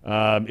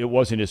 it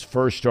wasn't his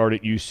first start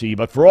at UC,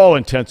 but for all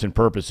intents and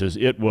purposes,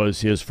 it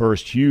was his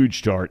first huge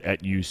start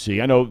at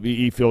UC. I know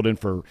he filled in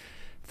for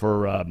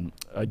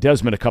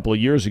Desmond a couple of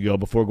years ago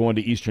before going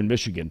to Eastern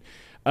Michigan.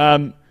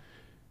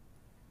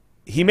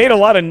 He made a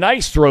lot of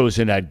nice throws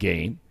in that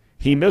game.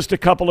 He missed a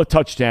couple of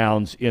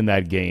touchdowns in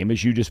that game,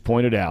 as you just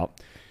pointed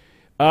out.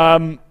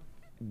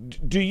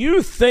 Do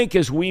you think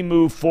as we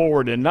move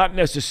forward, and not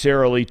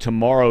necessarily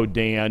tomorrow,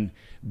 Dan,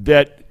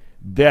 that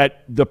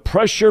the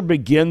pressure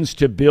begins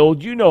to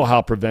build? You know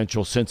how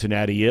provincial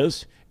Cincinnati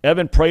is.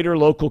 Evan Prater,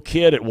 local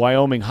kid at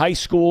Wyoming High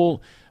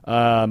School,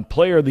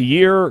 player of the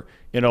year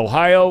in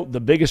Ohio,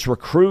 the biggest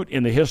recruit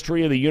in the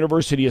history of the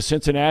University of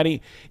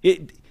Cincinnati.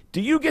 Do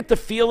you get the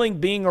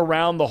feeling, being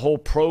around the whole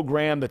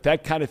program,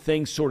 that kind of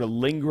thing sort of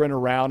lingering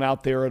around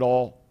out there at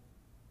all?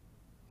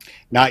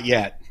 Not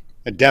yet.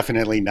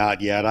 Definitely not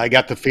yet. I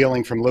got the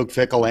feeling from Luke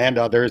Fickell and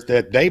others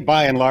that they,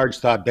 by and large,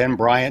 thought Ben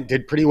Bryant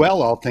did pretty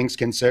well, all things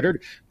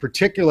considered,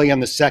 particularly in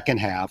the second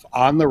half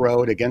on the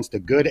road against a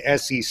good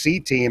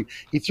SEC team.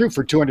 He threw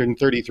for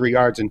 233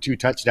 yards and 2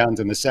 touchdowns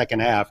in the second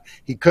half.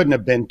 He couldn't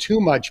have been too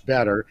much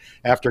better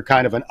after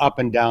kind of an up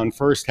and down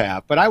first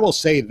half. But I will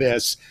say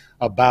this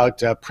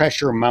about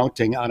pressure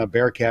mounting on a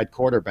Bearcat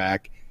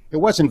quarterback. It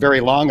wasn't very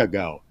long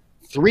ago.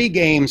 3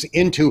 games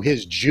into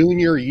his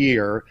junior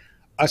year,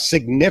 a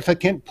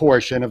significant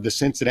portion of the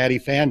Cincinnati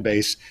fan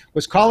base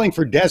was calling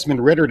for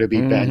Desmond Ridder to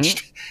be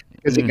benched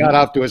because he got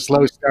off to a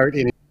slow start.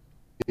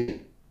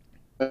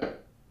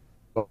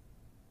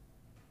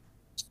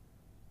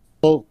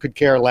 Could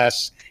care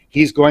less.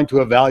 He's going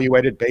to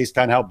evaluate it based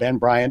on how Ben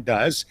Bryant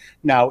does.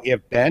 Now, if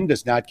Ben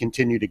does not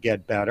continue to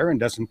get better and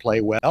doesn't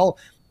play well,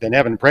 then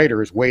Evan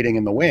Prater is waiting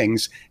in the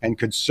wings and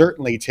could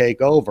certainly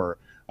take over.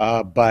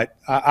 But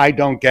I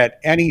don't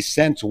get any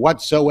sense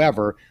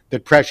whatsoever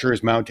that pressure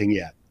is mounting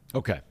yet.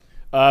 Okay.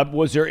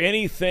 Was there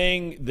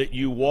anything that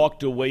you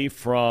walked away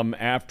from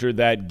after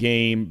that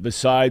game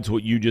besides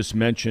what you just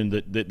mentioned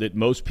that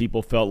most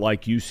people felt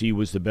like UC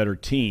was the better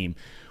team?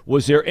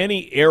 Was there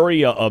any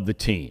area of the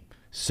team,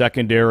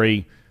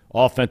 secondary,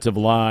 offensive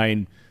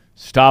line,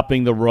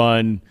 stopping the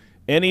run,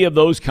 any of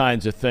those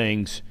kinds of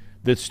things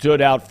that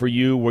stood out for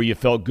you where you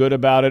felt good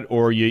about it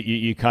or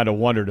you kind of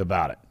wondered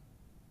about it?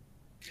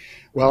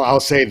 Well, I'll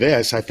say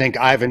this. I think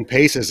Ivan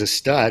Pace is a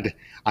stud.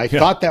 I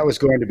thought that was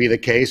going to be the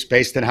case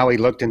based on how he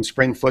looked in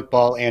spring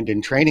football and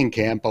in training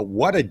camp, but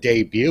what a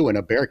debut in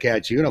a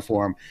Bearcats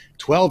uniform.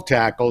 12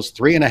 tackles,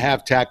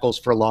 3.5 tackles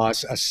for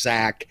loss, a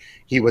sack.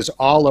 He was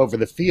all over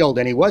the field,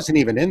 and he wasn't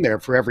even in there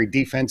for every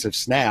defensive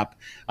snap.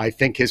 I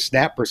think his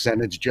snap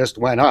percentage just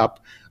went up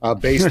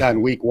based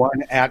on week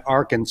 1 at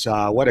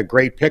Arkansas. What a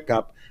great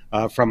pickup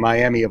from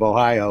Miami of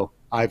Ohio.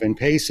 Ivan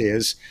Pace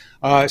is.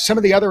 Some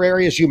of the other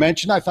areas you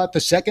mentioned, I thought the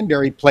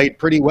secondary played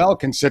pretty well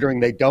considering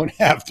they don't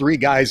have 3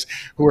 guys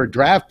who are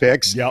draft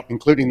picks,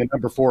 including the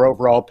number 4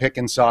 overall pick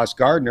in Sauce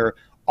Gardner.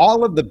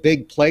 All of the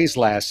big plays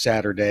last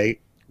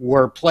Saturday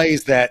were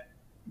plays that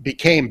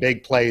became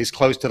big plays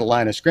close to the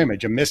line of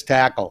scrimmage, a missed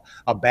tackle,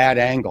 a bad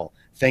angle,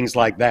 things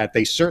like that.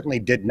 They certainly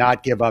did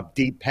not give up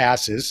deep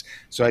passes,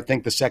 so I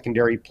think the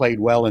secondary played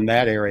well in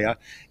that area.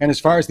 And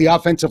as far as the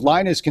offensive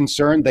line is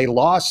concerned, they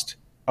lost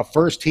a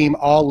first-team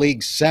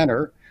all-league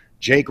center,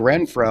 Jake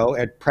Renfro,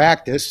 at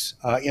practice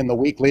in the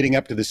week leading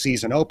up to the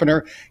season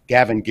opener.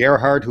 Gavin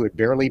Gerhardt, who had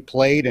barely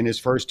played in his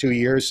first 2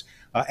 years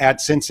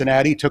at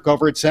Cincinnati, took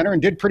over at center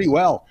and did pretty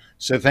well.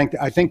 So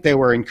I think they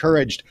were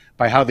encouraged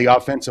by how the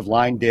offensive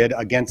line did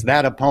against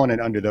that opponent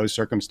under those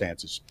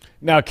circumstances.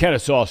 Now,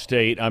 Kennesaw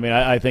State, I mean,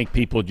 I think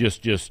people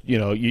just you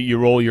know, you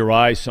roll your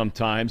eyes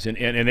sometimes, and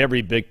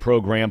every big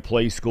program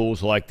plays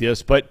schools like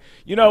this. But,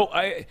 you know,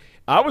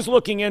 I was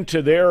looking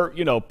into their,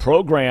 you know,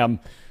 program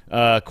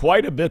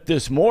quite a bit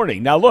this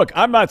morning. Now, look,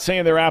 I'm not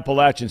saying they're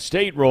Appalachian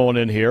State rolling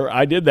in here.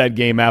 I did that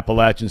game,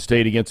 Appalachian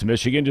State against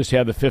Michigan, just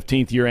had the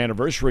 15th year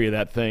anniversary of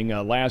that thing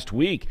last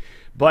week.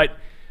 But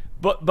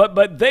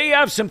they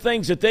have some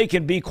things that they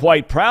can be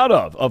quite proud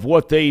of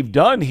what they've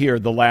done here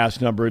the last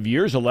number of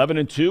years.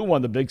 11-2,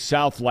 won the Big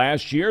South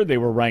last year. They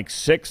were ranked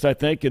 6th, I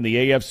think, in the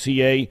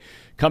AFCA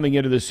coming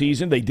into the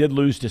season. They did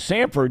lose to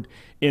Samford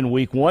in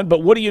week 1.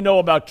 But what do you know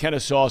about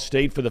Kennesaw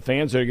State for the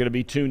fans that are going to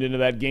be tuned into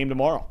that game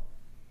tomorrow?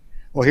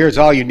 Well, here's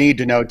all you need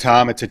to know,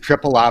 Tom. It's a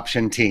triple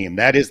option team.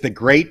 That is the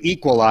great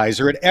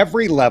equalizer at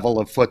every level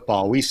of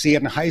football. We see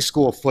it in high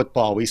school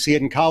football. We see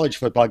it in college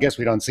football. I guess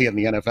we don't see it in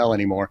the NFL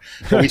anymore,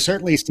 but we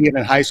certainly see it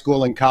in high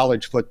school and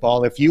college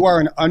football. If you are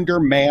an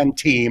undermanned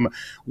team,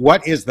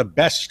 what is the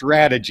best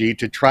strategy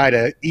to try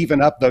to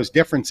even up those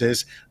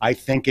differences? I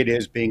think it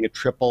is being a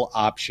triple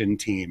option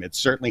team. It's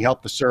certainly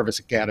helped the service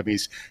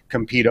academies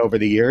compete over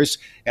the years,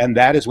 and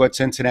that is what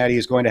Cincinnati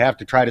is going to have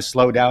to try to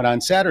slow down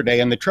on Saturday.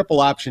 And the triple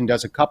option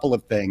does a couple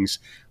of things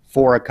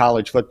for a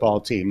college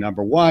football team.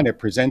 Number one, it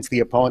presents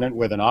the opponent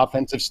with an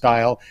offensive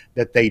style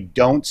that they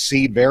don't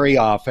see very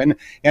often.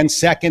 And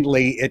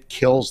secondly, it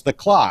kills the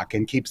clock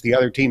and keeps the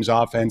other team's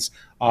offense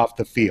off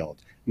the field.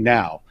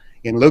 Now,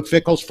 in Luke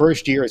Fickell's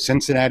first year as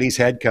Cincinnati's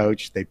head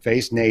coach, they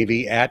faced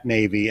Navy at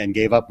Navy and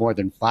gave up more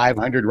than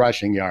 500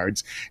 rushing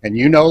yards. And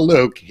you know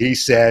Luke, he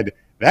said,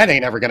 that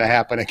ain't ever going to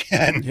happen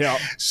again. Yeah.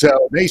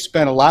 So they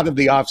spent a lot of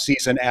the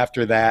offseason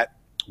after that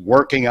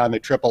working on the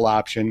triple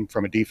option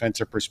from a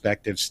defensive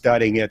perspective,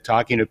 studying it,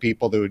 talking to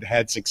people who had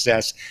had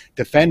success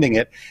defending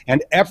it.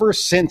 And ever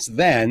since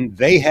then,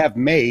 they have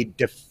made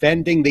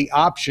defending the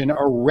option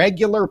a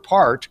regular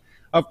part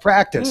of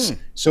practice.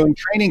 So in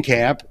training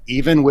camp,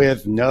 even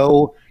with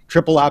no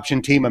triple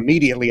option team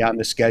immediately on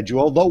the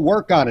schedule, they'll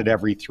work on it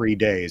every 3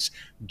 days,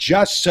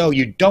 just so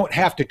you don't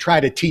have to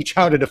try to teach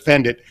how to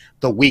defend it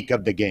the week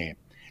of the game.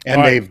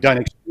 And they've done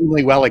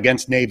extremely well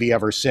against Navy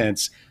ever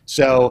since.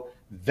 So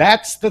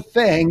that's the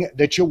thing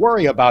that you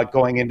worry about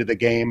going into the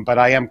game, but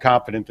I am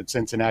confident that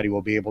Cincinnati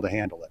will be able to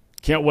handle it.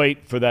 Can't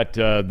wait for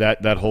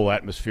that whole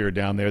atmosphere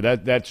down there.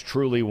 That's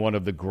truly one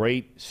of the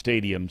great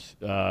stadiums.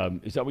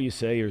 Is that what you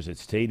say, or is it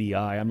Stadia?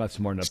 I'm not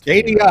smart enough.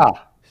 Stadia.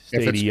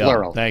 If it's Stadium.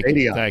 plural. Thank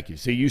Stadium. you. Thank you.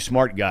 See, you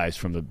smart guys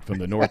from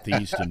the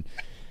Northeast and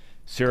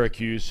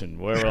Syracuse and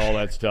wherever all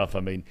that stuff. I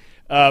mean,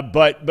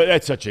 but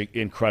that's such an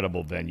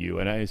incredible venue,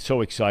 and I'm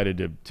so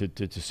excited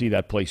to see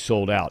that place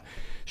sold out.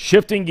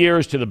 Shifting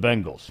gears to the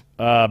Bengals.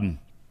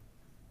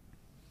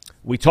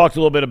 We talked a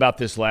little bit about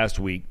this last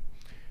week.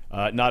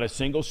 Not a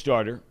single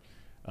starter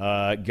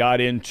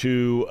got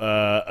into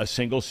a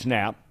single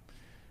snap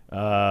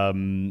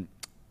during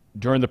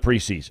the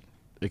preseason,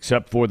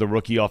 except for the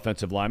rookie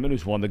offensive lineman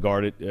who's won the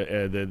guard,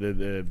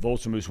 the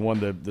Volsom who's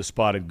won the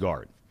spotted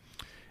guard.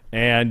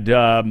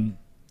 And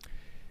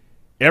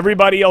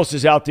everybody else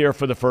is out there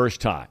for the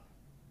first time.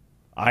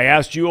 I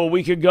asked you a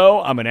week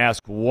ago. I'm going to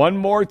ask one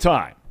more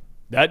time.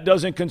 That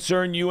doesn't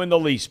concern you in the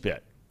least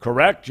bit,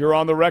 correct? You're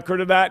on the record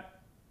of that?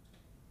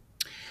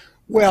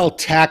 Well,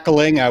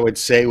 tackling, I would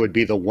say, would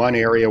be the one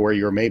area where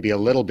you're maybe a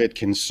little bit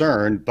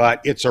concerned,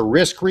 but it's a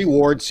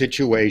risk-reward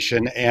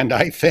situation, and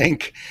I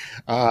think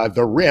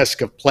the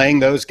risk of playing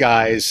those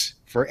guys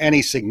for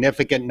any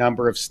significant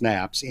number of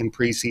snaps in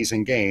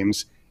preseason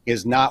games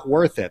is not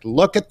worth it.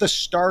 Look at the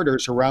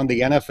starters around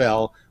the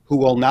NFL who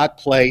will not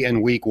play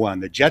in week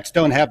one. The Jets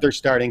don't have their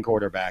starting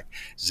quarterback,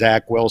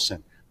 Zach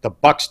Wilson. The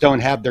Bucs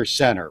don't have their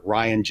center,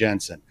 Ryan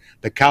Jensen.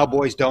 The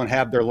Cowboys don't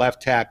have their left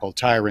tackle,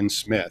 Tyron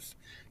Smith.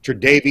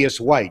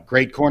 Tre'Davious White,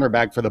 great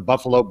cornerback for the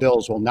Buffalo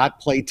Bills, will not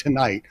play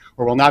tonight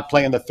or will not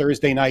play in the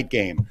Thursday night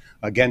game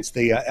against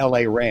the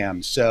LA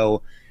Rams.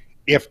 So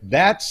if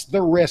that's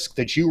the risk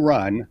that you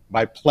run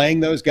by playing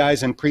those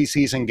guys in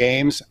preseason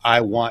games, I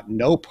want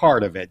no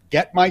part of it.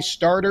 Get my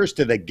starters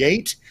to the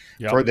gate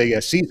for the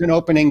season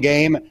opening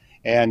game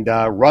and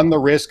run the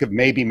risk of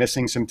maybe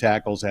missing some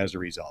tackles as a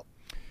result.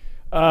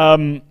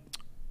 I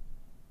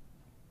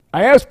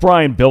asked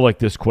Brian Billick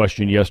this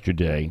question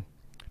yesterday,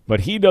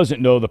 but he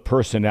doesn't know the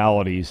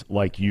personalities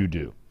like you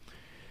do.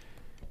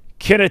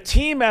 Can a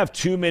team have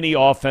too many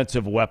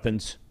offensive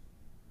weapons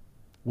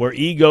where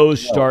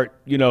egos start,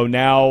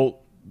 now,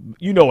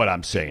 you know what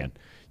I'm saying.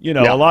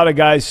 A lot of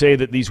guys say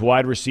that these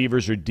wide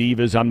receivers are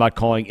divas. I'm not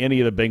calling any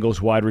of the Bengals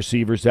wide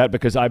receivers that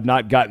because I've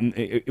not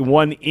gotten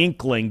one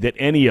inkling that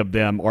any of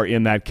them are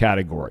in that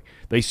category.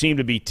 They seem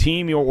to be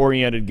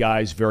team-oriented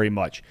guys very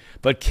much.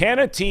 But can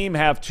a team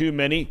have too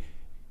many?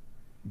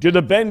 Do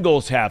the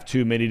Bengals have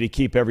too many to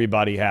keep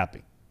everybody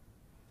happy?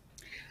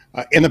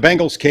 In the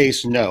Bengals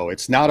case, no,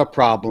 it's not a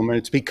problem, and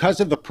it's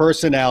because of the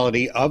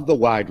personality of the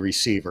wide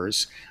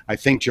receivers. I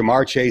think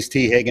Jamar Chase,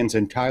 T. Higgins,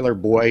 and Tyler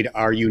Boyd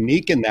are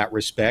unique in that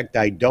respect.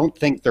 I don't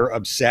think they're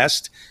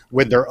obsessed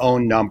with their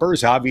own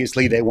numbers.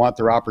 Obviously, they want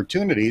their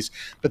opportunities.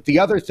 But the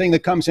other thing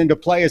that comes into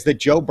play is that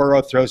Joe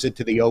Burrow throws it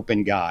to the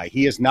open guy.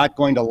 He is not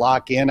going to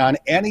lock in on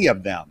any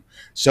of them.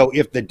 So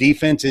if the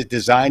defense is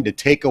designed to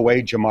take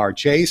away Jamar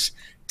Chase,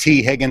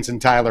 T. Higgins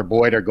and Tyler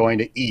Boyd are going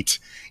to eat.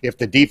 If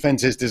the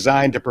defense is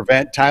designed to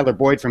prevent Tyler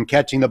Boyd from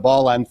catching the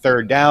ball on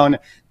third down,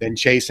 then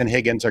Chase and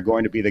Higgins are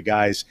going to be the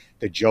guys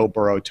that Joe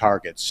Burrow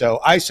targets.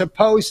 So I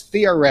suppose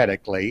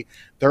theoretically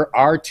there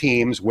are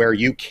teams where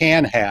you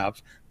can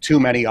have too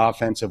many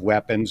offensive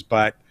weapons,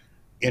 but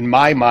in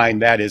my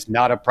mind, that is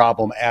not a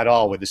problem at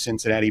all with the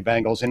Cincinnati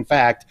Bengals. In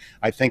fact,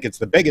 I think it's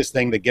the biggest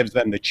thing that gives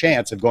them the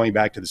chance of going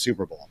back to the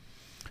Super Bowl.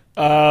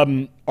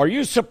 Are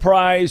you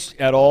surprised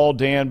at all,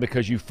 Dan,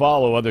 because you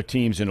follow other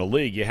teams in the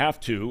league? You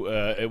have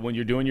to when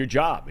you're doing your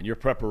job, and your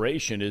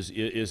preparation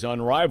is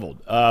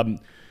unrivaled.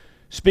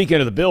 Speaking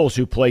of the Bills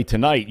who play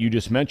tonight, you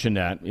just mentioned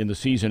that in the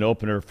season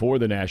opener for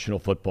the National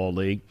Football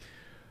League.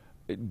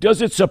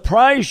 Does it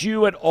surprise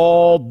you at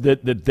all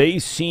that they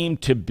seem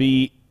to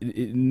be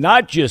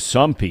not just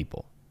some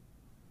people,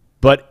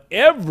 but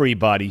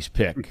everybody's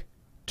pick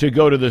to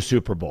go to the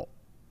Super Bowl?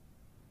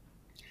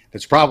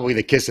 It's probably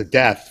the kiss of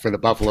death for the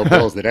Buffalo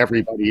Bills that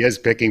everybody is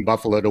picking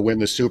Buffalo to win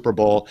the Super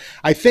Bowl.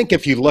 I think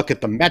if you look at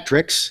the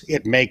metrics,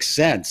 it makes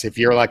sense. If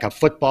you're like a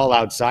Football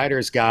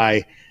Outsiders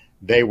guy,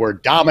 they were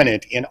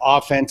dominant in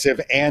offensive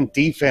and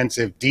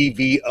defensive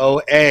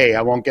DVOA.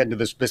 I won't get into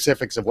the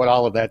specifics of what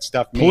all of that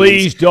stuff means.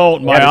 Please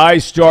don't. My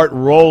eyes start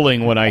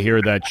rolling when I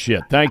hear that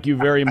shit. Thank you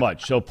very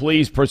much. So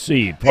please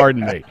proceed.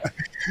 Pardon me.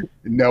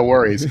 No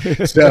worries.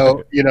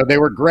 So, they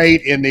were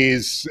great in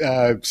these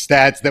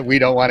stats that we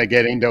don't want to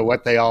get into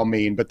what they all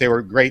mean, but they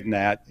were great in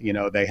that.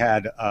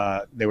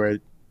 They were a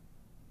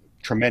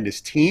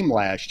tremendous team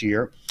last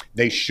year.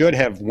 They should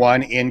have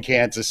won in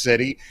Kansas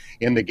City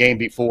in the game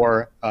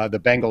before the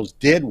Bengals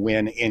did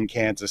win in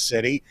Kansas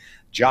City.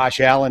 Josh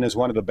Allen is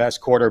one of the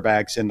best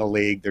quarterbacks in the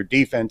league. Their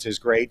defense is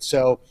great.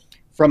 So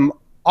from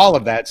all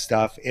of that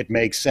stuff, it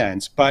makes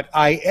sense. But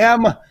I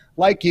am,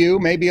 like you,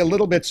 maybe a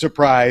little bit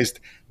surprised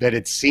that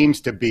it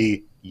seems to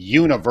be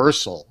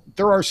universal.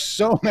 There are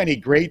so many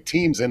great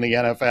teams in the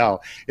NFL.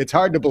 It's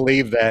hard to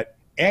believe that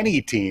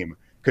any team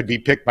could be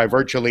picked by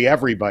virtually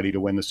everybody to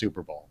win the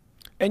Super Bowl.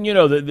 And,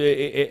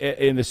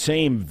 in the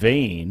same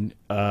vein,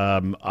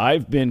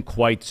 I've been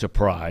quite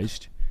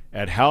surprised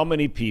at how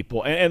many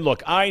people – and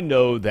look, I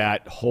know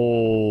that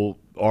whole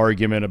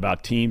argument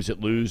about teams that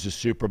lose the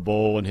Super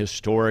Bowl and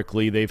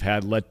historically they've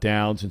had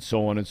letdowns and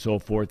so on and so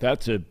forth.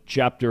 That's a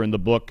chapter in the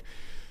book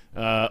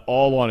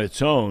all on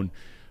its own.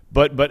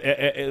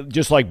 But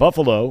just like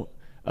Buffalo,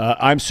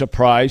 I'm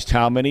surprised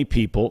how many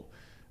people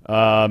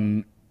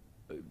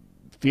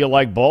feel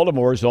like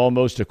Baltimore is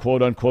almost a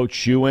quote-unquote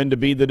shoe-in to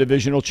be the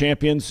divisional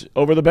champions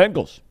over the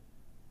Bengals.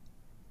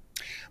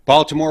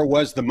 Baltimore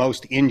was the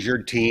most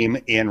injured team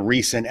in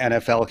recent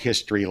NFL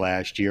history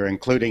last year,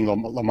 including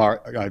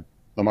Lamar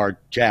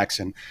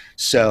Jackson.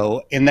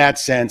 So in that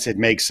sense, it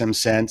makes some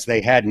sense. They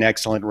had an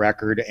excellent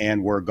record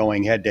and were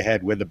going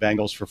head-to-head with the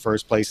Bengals for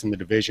first place in the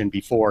division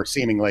before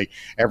seemingly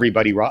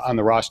everybody on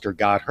the roster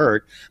got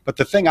hurt. But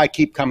the thing I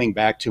keep coming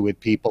back to with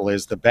people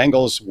is the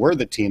Bengals were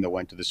the team that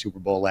went to the Super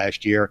Bowl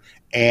last year,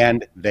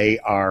 and they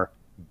are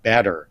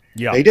better.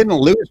 Yeah. They didn't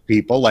lose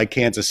people like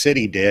Kansas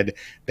City did.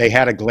 They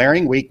had a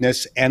glaring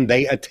weakness, and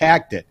they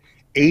attacked it.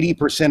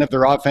 80% of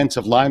their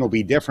offensive line will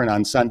be different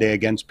on Sunday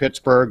against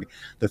Pittsburgh.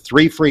 The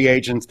 3 free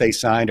agents they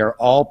signed are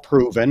all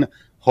proven.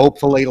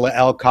 Hopefully,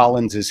 La'el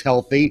Collins is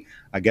healthy.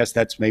 I guess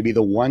that's maybe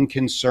the one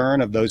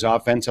concern of those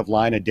offensive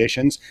line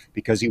additions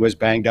because he was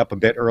banged up a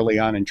bit early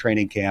on in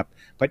training camp.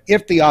 But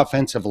if the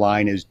offensive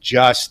line is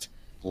just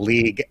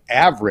league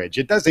average,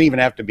 it doesn't even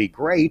have to be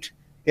great.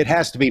 It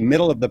has to be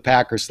middle of the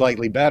pack or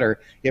slightly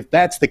better. If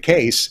that's the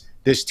case,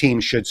 this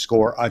team should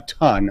score a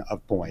ton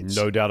of points.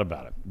 No doubt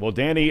about it. Well,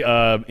 Danny,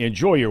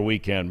 enjoy your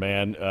weekend,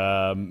 man.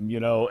 I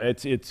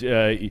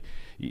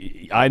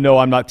know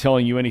I'm not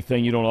telling you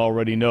anything you don't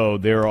already know.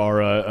 There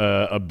are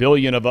a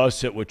billion of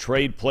us that would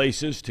trade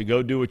places to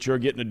go do what you're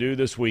getting to do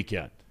this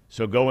weekend.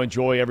 So go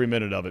enjoy every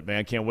minute of it,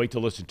 man. Can't wait to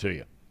listen to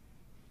you.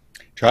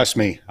 Trust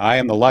me, I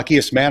am the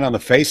luckiest man on the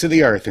face of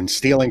the earth, and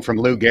stealing from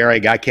Lou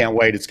Gehrig, I can't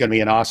wait. It's going to be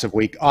an awesome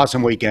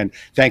weekend.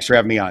 Thanks for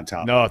having me on,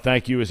 Tom. No,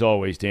 thank you as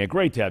always, Dan.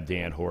 Great to have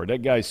Dan Hoard.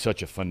 That guy's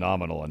such a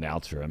phenomenal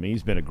announcer. I mean,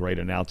 he's been a great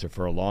announcer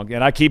for a long time.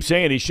 And I keep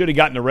saying he should have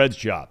gotten the Reds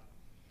job.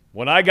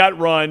 When I got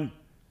run,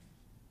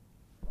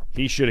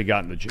 he should have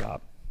gotten the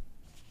job.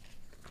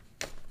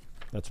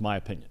 That's my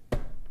opinion.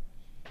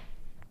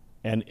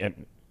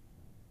 And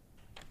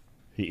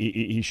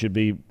he should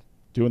be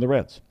doing the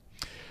Reds.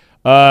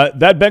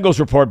 That Bengals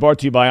report brought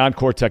to you by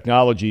Encore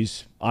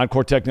Technologies.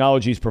 Encore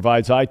Technologies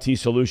provides IT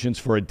solutions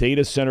for a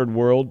data-centered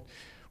world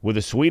with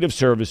a suite of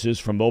services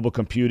from mobile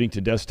computing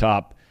to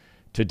desktop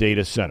to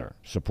data center,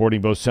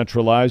 supporting both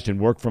centralized and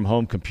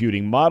work-from-home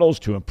computing models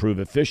to improve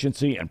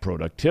efficiency and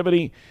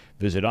productivity.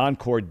 Visit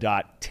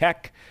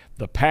encore.tech.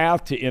 The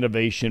path to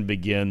innovation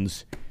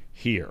begins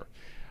here.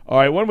 All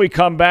right, when we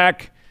come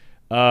back,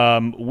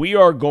 we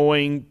are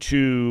going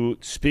to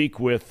speak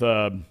with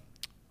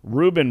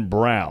Ruben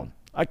Brown.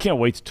 I can't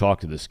wait to talk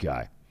to this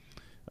guy.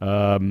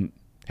 Have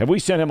we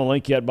sent him a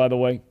link yet, by the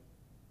way?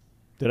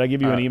 Did I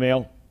give you an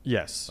email?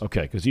 Yes.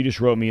 Okay, because he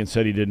just wrote me and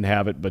said he didn't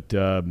have it, but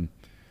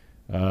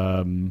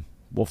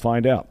we'll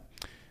find out.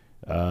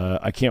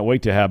 I can't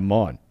wait to have him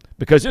on.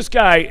 Because this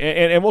guy,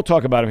 and we'll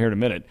talk about him here in a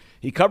minute,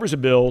 he covers the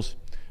Bills,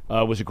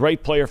 was a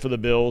great player for the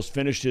Bills,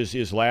 finished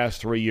his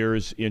last 3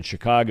 years in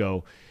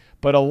Chicago.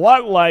 But a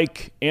lot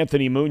like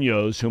Anthony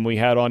Munoz, whom we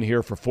had on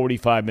here for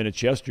 45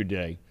 minutes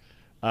yesterday,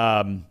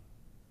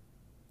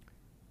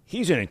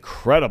 he's an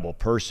incredible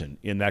person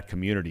in that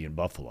community in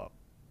Buffalo.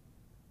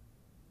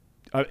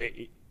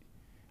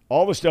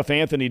 All the stuff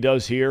Anthony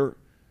does here,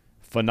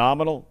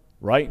 phenomenal,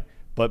 right?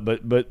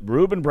 But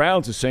Ruben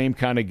Brown's the same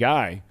kind of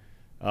guy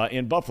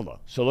in Buffalo.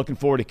 So looking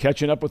forward to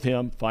catching up with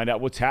him, find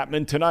out what's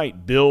happening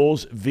tonight.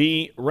 Bills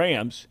v.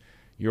 Rams.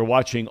 You're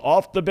watching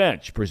Off the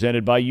Bench,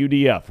 presented by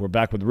UDF. We're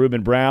back with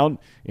Ruben Brown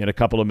in a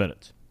couple of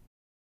minutes.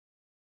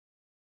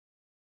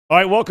 All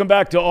right, welcome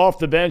back to Off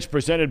the Bench,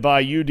 presented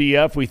by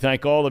UDF. We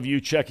thank all of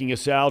you checking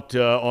us out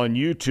on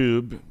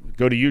YouTube.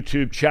 Go to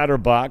YouTube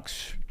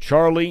Chatterbox.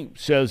 Charlie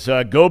says,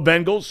 go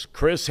Bengals.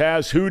 Chris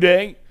has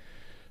WhoDey.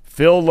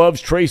 Phil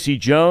loves Tracy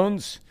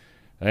Jones.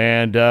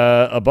 And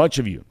a bunch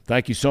of you.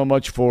 Thank you so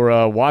much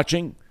for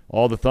watching.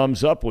 All the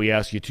thumbs up. We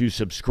ask you to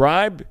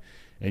subscribe.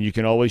 And you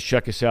can always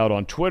check us out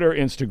on Twitter,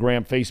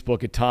 Instagram,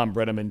 Facebook at Tom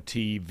Brenneman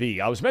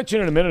TV. I was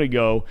mentioning a minute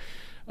ago,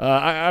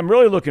 I'm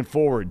really looking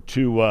forward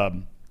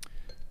to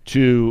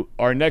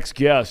our next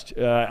guest.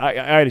 I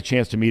had a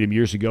chance to meet him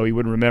years ago. He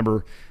wouldn't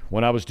remember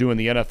when I was doing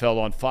the NFL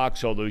on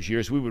Fox all those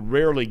years. We would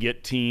rarely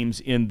get teams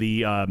in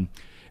the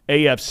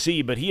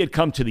AFC, but he had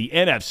come to the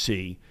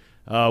NFC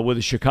with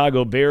the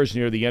Chicago Bears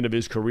near the end of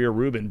his career,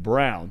 Ruben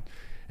Brown.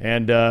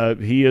 And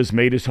he has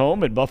made his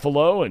home at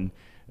Buffalo and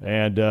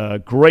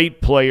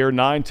great player,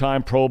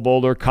 9-time Pro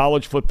Bowler,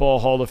 College Football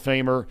Hall of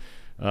Famer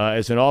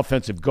as an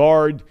offensive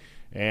guard.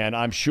 And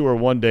I'm sure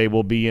one day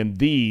will be in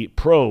the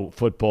Pro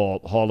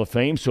Football Hall of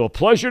Fame. So a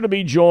pleasure to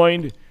be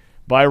joined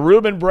by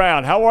Ruben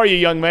Brown. How are you,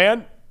 young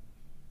man?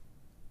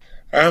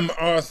 I'm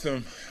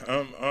awesome.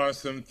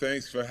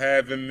 Thanks for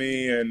having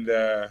me. And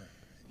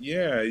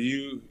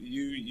you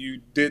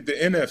did the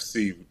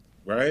NFC,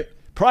 right?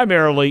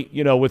 Primarily,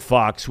 with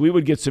Fox, we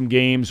would get some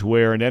games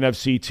where an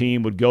NFC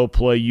team would go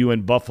play you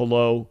in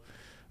Buffalo.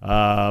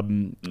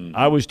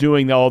 I was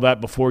doing all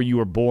that before you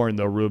were born,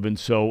 though, Ruben,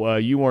 so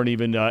you weren't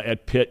even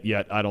at Pitt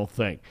yet, I don't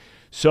think.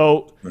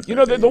 So,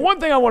 the one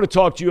thing I want to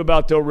talk to you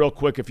about, though, real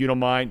quick, if you don't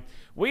mind,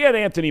 We had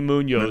Anthony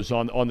Munoz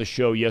on the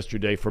show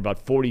yesterday for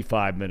about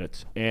 45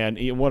 minutes, and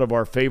one of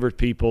our favorite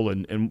people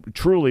and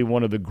truly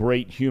one of the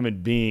great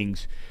human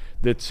beings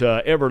that's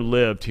ever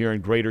lived here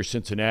in greater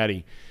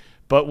Cincinnati.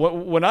 But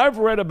when I've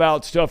read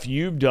about stuff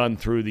you've done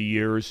through the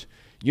years,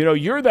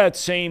 you're that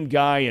same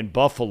guy in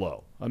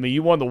Buffalo. I mean,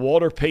 you won the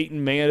Walter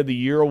Payton Man of the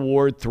Year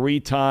Award 3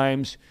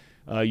 times.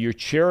 Your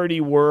charity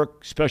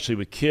work, especially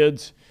with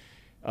kids,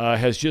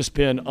 has just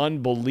been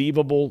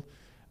unbelievable.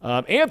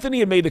 Anthony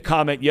had made the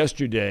comment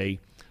yesterday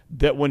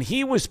that when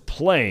he was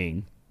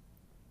playing,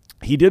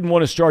 he didn't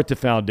want to start the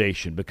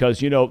foundation because,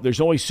 there's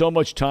only so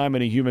much time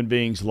in a human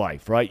being's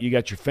life, right? You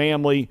got your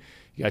family,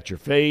 you got your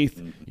faith,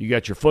 you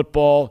got your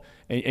football,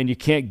 and you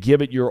can't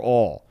give it your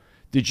all.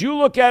 Did you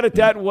look at it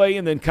that way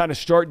and then kind of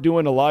start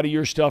doing a lot of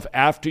your stuff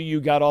after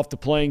you got off the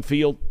playing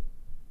field?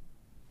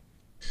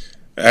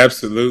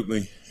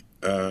 Absolutely.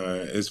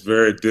 It's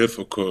very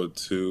difficult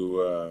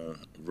to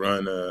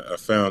run a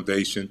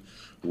foundation.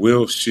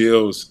 Will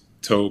Shields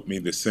told me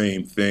the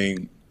same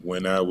thing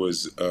when I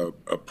was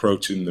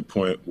approaching the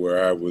point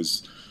where I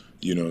was,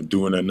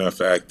 doing enough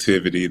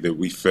activity that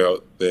we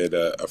felt that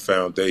a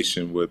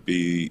foundation would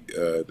be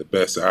the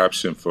best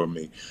option for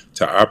me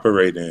to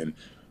operate in.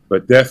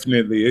 But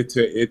definitely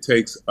it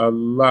takes a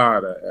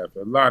lot of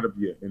effort, a lot of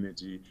your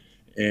energy.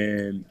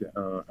 And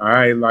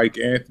I, like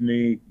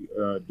Anthony,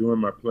 during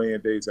my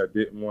playing days, I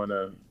didn't want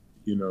to,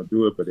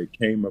 do it, but it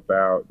came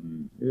about.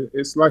 And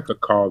it's like a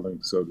calling,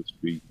 so to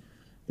speak.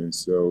 And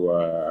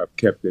so I've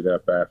kept it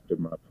up after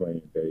my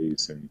playing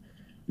days, and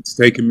it's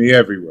taken me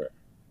everywhere.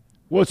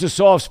 What's a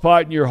soft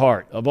spot in your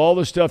heart? Of all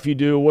the stuff you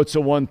do, what's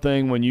the one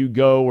thing when you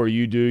go or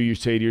you do, you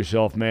say to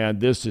yourself, man,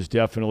 this is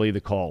definitely the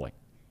calling?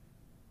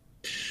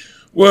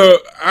 Well,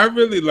 I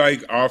really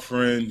like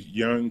offering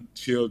young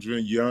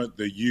children,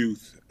 the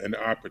youth, an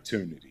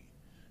opportunity.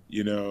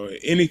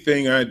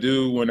 Anything I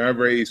do when I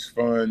raise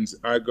funds,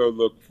 I go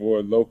look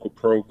for local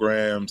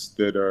programs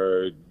that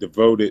are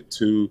devoted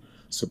to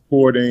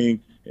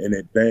supporting and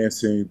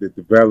advancing the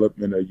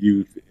development of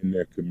youth in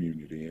their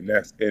community, and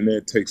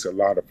it takes a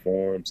lot of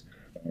forms.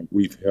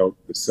 We've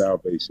helped the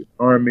Salvation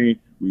Army.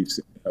 We've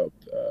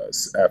helped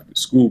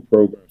after-school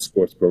programs,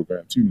 sports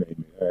programs, you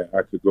name it.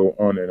 I could go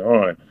on and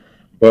on.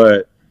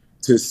 But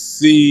to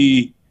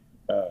see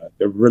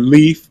the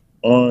relief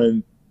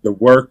on the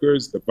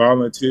workers, the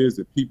volunteers,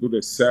 the people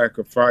that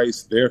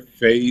sacrifice their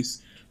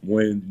face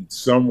when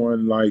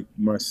someone like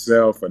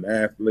myself, an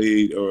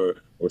athlete or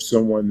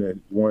someone that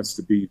wants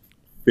to be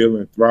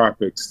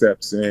philanthropic,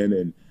 steps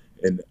in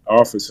and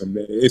offers them,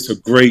 it's a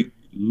great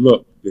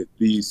look that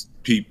these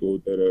people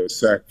that are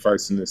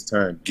sacrificing this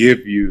time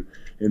give you.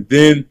 And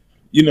then,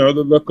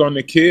 the look on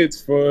the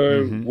kids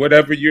for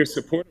whatever you're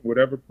supporting,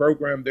 whatever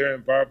program they're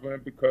involved in,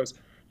 because,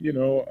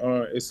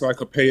 it's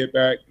like a pay it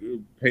back,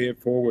 pay it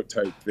forward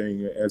type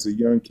thing. As a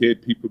young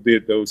kid, people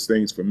did those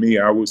things for me.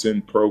 I was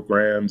in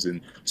programs and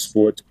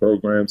sports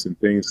programs and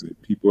things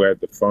that people had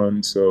to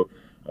fund. So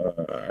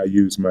I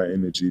use my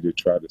energy to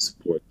try to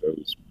support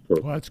those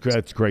programs. Well,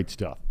 that's great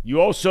stuff.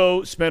 You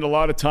also spend a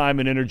lot of time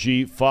and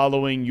energy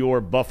following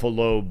your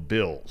Buffalo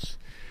Bills.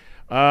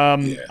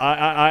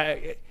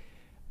 I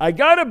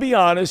got to be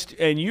honest,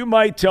 and you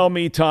might tell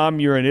me, Tom,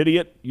 you're an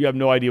idiot. You have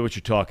no idea what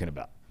you're talking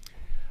about.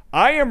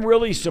 I am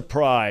really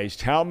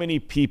surprised how many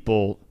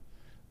people,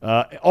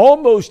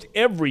 almost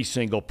every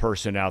single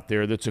person out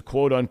there that's a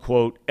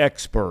quote-unquote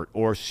expert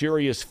or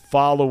serious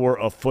follower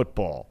of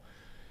football,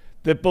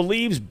 that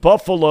believes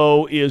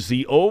Buffalo is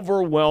the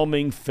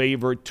overwhelming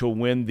favorite to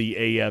win the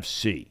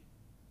AFC.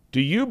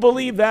 Do you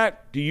believe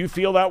that? Do you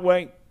feel that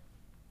way?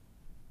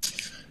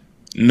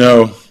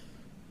 No.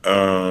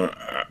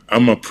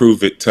 I'm a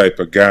prove-it type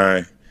of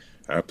guy.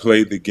 I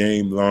played the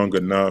game long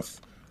enough.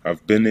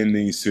 I've been in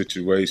these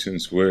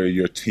situations where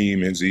your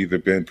team has either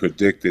been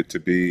predicted to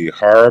be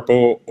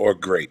horrible or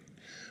great.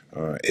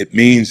 It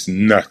means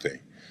nothing.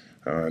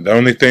 The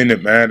only thing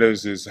that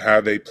matters is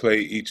how they play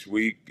each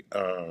week,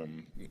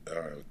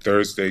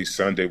 Thursday,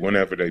 Sunday,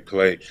 whenever they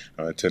play.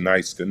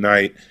 Tonight's the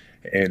night.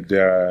 And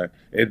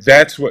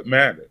that's what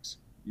matters.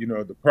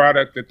 The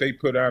product that they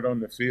put out on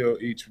the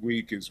field each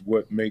week is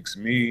what makes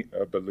me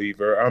a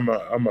believer. I'm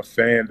a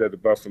fan of the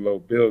Buffalo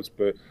Bills,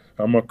 but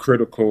I'm a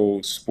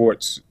critical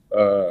sports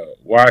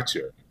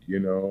watcher.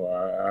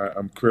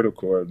 I'm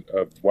critical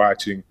of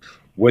watching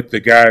what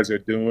the guys are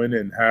doing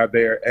and how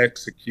they're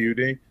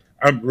executing.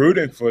 I'm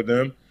rooting for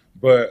them,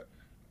 but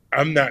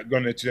I'm not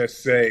going to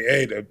just say,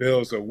 hey, the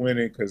Bills are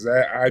winning because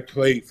I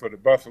played for the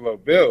Buffalo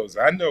Bills.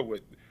 I know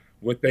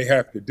what they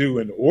have to do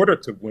in order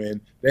to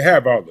win. They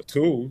have all the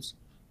tools,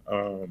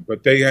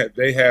 but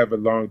they have a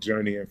long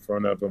journey in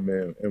front of them,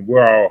 and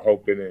we're all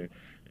hoping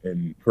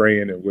and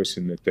praying and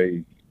wishing that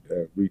they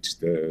reach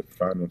the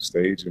final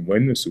stage and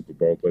win the Super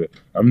Bowl. But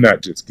I'm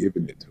not just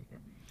giving it to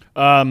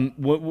them.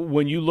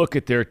 When you look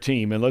at their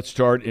team, and let's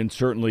start, and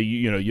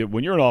certainly,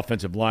 when you're an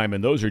offensive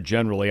lineman, those are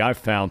generally, I've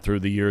found through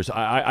the years,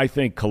 I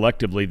think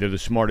collectively they're the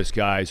smartest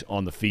guys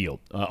on the field,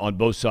 on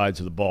both sides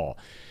of the ball.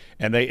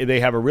 And they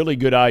have a really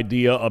good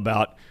idea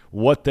about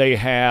what they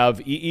have.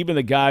 Even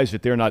the guys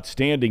that they're not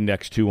standing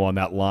next to on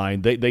that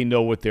line, they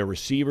know what their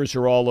receivers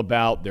are all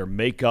about, their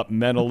makeup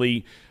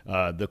mentally,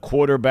 the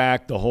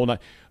quarterback, the whole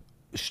night.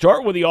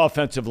 Start with the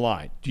offensive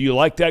line. Do you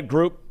like that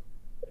group?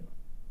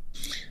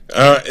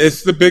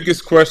 It's the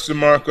biggest question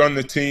mark on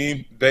the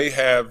team. They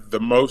have the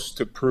most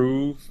to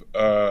prove.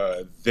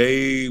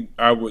 They,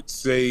 I would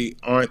say,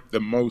 aren't the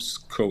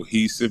most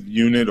cohesive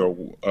unit or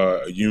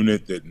a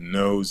unit that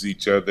knows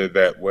each other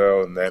that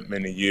well in that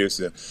many years.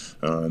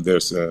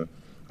 There's a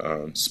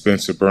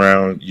Spencer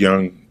Brown,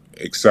 young,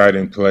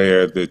 exciting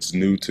player that's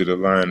new to the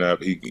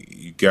lineup.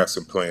 He got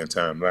some playing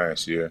time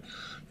last year.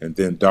 And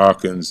then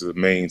Dawkins, the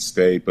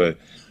mainstay. But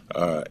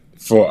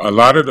for a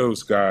lot of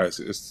those guys,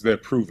 it's their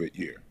prove-it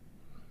year.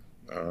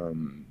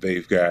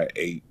 They've got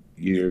 8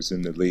 years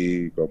in the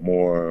league or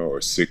more,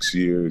 or 6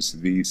 years.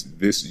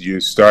 This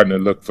year starting to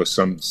look for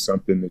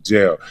something to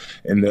gel,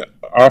 and the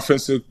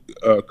offensive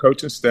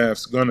coaching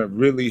staff's going to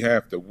really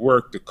have to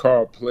work to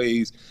call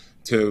plays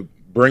to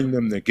bring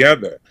them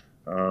together.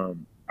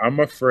 I'm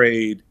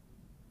afraid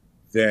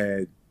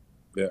that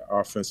the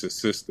offensive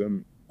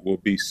system will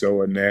be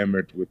so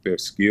enamored with their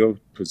skill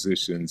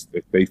positions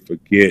that they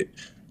forget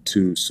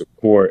to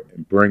support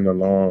and bring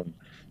along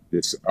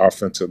this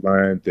offensive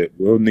line that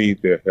will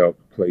need their help,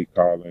 play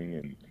calling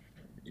and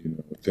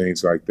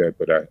things like that.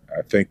 But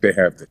I think they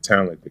have the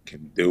talent that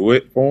can do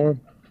it for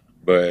them,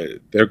 but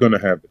they're going to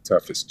have the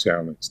toughest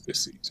challenge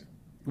this season.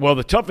 Well,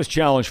 the toughest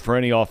challenge for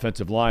any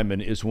offensive lineman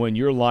is when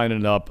you're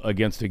lining up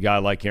against a guy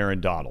like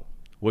Aaron Donald,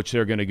 which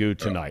they're going to do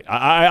tonight.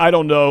 I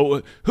don't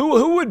know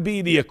who would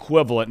be the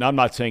equivalent, and I'm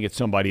not saying it's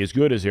somebody as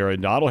good as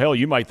Aaron Donald. Hell,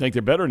 you might think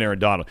they're better than Aaron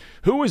Donald.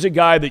 Who was a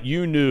guy that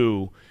you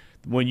knew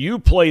when you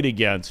played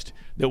against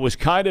that was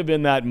kind of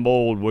in that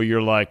mold where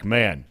you're like,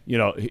 man,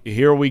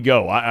 here we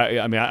go.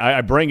 I mean,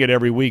 I bring it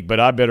every week, but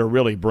I better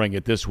really bring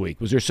it this week.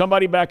 Was there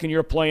somebody back in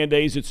your playing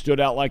days that stood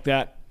out like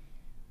that?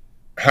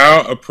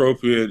 How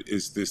appropriate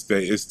is this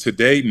day? Is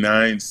today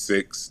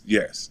 9-6?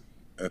 Yes,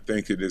 I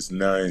think it is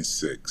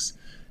 9-6.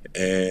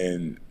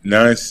 And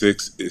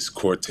 9-6 is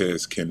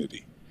Cortez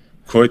Kennedy.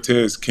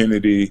 Cortez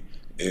Kennedy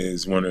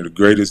is one of the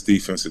greatest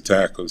defensive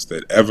tackles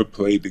that ever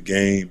played the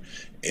game.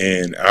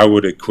 And I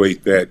would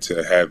equate that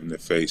to having to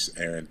face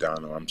Aaron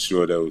Donald. I'm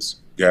sure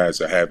those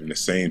guys are having the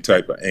same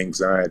type of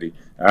anxiety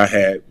I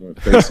had when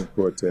facing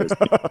Cortez.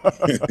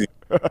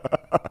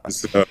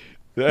 So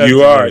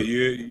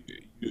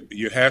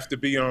you have to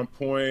be on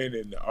point,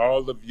 and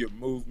all of your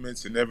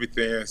movements and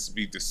everything has to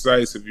be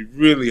decisive. You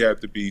really have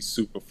to be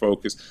super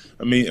focused.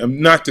 I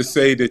mean, not to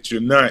say that you're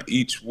not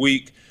each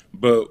week,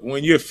 but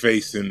when you're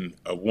facing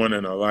a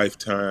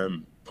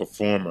one-in-a-lifetime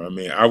performer, I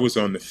mean, I was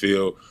on the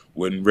field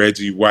when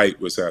Reggie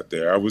White was out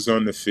there. I was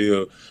on the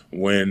field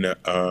when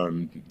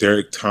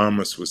Derek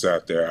Thomas was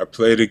out there. I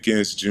played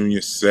against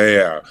Junior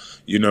Seau.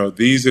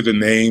 These are the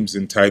names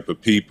and type of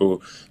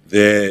people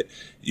that,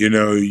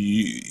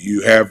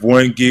 you have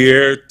one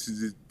gear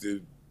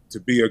to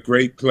be a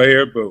great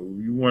player, but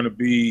you want to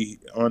be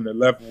on the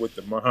level with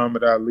the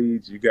Muhammad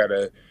Ali's. You got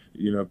to,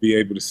 be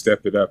able to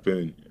step it up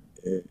and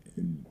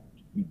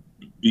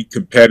be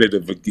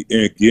competitive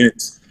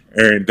against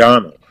Aaron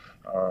Donald.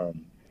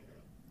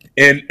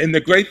 And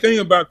the great thing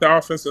about the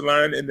offensive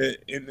line in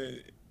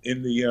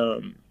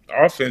the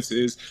offense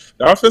is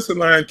the offensive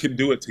line can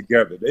do it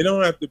together. They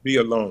don't have to be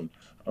alone.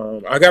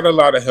 I got a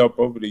lot of help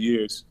over the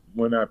years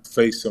when I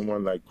faced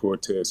someone like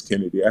Cortez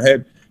Kennedy. I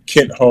had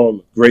Kent Hall,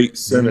 a great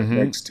center,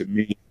 next to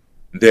me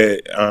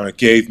that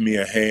gave me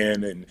a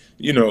hand. And,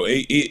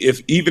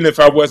 even if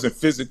I wasn't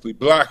physically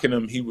blocking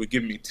him, he would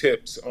give me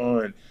tips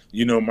on,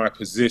 my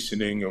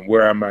positioning and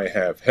where I might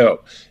have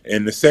help.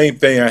 And the same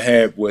thing I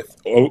had with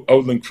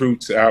Olin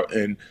Kreutz out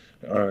in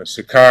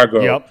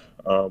Chicago. Yep.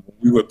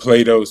 We would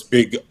play those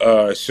big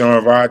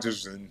Sean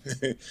Rogers and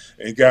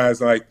and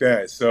guys like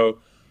that. So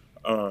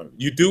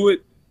you do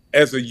it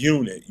as a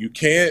unit. You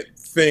can't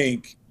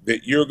think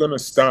that you're going to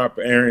stop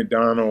Aaron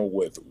Donald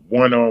with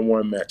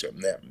one-on-one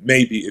matchup. Now,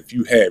 maybe if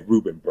you had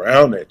Ruben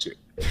Brown at you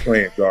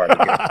playing guard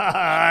again.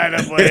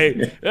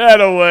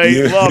 That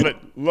away.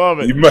 Love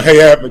it. You might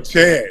have a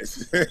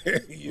chance.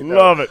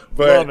 Love it.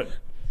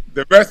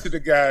 The rest of the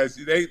guys,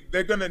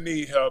 they're going to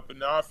need help,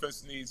 and the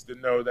offense needs to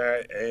know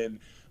that. And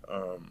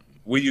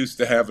we used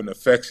to have an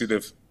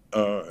affectionate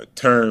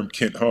term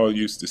Kent Hall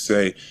used to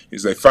say.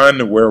 He's like, find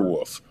the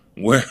werewolf.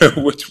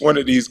 Which one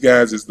of these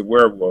guys is the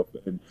werewolf?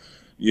 And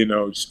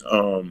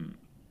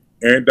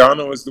Aaron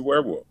Donald is the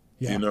werewolf.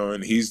 Yeah.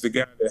 And he's the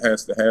guy that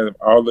has to have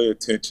all the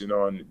attention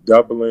on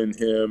doubling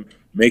him,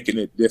 making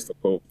it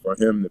difficult for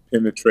him to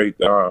penetrate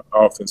the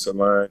offensive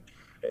line.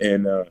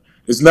 And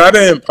it's not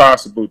an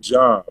impossible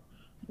job,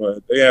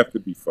 but they have to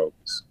be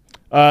focused.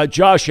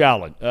 Josh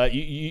Allen,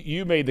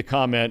 you made the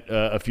comment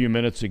a few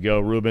minutes ago,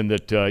 Ruben,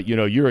 that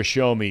you're a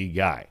show-me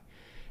guy.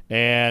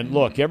 And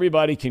look,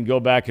 everybody can go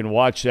back and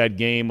watch that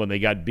game when they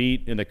got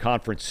beat in the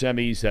conference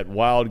semis, that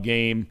wild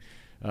game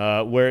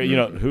where,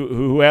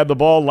 who had the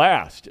ball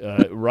last,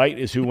 right,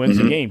 is who wins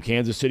the game.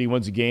 Kansas City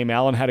wins the game.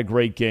 Allen had a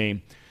great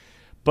game.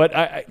 But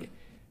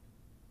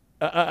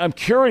I'm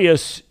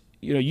curious,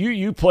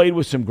 you played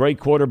with some great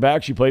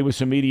quarterbacks. You played with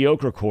some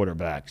mediocre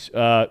quarterbacks.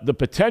 The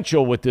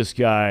potential with this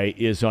guy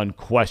is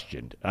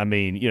unquestioned. I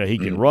mean, he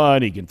can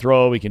run, he can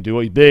throw, he can do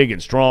it. He's big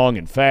and strong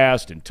and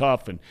fast and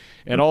tough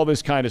and all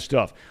this kind of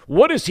stuff.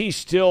 What does he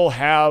still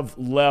have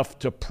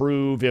left to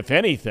prove, if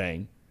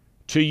anything,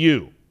 to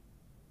you?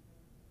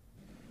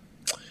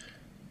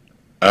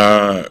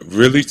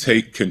 Really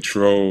take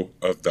control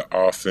of the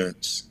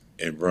offense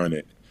and run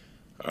it.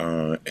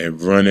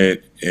 And run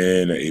it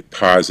in a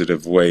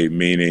positive way,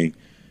 meaning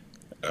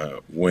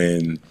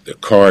when the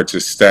cards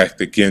are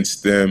stacked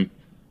against them,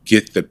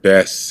 get the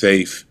best,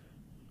 safe,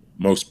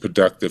 most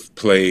productive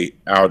play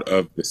out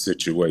of the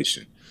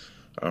situation.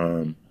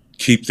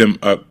 Keep them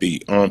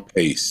upbeat, on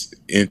pace,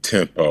 in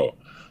tempo.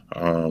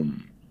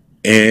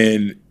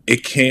 And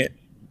it can't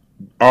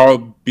all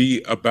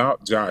be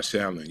about Josh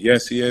Allen.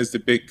 Yes, he has the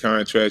big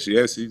contract.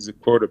 Yes, he's a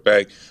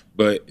quarterback,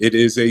 but it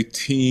is a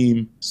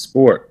team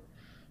sport.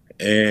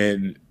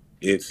 And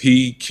if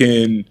he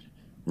can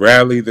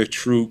rally the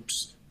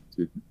troops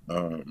to,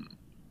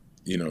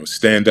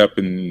 stand up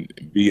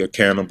and be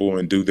accountable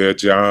and do their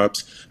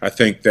jobs, I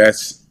think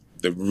that's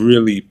the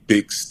really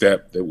big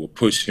step that will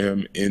push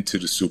him into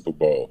the Super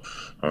Bowl.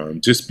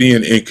 Just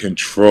being in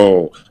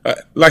control.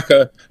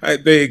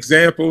 The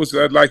examples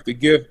I'd like to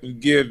give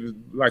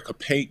like a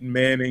Peyton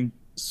Manning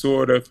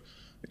sort of,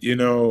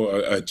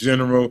 a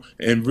general.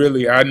 And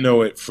really, I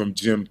know it from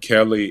Jim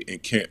Kelly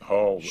and Kent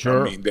Hall.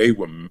 Sure. I mean, they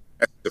were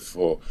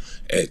masterful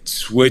at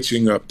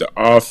switching up the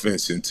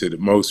offense into the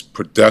most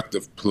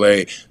productive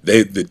play.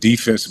 The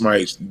defense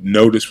might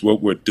notice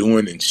what we're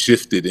doing and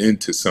shift it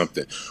into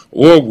something,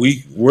 or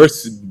we're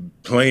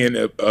playing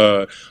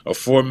a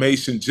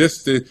formation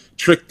just to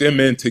trick them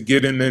into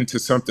getting into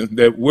something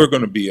that we're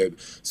going to be able.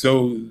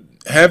 So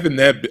having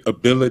that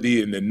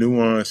ability and the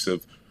nuance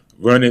of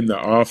running the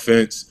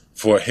offense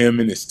for him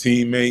and his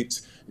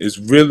teammates is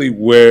really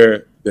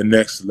where the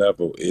next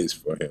level is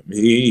for him.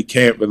 He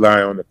can't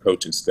rely on the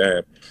coaching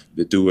staff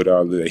to do it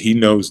all. He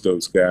knows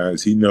those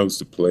guys. He knows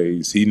the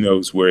plays. He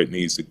knows where it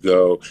needs to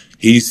go.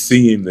 He's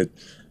seeing the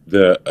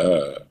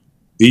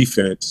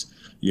defense.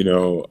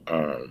 The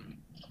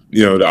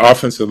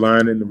offensive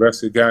line and the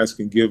rest of the guys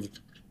can give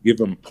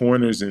him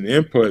pointers and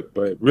input,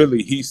 but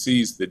really he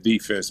sees the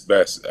defense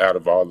best out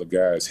of all the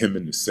guys. Him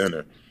in the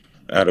center,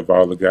 out of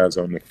all the guys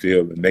on the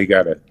field, and they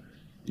gotta,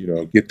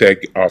 get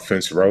that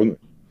offense rolling.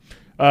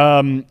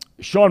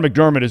 Sean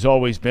McDermott has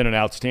always been an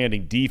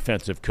outstanding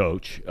defensive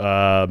coach,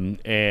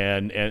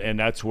 and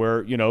that's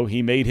where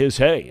he made his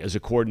hay as a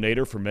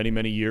coordinator for many,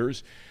 many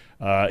years.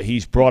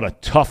 He's brought a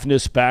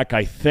toughness back,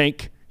 I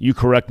think. You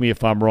correct me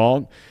if I'm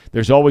wrong.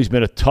 There's always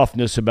been a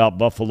toughness about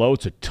Buffalo.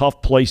 It's a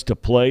tough place to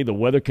play. The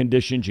weather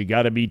conditions, you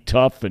got to be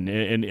tough,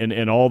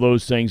 and all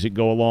those things that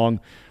go along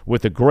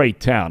with a great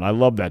town. I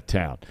love that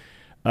town.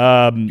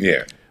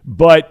 Yeah.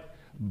 But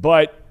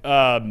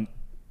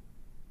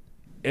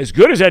as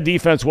good as that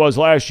defense was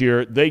last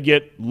year, they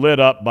get lit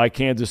up by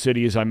Kansas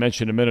City, as I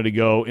mentioned a minute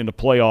ago, in the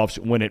playoffs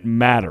when it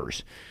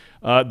matters.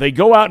 They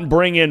go out and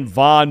bring in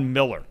Von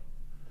Miller.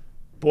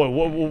 Boy,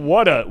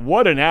 what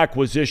an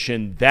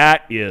acquisition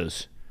that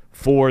is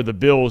for the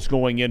Bills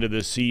going into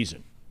this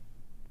season.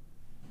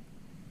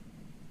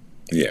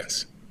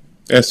 Yes,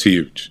 that's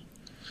huge.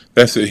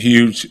 That's a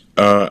huge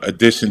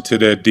addition to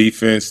their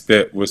defense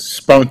that was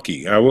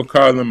spunky. I will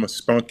call them a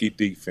spunky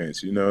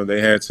defense. They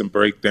had some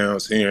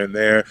breakdowns here and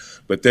there,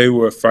 but they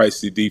were a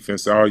feisty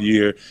defense all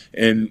year.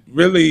 And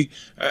really,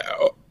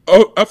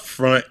 up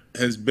front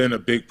has been a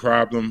big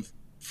problem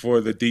for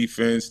the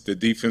defense, the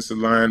defensive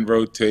line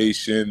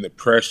rotation, the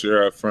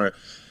pressure up front.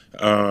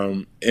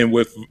 And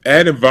with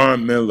adding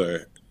Von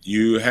Miller,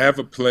 you have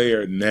a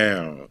player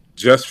now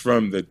just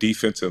from the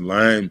defensive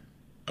line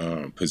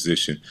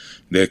position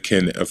that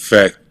can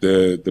affect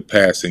the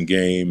passing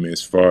game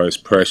as far as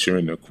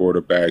pressuring the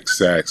quarterback,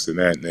 sacks, and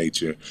that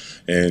nature,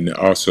 and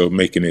also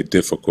making it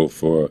difficult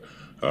for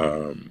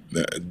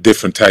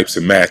different types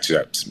of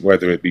matchups,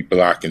 whether it be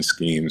blocking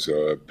schemes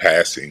or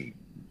passing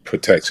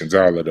protections,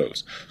 all of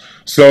those.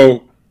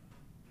 So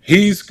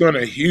he's going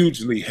to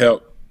hugely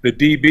help the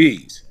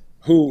DBs,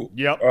 who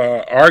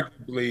are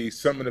arguably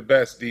some of the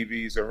best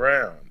DBs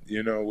around.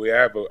 We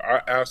have an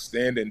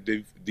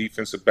outstanding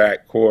defensive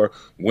back core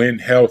when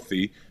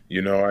healthy.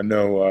 I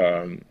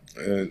know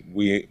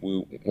we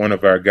one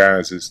of our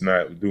guys is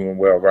not doing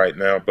well right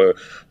now, but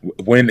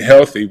when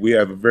healthy, we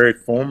have a very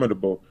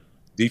formidable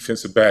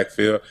defensive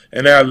backfield,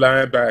 and our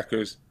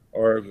linebackers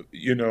are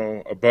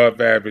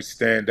above average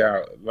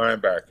standout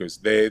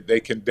linebackers. They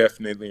can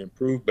definitely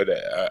improve, but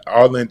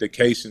all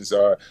indications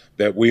are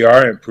that we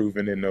are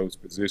improving in those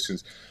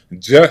positions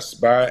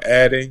just by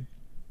adding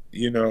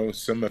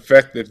some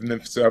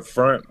effectiveness up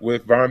front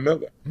with Von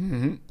Miller.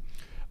 Mm-hmm.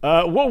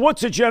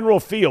 What's the general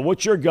feel?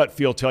 What's your gut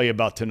feel tell you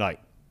about tonight?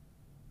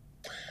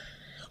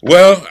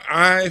 Well,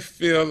 I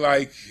feel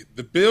like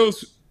the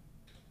Bills,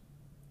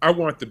 I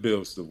want the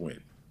Bills to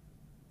win,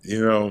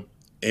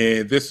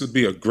 and this would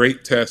be a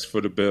great test for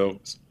the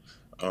Bills.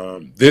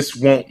 This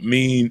won't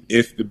mean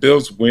if the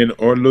Bills win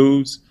or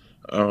lose,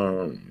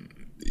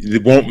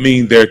 it won't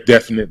mean they're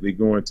definitely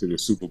going to the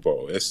Super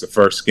Bowl. It's the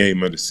first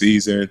game of the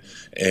season,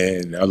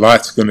 and a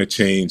lot's going to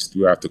change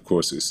throughout the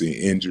course of the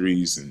season.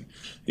 Injuries and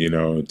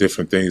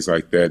different things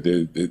like that.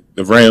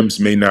 The Rams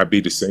may not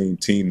be the same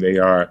team they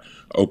are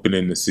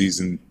opening the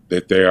season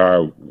that they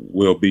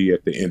will be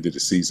at the end of the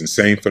season.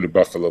 Same for the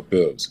Buffalo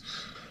Bills.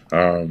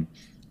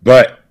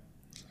 But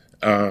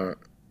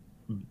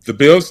the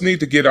Bills need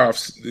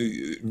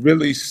to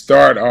really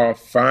start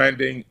off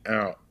finding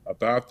out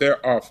about their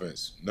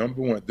offense.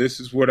 Number one, this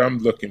is what I'm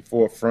looking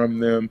for from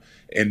them,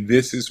 and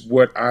this is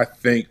what I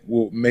think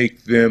will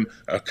make them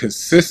a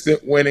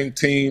consistent winning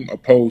team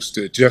opposed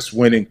to just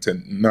winning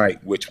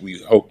tonight, which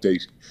we hope they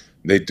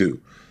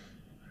do.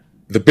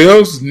 The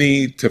Bills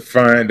need to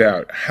find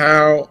out,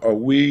 how are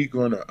we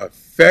going to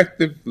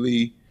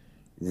effectively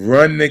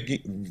run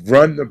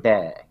the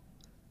ball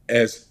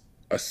as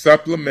a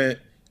supplement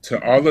to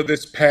all of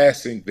this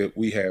passing that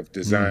we have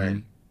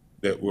designed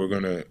that we're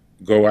going to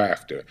go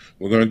after.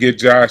 We're going to get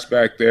Josh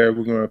back there.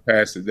 We're going to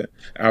pass it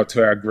out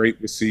to our great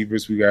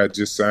receivers. We got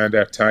just signed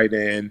our tight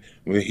end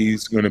where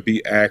he's going to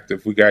be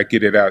active. We got to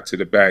get it out to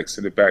the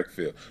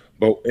backfield.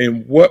 But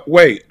in what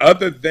way,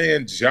 other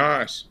than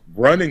Josh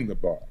running the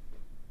ball,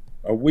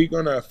 are we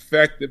going to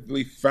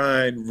effectively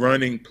find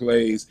running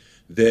plays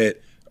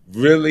that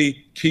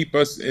really keep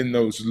us in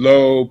those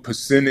low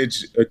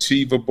percentage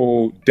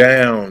achievable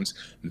downs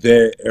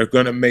that are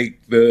going to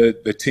make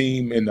the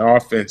team and the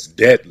offense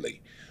deadly?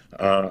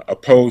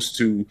 Opposed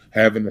to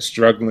having a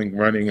struggling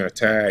running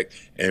attack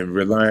and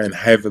relying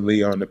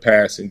heavily on the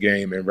passing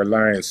game and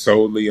relying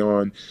solely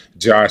on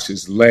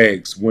Josh's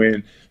legs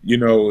when,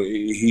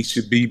 he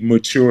should be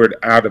matured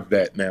out of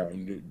that now.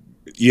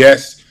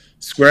 Yes,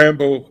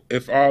 scramble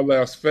if all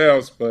else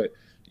fails, but,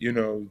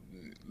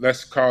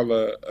 let's call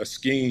a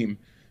scheme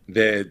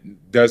that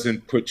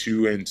doesn't put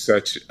you in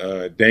such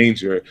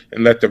danger,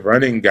 and let the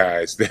running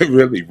guys that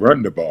really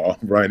run the ball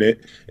run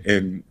it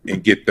and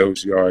get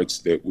those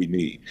yards that we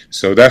need.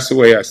 So that's the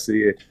way I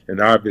see it.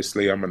 And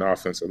obviously, I'm an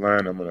offensive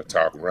line. I'm going to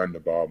talk run the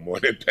ball more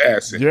than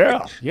passing.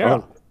 Yeah.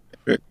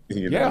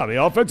 Yeah, the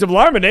offensive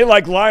linemen, they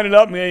like lining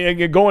up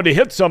and going to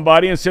hit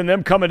somebody and send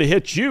them coming to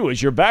hit you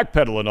as you're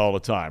backpedaling all the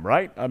time,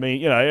 right? I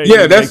mean,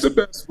 Yeah, that's the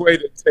best way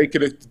to take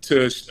it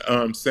to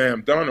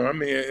Sam Darnold. I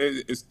mean,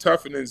 it's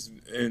tough in his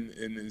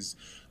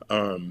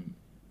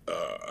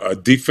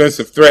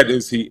defensive threat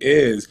as he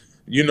is.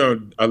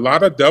 A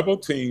lot of double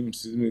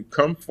teams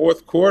come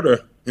fourth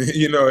quarter,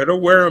 it'll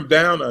wear him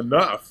down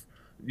enough,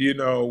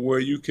 where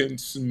you can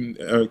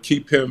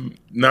keep him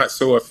not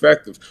so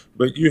effective.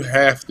 But you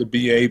have to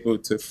be able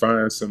to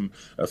find some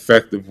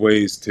effective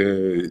ways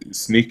to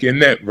sneak in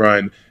that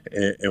run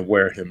and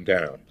wear him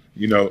down.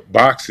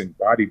 Boxing,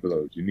 body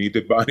blows. You need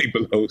the body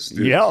blows to,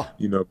 before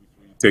you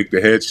take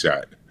the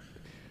headshot.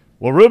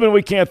 Well, Ruben,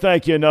 we can't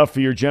thank you enough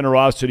for your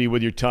generosity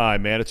with your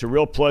time, man. It's a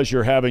real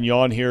pleasure having you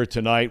on here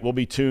tonight. We'll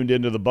be tuned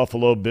into the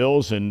Buffalo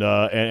Bills, and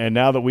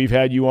now that we've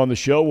had you on the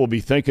show, we'll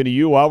be thinking of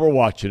you while we're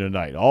watching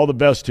tonight. All the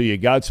best to you.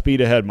 Godspeed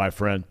ahead, my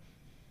friend.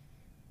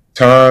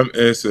 Tom,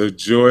 it's a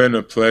joy and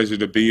a pleasure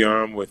to be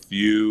on with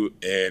you.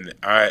 And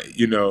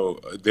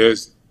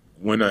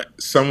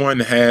someone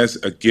has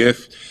a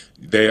gift,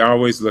 they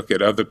always look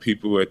at other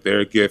people at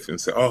their gift and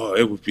say, oh,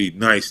 it would be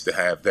nice to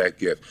have that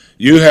gift.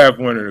 You have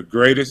one of the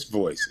greatest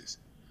voices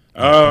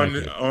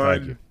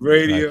on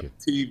radio,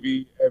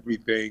 TV,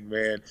 everything,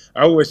 man.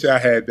 I wish I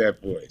had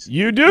that voice.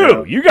 You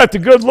do. You got the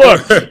good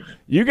looks.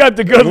 You got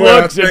the good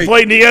looks and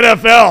played in the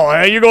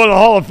NFL. You're going to the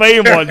Hall of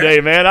Fame one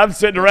day, man. I'm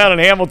sitting around in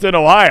Hamilton,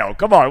 Ohio.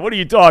 Come on. What are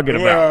you talking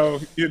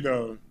about?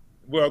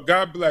 Well,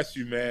 God bless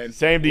you, man.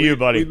 Same to you,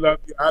 buddy. We love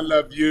you. I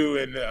love you,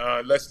 and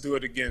let's do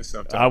it again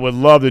sometime. I would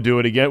love to do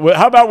it again.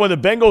 How about when the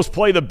Bengals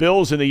play the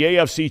Bills in the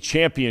AFC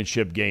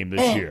Championship game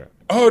this year?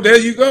 Oh, there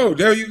you go.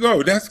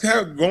 That's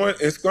how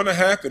it's going to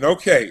happen.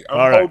 Okay,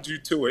 I'll hold you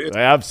to it.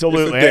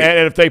 Absolutely.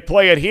 And if they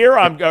play it here,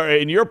 I'm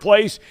in your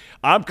place.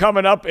 I'm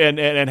coming up and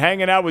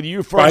hanging out with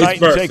you for a night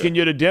and taking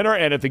you to dinner.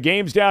 And if the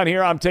game's down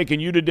here, I'm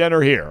taking you to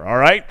dinner here. All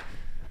right.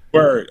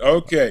 Word.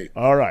 Okay.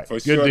 All right. For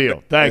Good sure.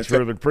 deal. Thanks,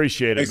 Ruben.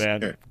 Appreciate it,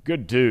 Thanks, man.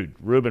 Good dude.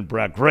 Ruben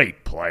Brown.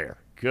 Great player.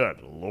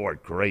 Good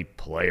Lord. Great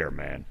player,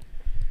 man.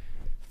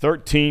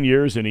 13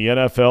 years in the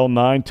NFL,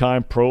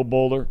 9-time Pro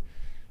Bowler.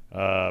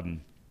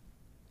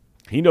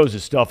 He knows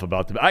his stuff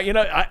about them.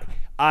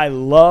 I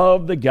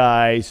love the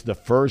guys, the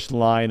first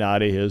line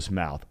out of his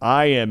mouth.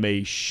 I am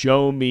a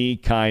show me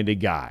kind of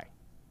guy.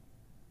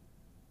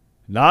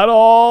 Not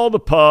all the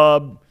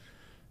pub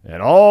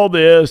and all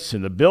this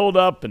and the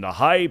build-up and the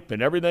hype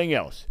and everything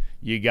else.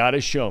 You got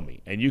to show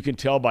me. And you can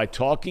tell by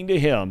talking to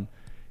him,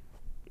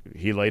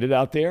 he laid it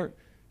out there.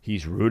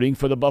 He's rooting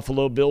for the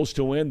Buffalo Bills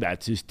to win.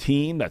 That's his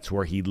team. That's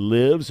where he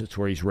lives. That's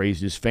where he's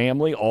raised his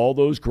family. All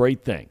those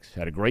great things.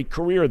 Had a great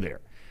career there.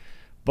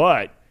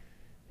 But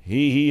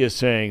he is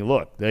saying,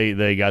 look,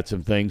 they got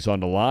some things on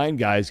the line.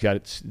 Guys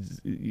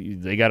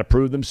they got to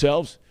prove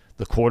themselves.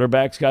 The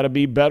quarterback's got to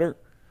be better.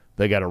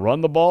 They got to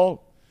run the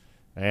ball.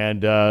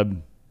 And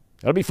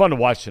it'll be fun to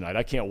watch tonight.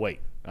 I can't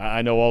wait.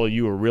 I know all of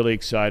you are really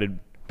excited.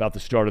 about the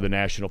start of the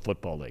National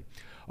Football League.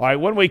 All right,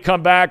 when we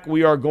come back,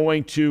 we are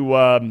going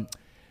to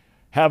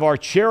have our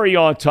cherry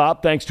on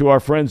top, thanks to our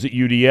friends at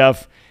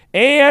UDF,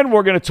 and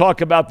we're going to talk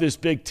about this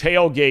big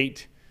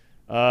tailgate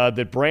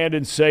that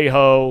Brandon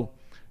Seho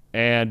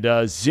and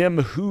Zim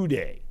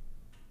WhoDey,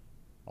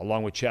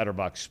 along with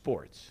Chatterbox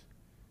Sports,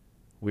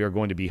 we are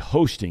going to be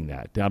hosting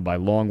that down by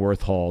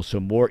Longworth Hall. So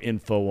more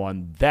info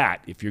on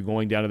that if you're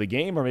going down to the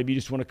game, or maybe you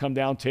just want to come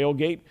down,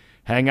 tailgate,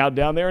 hang out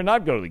down there and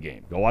not go to the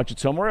game. Go watch it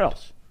somewhere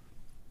else.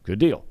 Good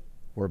deal.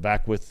 We're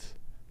back with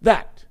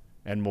that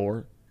and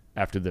more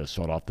after this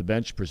on Off the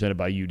Bench, presented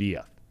by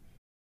UDF.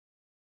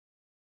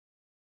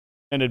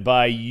 Presented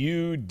by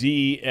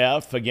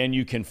UDF. Again,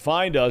 you can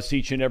find us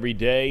each and every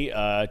day,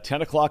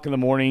 10 o'clock in the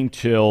morning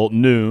till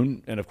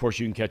noon. And, of course,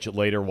 you can catch it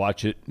later,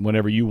 watch it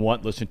whenever you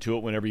want, listen to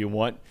it whenever you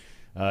want.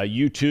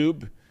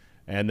 YouTube,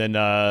 and then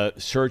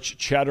search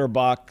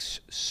Chatterbox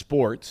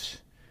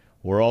Sports.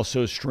 We're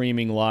also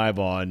streaming live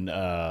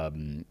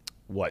on,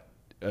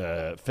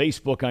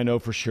 Facebook, I know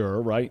for sure,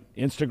 right?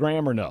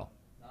 Instagram or no?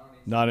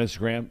 Not on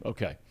Instagram?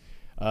 Okay.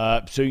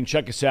 So you can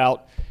check us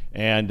out.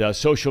 And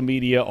social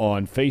media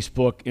on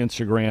Facebook,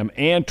 Instagram,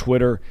 and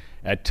Twitter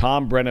at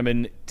Tom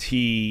Brenneman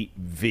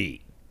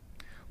TV.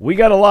 We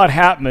got a lot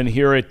happening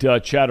here at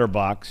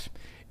Chatterbox,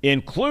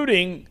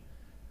 including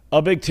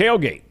a big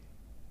tailgate.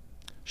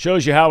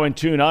 Shows you how in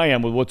tune I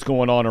am with what's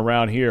going on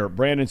around here.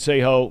 Brandon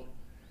Seho,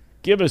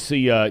 give us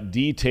the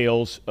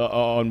details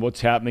on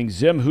what's happening.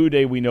 Zim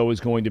WhoDey we know is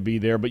going to be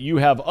there, but you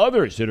have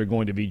others that are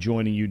going to be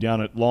joining you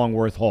down at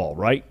Longworth Hall,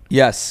 right?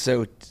 Yes,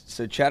 so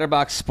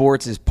Chatterbox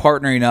Sports is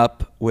partnering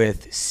up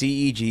with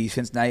CEG,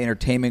 Cincinnati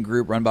Entertainment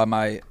Group, run by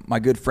my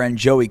good friend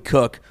Joey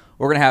Cook.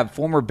 We're going to have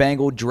former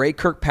Bengal Dre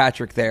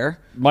Kirkpatrick there.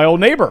 My old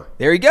neighbor.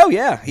 There you go,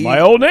 yeah. My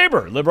old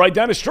neighbor. Live right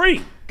down the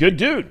street. Good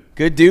dude.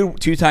 Good dude.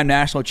 Two-time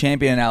national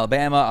champion in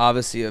Alabama.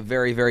 Obviously a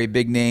very, very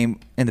big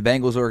name in the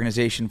Bengals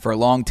organization for a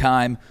long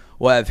time.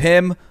 We'll have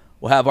him.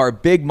 We'll have our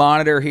big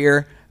monitor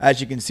here. As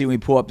you can see, when we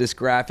pull up this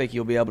graphic,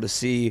 you'll be able to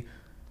see.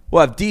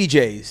 We'll have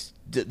DJs,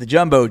 the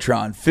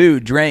Jumbotron,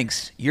 food,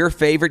 drinks. Your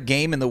favorite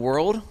game in the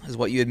world is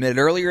what you admitted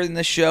earlier in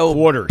this show.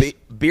 Quarters.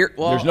 Beer.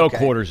 Well, there's no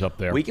quarters up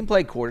there. We can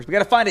play quarters. We got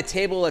to find a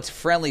table that's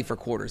friendly for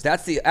quarters.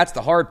 That's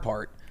the hard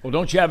part. Well,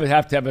 don't you have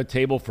to have a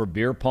table for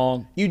beer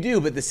pong? You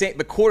do, but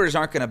the quarters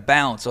aren't going to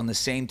bounce on the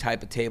same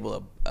type of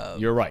table.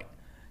 You're right.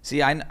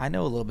 See, I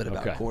know a little bit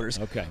about quarters.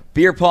 Okay.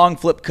 Beer pong,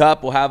 flip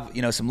cup. We'll have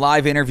some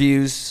live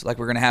interviews like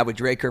we're going to have with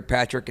Dre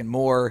Kirkpatrick and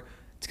more.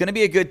 It's going to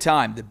be a good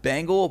time. The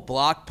Bengal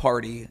Block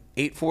Party,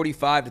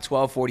 8:45 to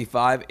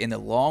 12:45 in the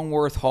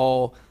Longworth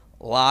Hall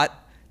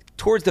lot,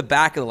 towards the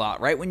back of the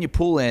lot. Right when you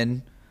pull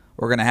in,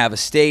 we're going to have a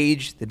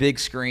stage, the big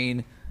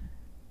screen.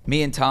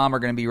 Me and Tom are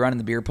going to be running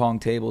the beer pong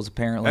tables,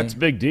 apparently. That's a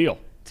big deal.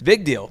 It's a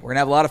big deal. We're going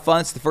to have a lot of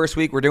fun. It's the first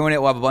week we're doing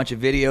it. We'll have a bunch of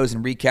videos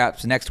and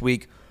recaps next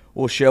week.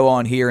 We'll show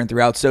on here and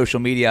throughout social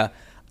media.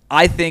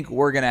 I think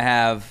we're going to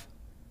have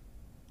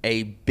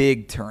a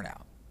big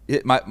turnout.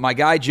 My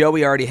guy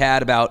Joey already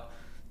had about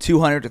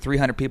 200 to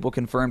 300 people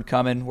confirmed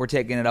coming. We're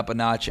taking it up a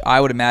notch. I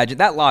would imagine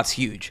that lot's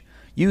huge.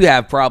 You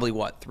have probably,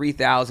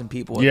 3,000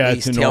 people at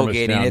least it's enormous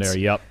tailgating. Down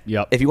there.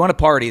 Yep. If you want to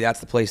party,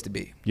 that's the place to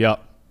be.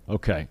 Yep.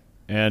 Okay.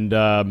 And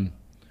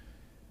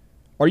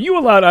are you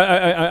allowed?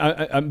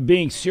 I'm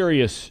being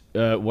serious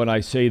when I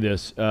say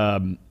this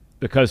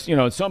because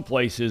in some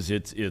places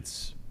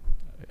it's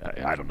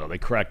I don't know, they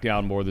crack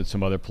down more than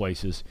some other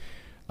places.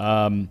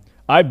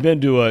 I've been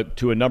to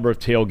a number of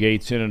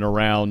tailgates in and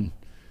around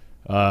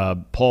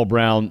Paul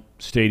Brown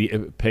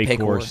Stadium,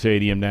 Paycor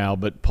Stadium now,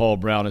 but Paul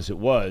Brown as it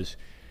was.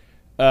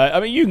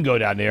 You can go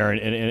down there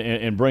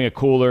and bring a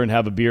cooler and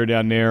have a beer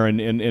down there,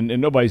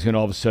 and nobody's going to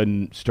all of a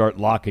sudden start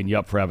locking you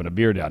up for having a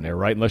beer down there,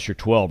 right? Unless you're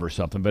 12 or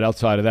something. But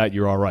outside of that,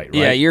 you're all right, right?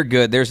 Yeah, you're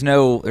good. There's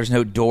no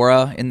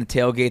Dora in the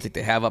tailgates like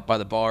they have up by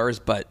the bars,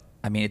 but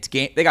it's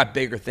game. They got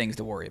bigger things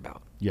to worry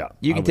about. Yeah,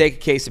 you can take a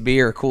case of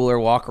beer, a cooler,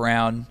 walk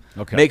around,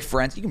 make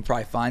friends. You can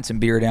probably find some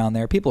beer down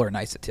there. People are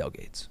nice at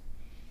tailgates.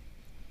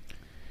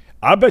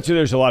 I bet you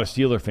there's a lot of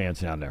Steeler fans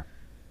down there.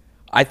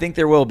 I think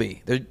there will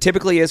be. There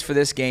typically is for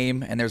this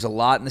game, and there's a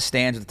lot in the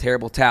stands with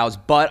terrible towels.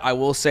 But I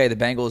will say the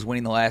Bengals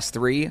winning the last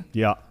 3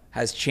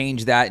 has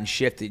changed that and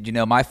shifted.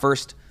 My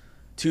first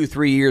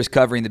 2-3 years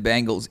covering the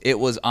Bengals, it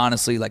was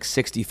honestly like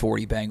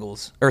 60-40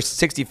 Bengals or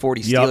 60-40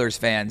 Steelers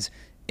fans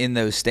in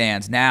those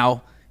stands.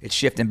 Now it's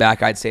shifting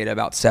back, I'd say, to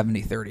about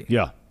 70-30.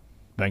 Yeah,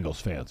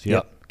 Bengals fans.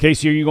 Yep.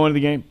 Casey, are you going to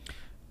the game?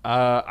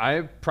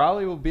 I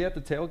probably will be at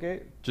the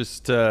tailgate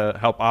just to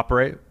help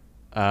operate.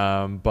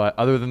 But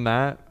other than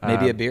that,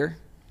 maybe a beer.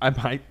 I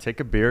might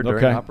take a beer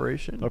during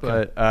operation.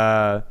 Okay.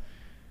 But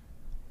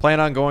plan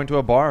on going to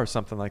a bar or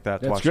something like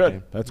that to watch the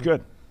game. That's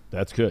good.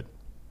 That's good.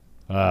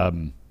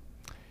 I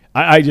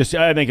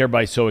think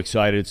everybody's so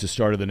excited. It's the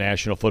start of the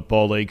National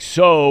Football League.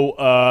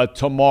 So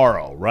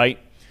tomorrow, right?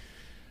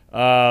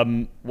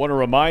 Want to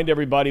remind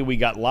everybody we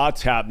got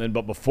lots happening.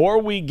 But before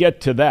we get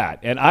to that,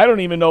 and I don't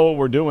even know what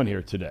we're doing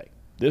here today.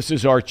 This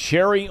is our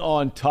cherry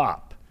on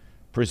top,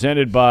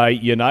 presented by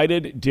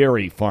United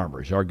Dairy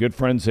Farmers, our good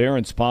friends there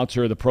and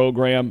sponsor of the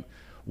program.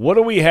 What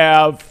do we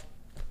have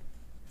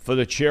for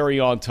the cherry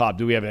on top.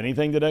 Do we have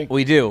anything today?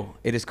 We do.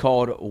 It is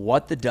called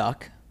What the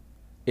Duck.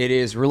 It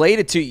is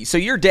related to – so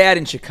your dad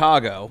in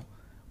Chicago,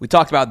 we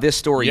talked about this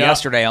story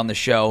yesterday on the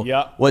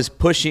show, was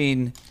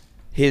pushing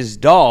his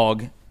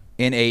dog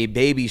in a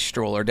baby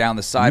stroller down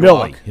the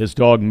sidewalk. Millie. His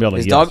dog Millie.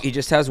 His dog – he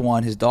just has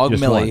one. His dog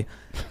just Millie.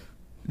 One.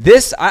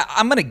 This,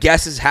 I'm going to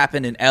guess, has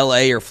happened in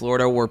L.A. or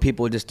Florida where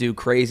people just do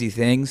crazy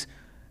things.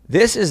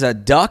 This is a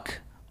duck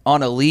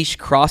on a leash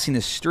crossing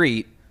the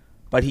street,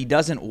 but he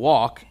doesn't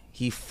walk.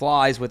 He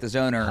flies with his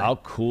owner. How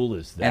cool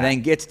is that? And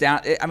then gets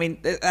down. I mean,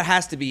 that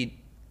has to be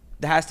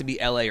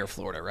L.A. or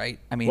Florida, right?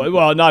 I mean,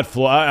 well, not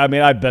Florida. I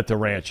mean, I bet the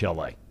ranch,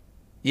 L.A.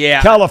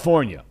 Yeah,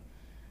 California.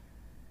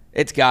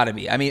 It's got to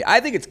be. I mean, I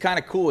think it's kind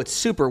of cool. It's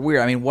super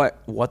weird. I mean,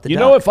 what the? You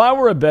know, if I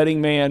were a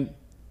betting man,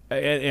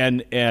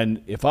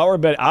 and if I were a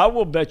bet, I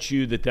will bet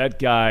you that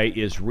guy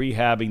is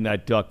rehabbing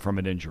that duck from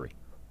an injury.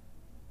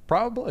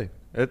 Probably.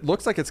 It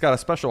looks like it's got a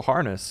special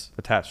harness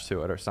attached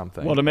to it or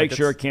something. Well, to make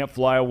sure it can't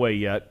fly away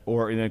yet,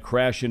 or then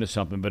crash into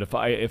something. But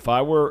if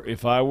I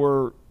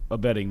were a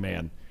betting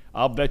man,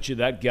 I'll bet you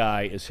that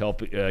guy is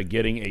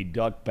getting a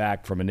duck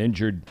back from an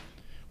injured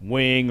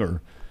wing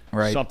or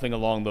something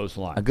along those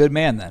lines. A good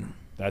man, then.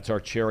 That's our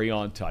cherry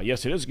on top.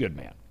 Yes, it is a good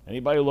man.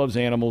 Anybody who loves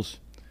animals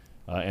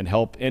and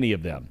help any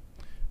of them,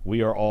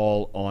 we are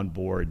all on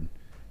board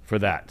for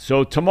that.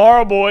 So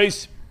tomorrow,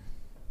 boys,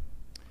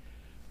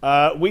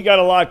 we got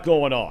a lot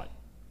going on.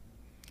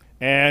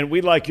 And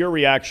we'd like your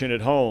reaction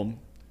at home,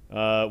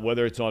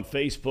 whether it's on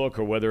Facebook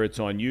or whether it's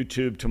on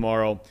YouTube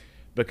tomorrow,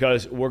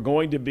 because we're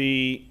going to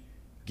be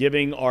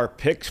giving our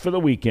picks for the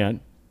weekend.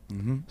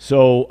 Mm-hmm.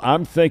 So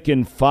I'm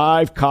thinking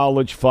 5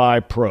 college,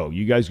 5 pro.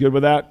 You guys good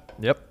with that?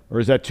 Yep.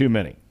 Or is that too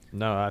many?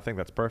 No, I think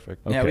that's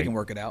perfect. Okay. Yeah, we can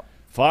work it out.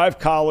 5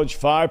 college,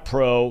 5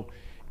 pro.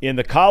 In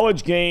the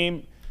college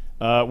game,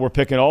 we're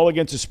picking all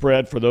against the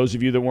spread for those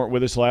of you that weren't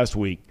with us last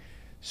week.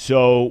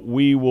 So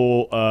we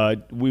will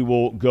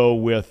go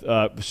with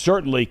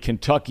certainly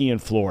Kentucky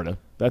and Florida.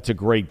 That's a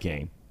great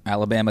game.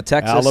 Alabama,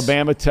 Texas.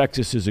 Alabama,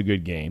 Texas is a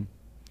good game.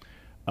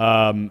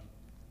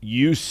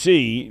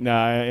 UC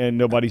now, and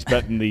nobody's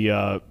betting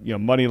the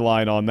money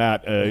line on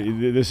that.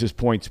 This is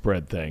point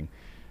spread thing.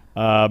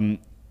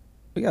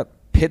 We got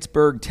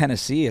Pittsburgh,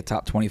 Tennessee, a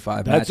top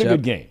 25 matchup. That's a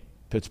good game.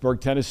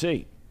 Pittsburgh,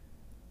 Tennessee.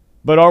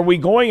 But are we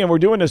going, and we're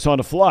doing this on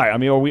the fly, I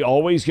mean, are we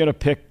always going to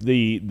pick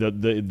the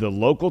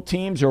local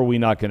teams, or are we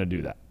not going to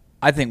do that?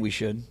 I think we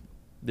should.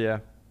 Yeah.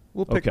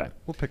 We'll pick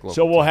local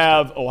So we'll teams.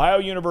 have Ohio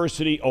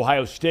University,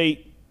 Ohio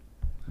State,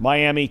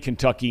 Miami,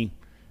 Kentucky,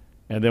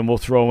 and then we'll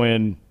throw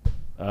in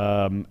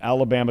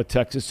Alabama,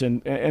 Texas,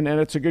 and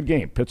it's a good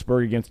game.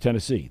 Pittsburgh against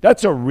Tennessee.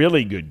 That's a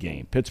really good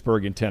game,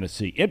 Pittsburgh and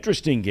Tennessee.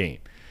 Interesting game.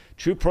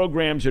 Two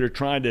programs that are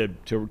trying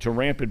to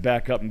ramp it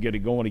back up and get it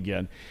going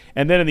again.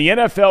 And then in the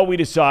NFL, we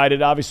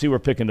decided, obviously, we're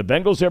picking the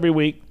Bengals every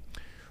week.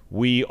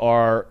 We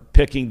are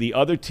picking the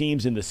other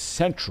teams in the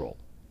Central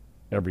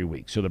every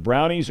week. So the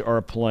Brownies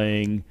are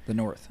playing the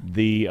North. In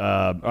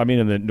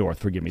the North,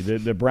 forgive me.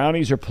 The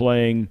Brownies are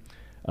playing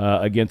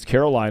against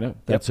Carolina.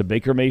 That's a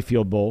Baker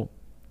Mayfield Bowl.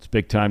 It's a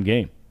big-time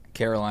game.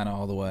 Carolina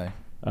all the way.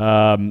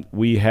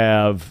 We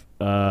have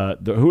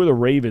who are the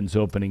Ravens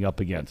opening up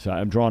against?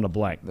 I'm drawing a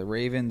blank. The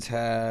Ravens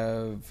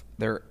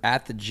they're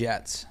at the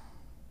Jets.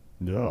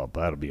 No,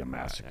 that'll be a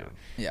massacre.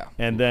 Yeah.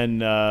 And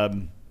then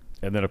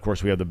of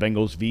course we have the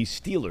Bengals v.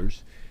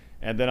 Steelers,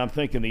 and then I'm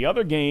thinking the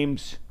other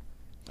games.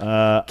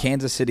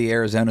 Kansas City,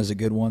 Arizona is a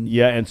good one.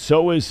 Yeah, and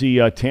so is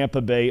the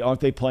Tampa Bay.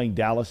 Aren't they playing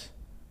Dallas?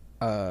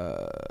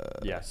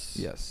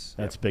 Yes.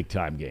 That's a big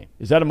time game.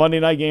 Is that a Monday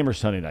night game or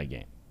Sunday night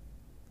game?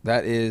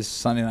 That is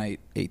Sunday night,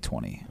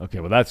 8:20.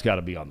 Okay, well, that's got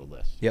to be on the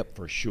list. Yep.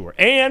 For sure.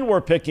 And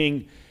we're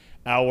picking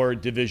our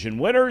division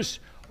winners,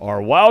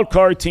 our wild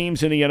card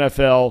teams in the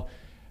NFL,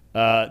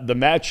 the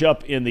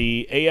matchup in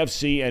the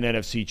AFC and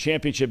NFC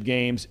championship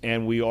games,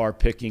 and we are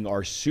picking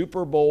our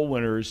Super Bowl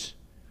winners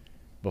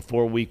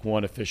before Week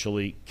 1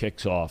 officially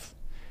kicks off.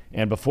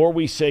 And before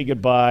we say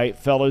goodbye,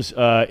 fellas,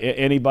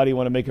 anybody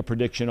want to make a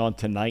prediction on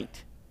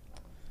tonight?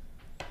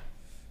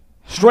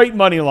 Straight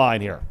money line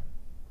here.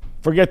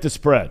 Forget the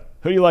spread.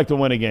 Who do you like to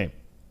win a game?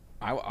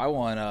 I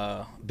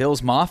want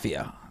Bills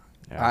Mafia.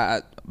 Yeah.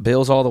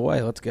 Bills all the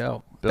way. Let's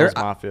go. Bills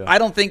Mafia. I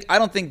don't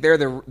think they're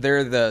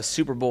the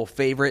Super Bowl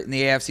favorite in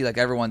the AFC like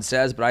everyone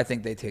says, but I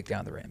think they take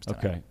down the Rams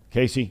tonight. Okay.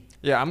 Casey?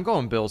 Yeah, I'm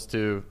going Bills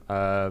too.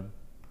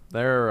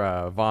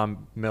 Their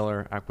Von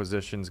Miller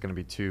acquisition is going to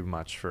be too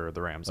much for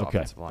the Rams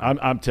offensive line.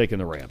 I'm taking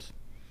the Rams.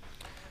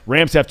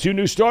 Rams have 2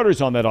 new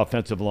starters on that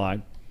offensive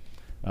line.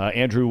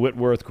 Andrew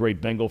Whitworth, great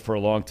Bengal for a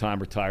long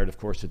time, retired, of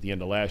course, at the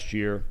end of last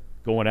year.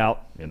 Going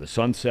out in the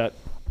sunset,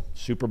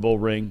 Super Bowl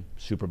ring,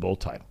 Super Bowl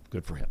title.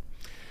 Good for him.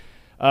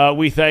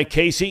 We thank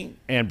Casey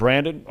and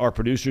Brandon, our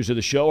producers of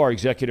the show. Our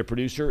executive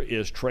producer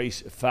is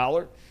Tracy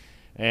Fowler.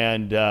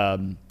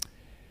 And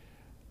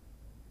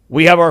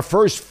we have our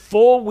first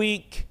full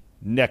week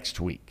next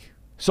week.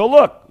 So,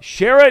 look,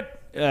 share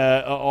it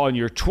on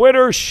your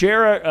Twitter.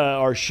 Share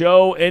our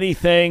show,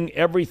 anything,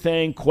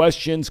 everything,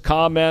 questions,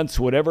 comments,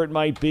 whatever it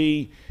might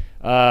be.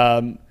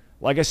 Like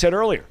I said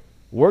earlier,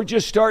 we're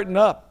just starting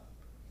up.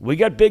 We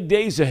got big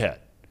days ahead,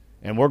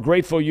 and we're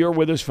grateful you're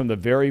with us from the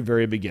very,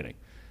 very beginning.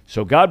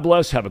 So God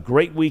bless. Have a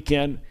great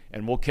weekend,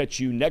 and we'll catch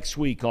you next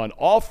week on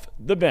Off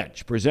the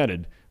Bench,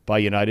 presented by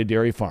United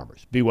Dairy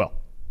Farmers. Be well.